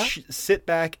 Hank should sit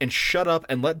back and shut up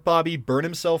and let Bobby burn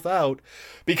himself out,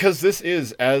 because this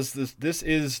is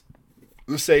the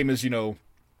same as,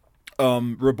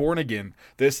 Reborn Again.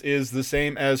 This is the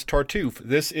same as Tartuffe.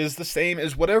 This is the same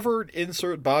as whatever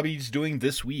insert Bobby's doing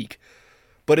this week.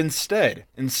 But instead,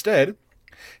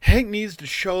 Hank needs to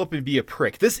show up and be a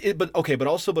prick. But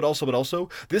also,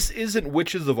 this isn't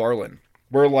Witches of Arlen,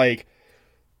 where like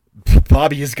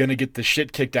Bobby is gonna get the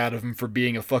shit kicked out of him for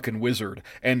being a fucking wizard,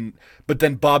 but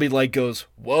then Bobby like goes,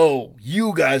 "Whoa,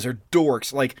 you guys are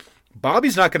dorks!" Like,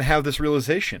 Bobby's not gonna have this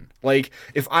realization. Like,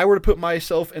 if I were to put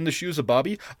myself in the shoes of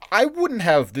Bobby, I wouldn't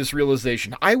have this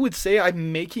realization. I would say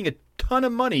I'm making a ton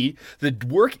of money. The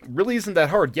work really isn't that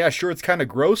hard. Yeah, sure, it's kind of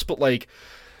gross, but like,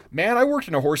 man, I worked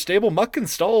in a horse stable. Muck and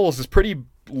stalls is pretty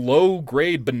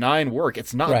low-grade, benign work.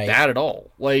 It's not bad at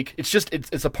all. Like, it's just,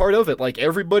 it's a part of it. Like,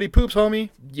 everybody poops, homie.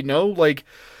 Like,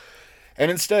 and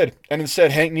instead,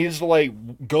 Hank needs to,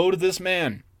 like, go to this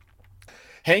man.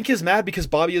 Hank is mad because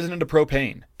Bobby isn't into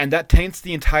propane, and that taints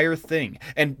the entire thing.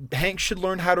 And Hank should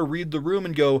learn how to read the room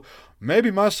and go,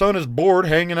 maybe my son is bored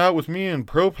hanging out with me in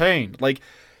propane. Like,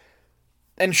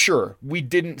 and sure, we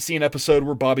didn't see an episode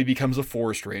where Bobby becomes a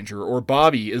forest ranger, or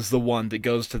Bobby is the one that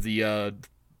goes to the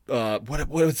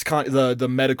the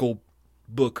medical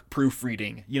book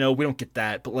proofreading. We don't get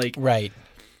that, but like, right.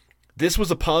 This was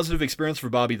a positive experience for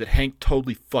Bobby that Hank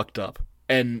totally fucked up,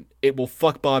 and it will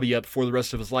fuck Bobby up for the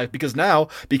rest of his life, because now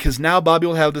Bobby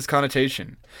will have this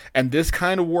connotation, and this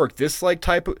kind of work, this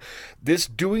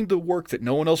doing the work that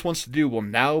no one else wants to do will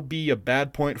now be a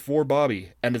bad point for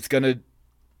Bobby, and it's gonna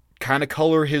kind of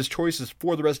color his choices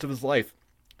for the rest of his life.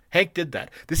 Hank did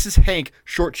that. This is Hank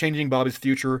shortchanging Bobby's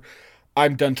future.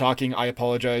 I'm done talking. I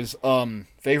apologize.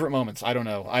 Favorite moments? I don't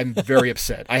know. I'm very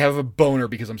upset. I have a boner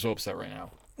because I'm so upset right now.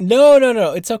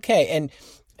 No. It's okay.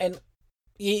 And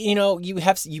you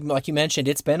like you mentioned,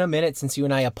 it's been a minute since you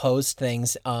and I opposed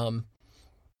things. That's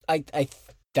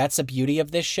the beauty of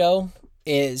this show,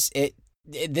 is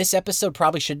this episode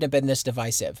probably shouldn't have been this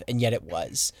divisive, and yet it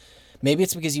was. Maybe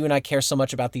it's because you and I care so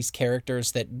much about these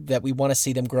characters that we want to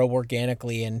see them grow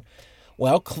organically. And,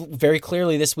 well, very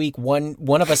clearly this week, one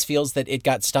of us feels that it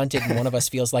got stunted and one of us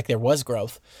feels like there was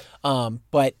growth.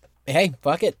 But, hey,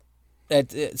 fuck it.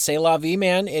 C'est la vie,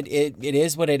 man. It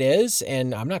is what it is,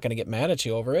 and I'm not going to get mad at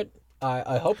you over it.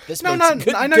 I hope this makes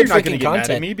good, I know good you're not going to get content.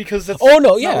 mad at me, because that's not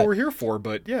what we're here for,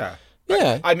 but yeah.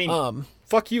 Yeah. I mean,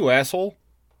 fuck you, asshole.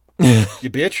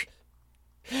 You bitch.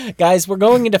 Guys, we're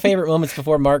going into favorite moments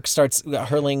before Mark starts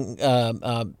hurling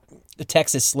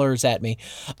Texas slurs at me.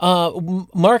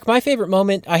 Mark, my favorite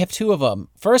moment, I have two of them.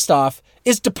 First off,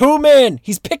 is the Pooh Man.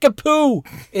 He's picking poo.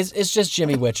 It's just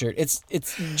Jimmy Witchard.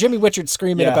 It's Jimmy Witchard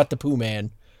screaming about the Pooh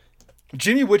Man.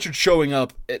 Jimmy Witchard showing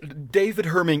up. David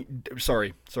Herman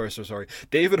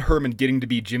getting to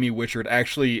be Jimmy Witchard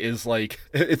actually is like,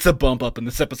 it's a bump up in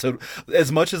this episode.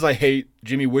 As much as I hate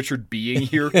Jimmy Witchard being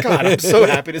here, God, I'm so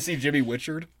happy to see Jimmy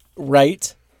Witchard.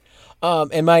 Right.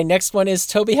 And my next one is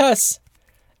Toby Huss.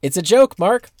 It's a joke,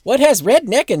 Mark. What has red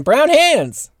neck and brown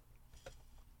hands?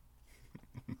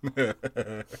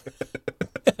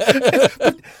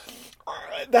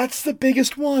 That's the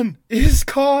biggest one, is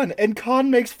Khan. And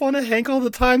Khan makes fun of Hank all the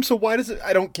time, so why does it...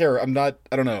 I don't care. I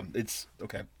don't know. It's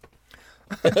okay.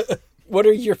 What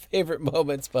are your favorite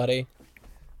moments, buddy?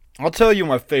 I'll tell you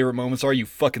my favorite moments are, you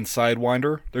fucking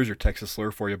sidewinder. There's your Texas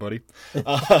slur for you, buddy.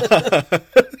 I'm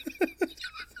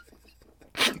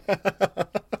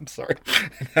sorry.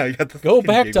 Now you got the Go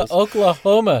back giggles. to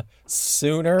Oklahoma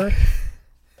sooner.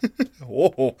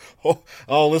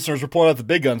 Listeners, we're pulling out the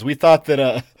big guns. We thought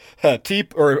that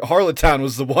Harlottown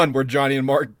was the one where Jonny and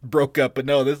Mark broke up, but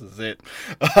no, this is it.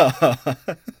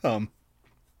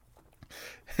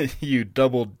 You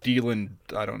double dealing,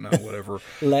 I don't know, whatever.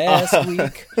 Last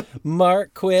week,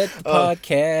 Mark quit the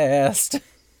podcast.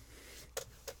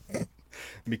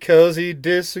 Because he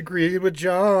disagreed with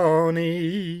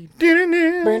Johnny.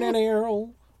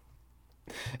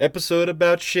 Episode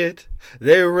about shit.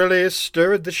 They really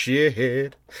stirred the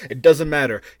shit. It doesn't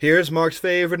matter. Here's Mark's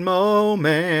favorite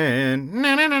moment.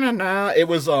 It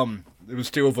was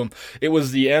two of them. It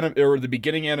was the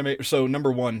beginning anime. So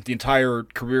number one, the entire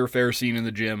career fair scene in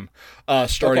the gym,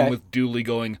 starting with Dooley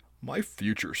going, "My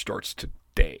future starts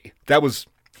today." That was.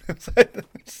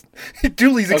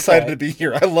 Dooley's excited to be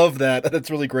here. I love that.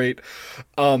 That's really great.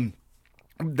 Then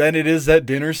it is that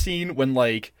dinner scene when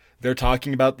like they're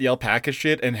talking about the alpaca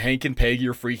shit, and Hank and Peggy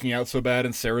are freaking out so bad,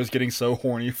 and Sarah's getting so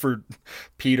horny for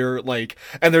Peter, like,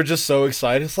 and they're just so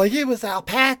excited. It's like, it was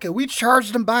alpaca. We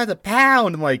charged him by the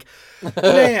pound. I'm like,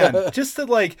 man, just that,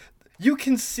 like, you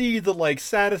can see the, like,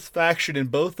 satisfaction in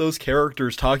both those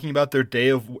characters talking about their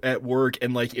day at work,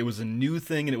 and, like, it was a new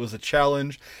thing, and it was a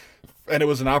challenge, and it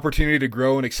was an opportunity to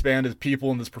grow and expand as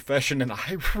people in this profession, and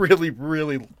I really,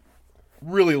 really,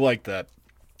 really like that.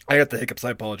 I got the hiccups. I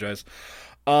apologize.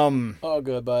 Oh,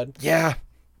 good, bud. Yeah,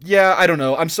 I don't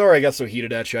know. I'm sorry I got so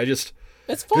heated at you. It's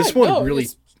fine. This one no, really,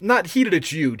 it's... not heated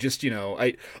at you, just,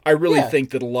 I really think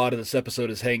that a lot of this episode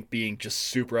is Hank being just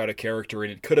super out of character,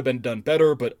 and it could have been done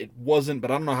better, but it wasn't,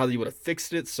 but I don't know how you would have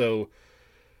fixed it, so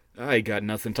I got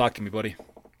nothing. Talk to me, buddy.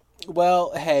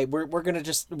 Well, hey, we're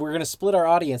gonna split our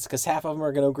audience, because half of them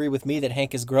are gonna agree with me that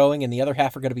Hank is growing, and the other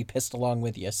half are gonna be pissed along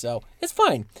with you. So it's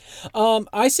fine.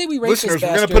 I say we rate Listeners, this we're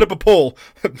bastard... gonna put up a poll.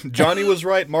 Johnny was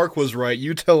right. Mark was right.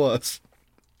 You tell us.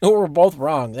 Oh, we're both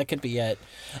wrong. That could be it.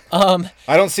 I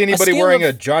don't see anybody wearing of...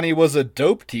 a Johnny was a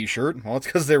dope t-shirt. Well, it's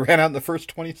because they ran out in the first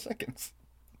 20 seconds.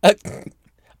 On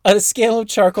a scale of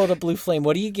charcoal to blue flame,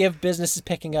 what do you give Business is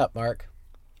Picking Up, Mark?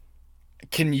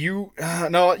 Can you...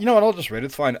 no, you know what? I'll just rate it.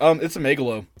 It's fine. It's a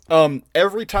megalo.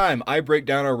 Every time I break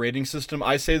down our rating system,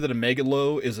 I say that a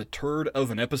megalo is a turd of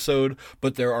an episode,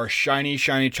 but there are shiny,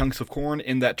 shiny chunks of corn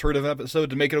in that turd of an episode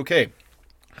to make it okay.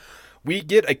 We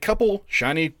get a couple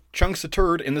shiny chunks of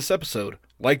turd in this episode,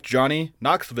 like Johnny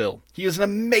Knoxville. He is an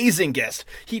amazing guest.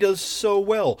 He does so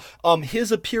well.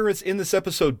 His appearance in this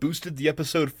episode boosted the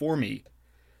episode for me.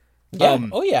 Yeah.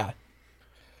 Oh, yeah.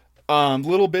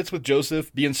 Little bits with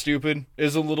Joseph being stupid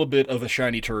is a little bit of a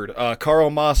shiny turd.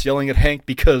 Carl Moss yelling at Hank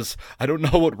because I don't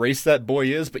know what race that boy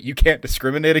is, but you can't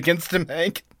discriminate against him,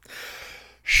 Hank.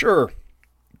 Sure.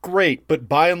 Great, but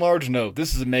by and large, no.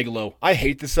 This is a megalo. I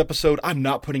hate this episode. I'm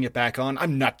not putting it back on.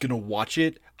 I'm not gonna watch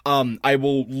it. I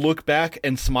will look back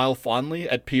and smile fondly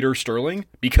at Peter Sterling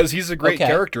because he's a great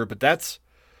character, but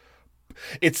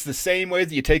it's the same way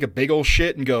that you take a big old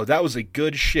shit and go, that was a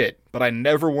good shit, but I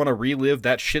never want to relive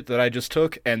that shit that I just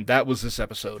took, and that was this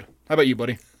episode. How about you,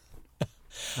 buddy?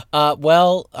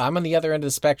 Well, I'm on the other end of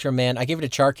the spectrum, man. I gave it a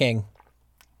Char King.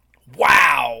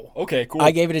 Wow. Okay, cool.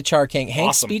 I gave it a Char King.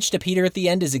 Hank's Awesome. speech to Peter at the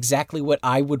end is exactly what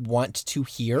I would want to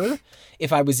hear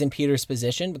if I was in Peter's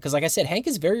position. Because like I said, Hank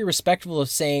is very respectful of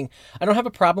saying, I don't have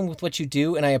a problem with what you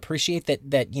do, and I appreciate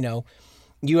that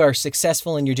you are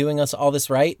successful and you're doing us all this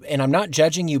right. And I'm not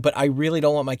judging you, but I really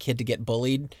don't want my kid to get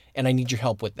bullied, and I need your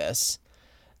help with this.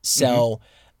 So...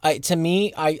 to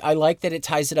me, I like that it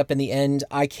ties it up in the end.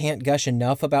 I can't gush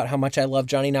enough about how much I love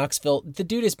Johnny Knoxville. The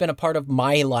dude has been a part of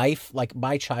my life, like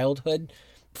my childhood,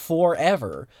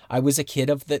 forever. I was a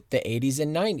kid of the 80s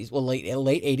and 90s. Well, late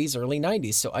 80s, early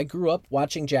 90s. So I grew up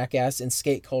watching Jackass and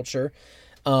skate culture,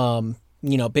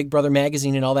 Big Brother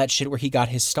magazine and all that shit where he got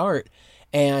his start.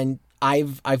 And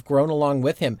I've grown along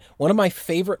with him. One of my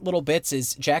favorite little bits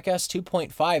is Jackass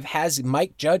 2.5 has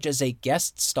Mike Judge as a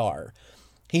guest star.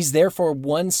 He's there for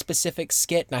one specific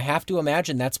skit, and I have to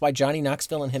imagine that's why Johnny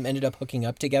Knoxville and him ended up hooking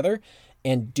up together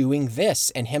and doing this,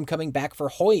 and him coming back for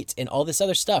Hoyt and all this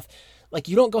other stuff. Like,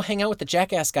 you don't go hang out with the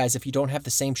Jackass guys if you don't have the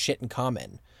same shit in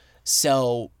common.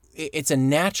 So it's a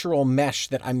natural mesh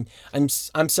that I'm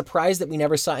surprised that we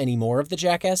never saw any more of the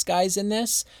Jackass guys in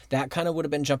this. That kind of would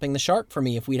have been jumping the shark for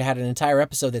me if we'd had an entire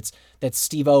episode that's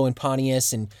Steve-O and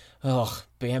Pontius and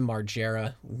Bam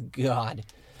Margera. God.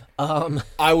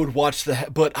 I would watch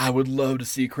that, but I would love to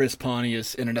see Chris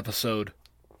Pontius in an episode.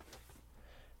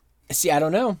 See, I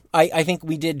don't know. I think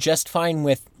we did just fine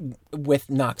with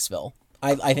Knoxville.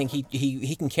 I think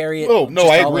he can carry it. Oh no,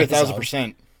 I agree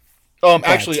 1,000%.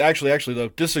 Actually though,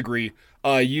 disagree.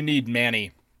 You need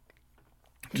Manny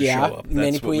to show up. That's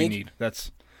Manny what we Puig. need.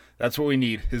 That's what we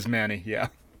need. Is Manny? Yeah.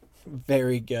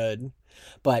 Very good.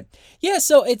 But yeah,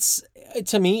 so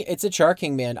to me, it's a Char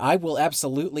King, man.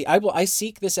 I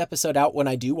seek this episode out when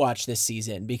I do watch this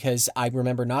season because I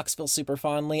remember Knoxville super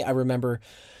fondly. I remember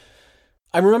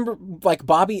like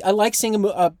Bobby. I like seeing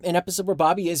an episode where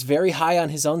Bobby is very high on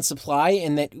his own supply,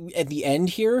 and that at the end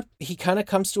here, he kind of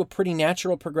comes to a pretty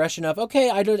natural progression of, okay,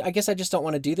 I guess I just don't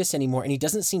want to do this anymore. And he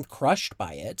doesn't seem crushed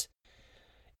by it.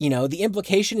 The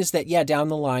implication is that, yeah, down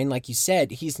the line, like you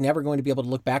said, he's never going to be able to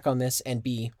look back on this and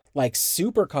be like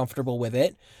super comfortable with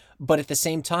it. But at the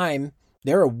same time,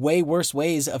 there are way worse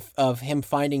ways of him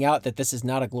finding out that this is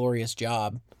not a glorious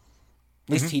job.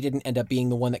 At least he didn't end up being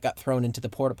the one that got thrown into the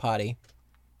porta potty.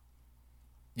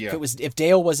 Yeah. If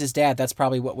Dale was his dad, that's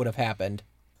probably what would have happened.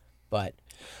 But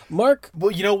Mark,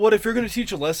 well, you know what? If you're going to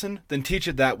teach a lesson, then teach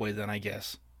it that way. Then I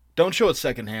guess don't show it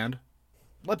secondhand.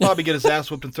 Let Bobby get his ass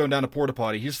whipped and thrown down a porta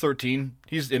potty. He's 13.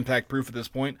 He's impact proof at this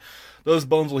point. Those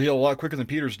bones will heal a lot quicker than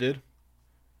Peter's did.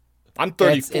 I'm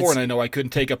 34 and I know I couldn't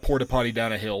take a porta potty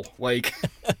down a hill. Like,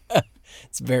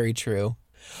 it's very true.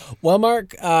 Well,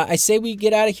 Mark, I say we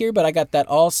get out of here, but I got that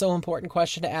also important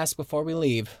question to ask before we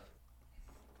leave.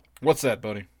 What's that,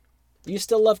 buddy? You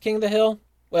still love King of the Hill?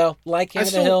 Well, like King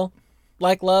of the Hill?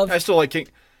 Like love? I still like King...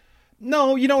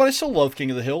 No, you know what? I still love King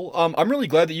of the Hill. I'm really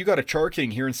glad that you got a Char King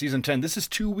here in season 10. This is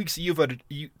 2 weeks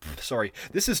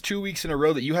This is 2 weeks in a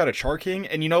row that you had a Char King,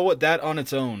 and you know what? That on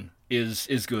its own is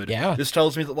good. Yeah. This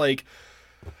tells me that, like,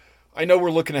 I know we're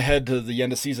looking ahead to the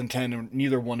end of season 10, and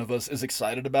neither one of us is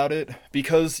excited about it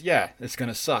because, yeah, it's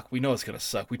gonna suck. We know it's gonna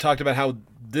suck. We talked about how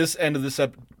this end of this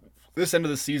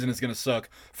season is gonna suck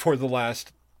for the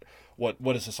last.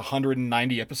 What is this?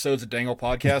 190 episodes of Dangle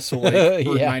Podcast. So like,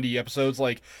 yeah. 90 episodes,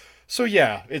 like. So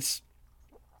yeah, it's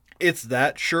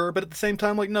that, sure, but at the same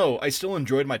time, like, no, I still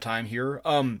enjoyed my time here.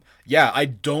 Yeah, I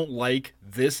don't like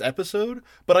this episode,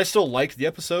 but I still liked the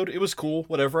episode. It was cool,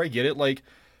 whatever, I get it, like,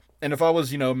 and if I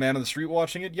was, man on the street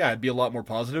watching it, yeah, I'd be a lot more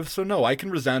positive. So no, I can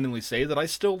resoundingly say that I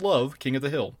still love King of the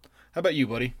Hill. How about you,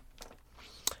 buddy?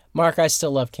 Mark, I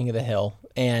still love King of the Hill,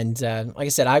 and like I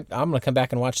said, I'm going to come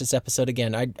back and watch this episode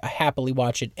again. I happily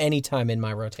watch it anytime in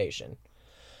my rotation.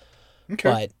 Okay.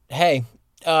 But, hey...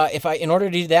 in order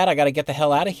to do that, I got to get the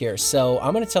hell out of here. So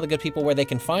I'm going to tell the good people where they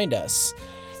can find us.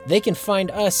 They can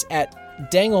find us at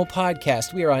Dangle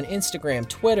Podcast. We are on Instagram,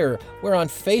 Twitter. We're on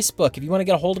Facebook. If you want to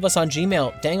get a hold of us on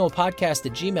Gmail,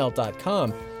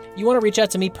 danglepodcast@gmail.com. You want to reach out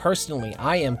to me personally,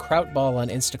 I am Krautball on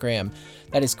Instagram.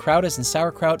 That is kraut as in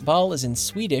sauerkraut, ball as in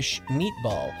Swedish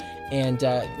meatball. And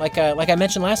like I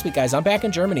mentioned last week, guys, I'm back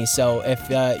in Germany, so if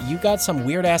you got some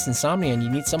weird-ass insomnia and you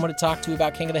need someone to talk to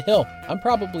about King of the Hill, I'm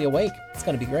probably awake. It's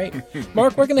going to be great.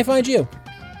 Mark, where can they find you?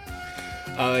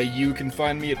 You can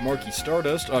find me at Marky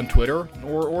Stardust on Twitter,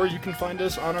 or you can find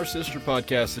us on our sister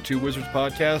podcast, the Two Wizards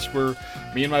Podcast, where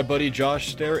me and my buddy Josh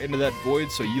stare into that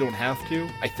void so you don't have to.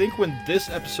 I think when this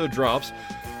episode drops,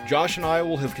 Josh and I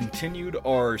will have continued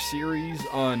our series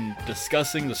on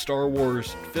discussing the Star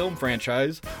Wars film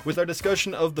franchise with our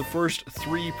discussion of the first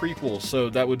 3 prequels. So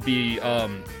that would be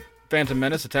Phantom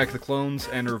Menace, Attack of the Clones,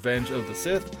 and Revenge of the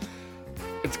Sith.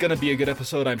 It's going to be a good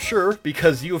episode, I'm sure,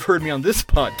 because you have heard me on this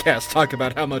podcast talk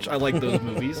about how much I like those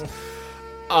movies.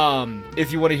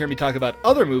 If you want to hear me talk about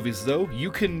other movies, though, you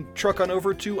can truck on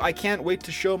over to I Can't Wait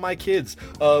to Show My Kids,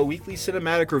 a weekly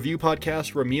cinematic review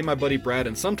podcast where me and my buddy Brad,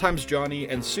 and sometimes Johnny,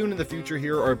 and soon in the future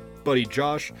here, our buddy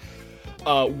Josh,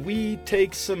 we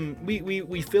take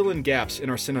we fill in gaps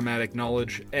in our cinematic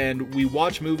knowledge, and we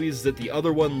watch movies that the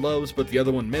other one loves but the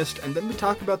other one missed, and then we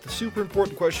talk about the super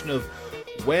important question of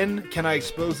when can I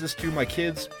expose this to my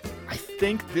kids? I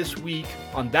think this week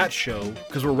on that show,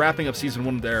 because we're wrapping up season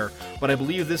 1 there, but I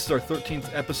believe this is our 13th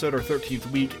episode, our 13th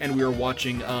week, and we are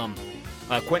watching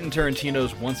Quentin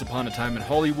Tarantino's Once Upon a Time in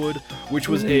Hollywood, which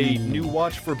was a new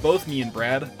watch for both me and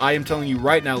Brad. I am telling you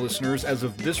right now, listeners, as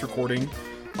of this recording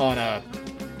on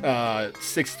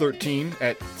 6/13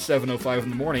 at 7:05 in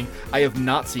the morning, I have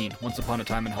not seen Once Upon a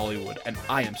Time in Hollywood, and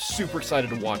I am super excited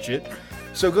to watch it.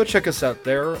 So go check us out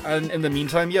there, and in the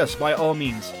meantime, yes, by all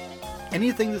means,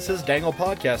 anything that says Dangle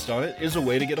Podcast on it is a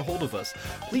way to get a hold of us.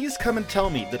 Please come and tell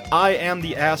me that I am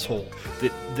the asshole,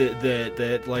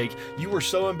 that like, you were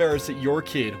so embarrassed that your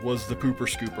kid was the pooper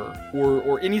scooper,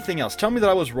 or anything else. Tell me that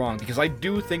I was wrong, because I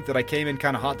do think that I came in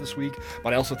kind of hot this week,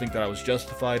 but I also think that I was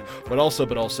justified, but also,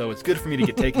 it's good for me to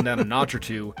get taken down a notch or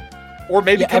two. Or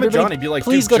maybe come at Johnny and be like,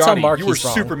 dude, Johnny, you were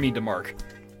super mean to Mark.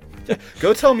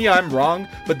 Go tell me I'm wrong,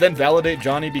 but then validate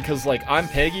Johnny, because, like, I'm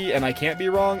Peggy and I can't be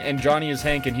wrong, and Johnny is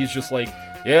Hank and he's just like,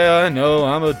 yeah, I know,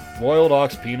 I'm a boiled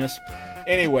ox penis.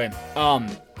 Anyway,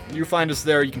 you find us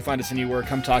there, you can find us anywhere.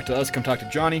 Come talk to us, come talk to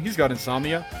Johnny. He's got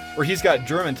insomnia, or he's got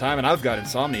German time and I've got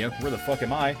insomnia. Where the fuck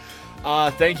am I?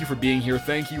 Thank you for being here.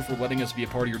 Thank you for letting us be a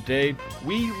part of your day.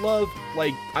 We love,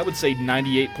 like, I would say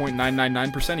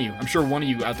 98.999% of you. I'm sure one of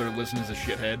you out there listening is a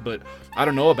shithead, but I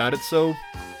don't know about it, so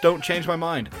don't change my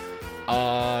mind.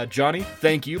 Johnny,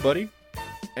 thank you, buddy.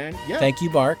 And yeah. Thank you,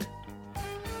 Mark.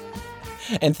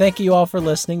 And thank you all for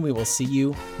listening. We will see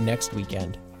you next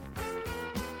weekend.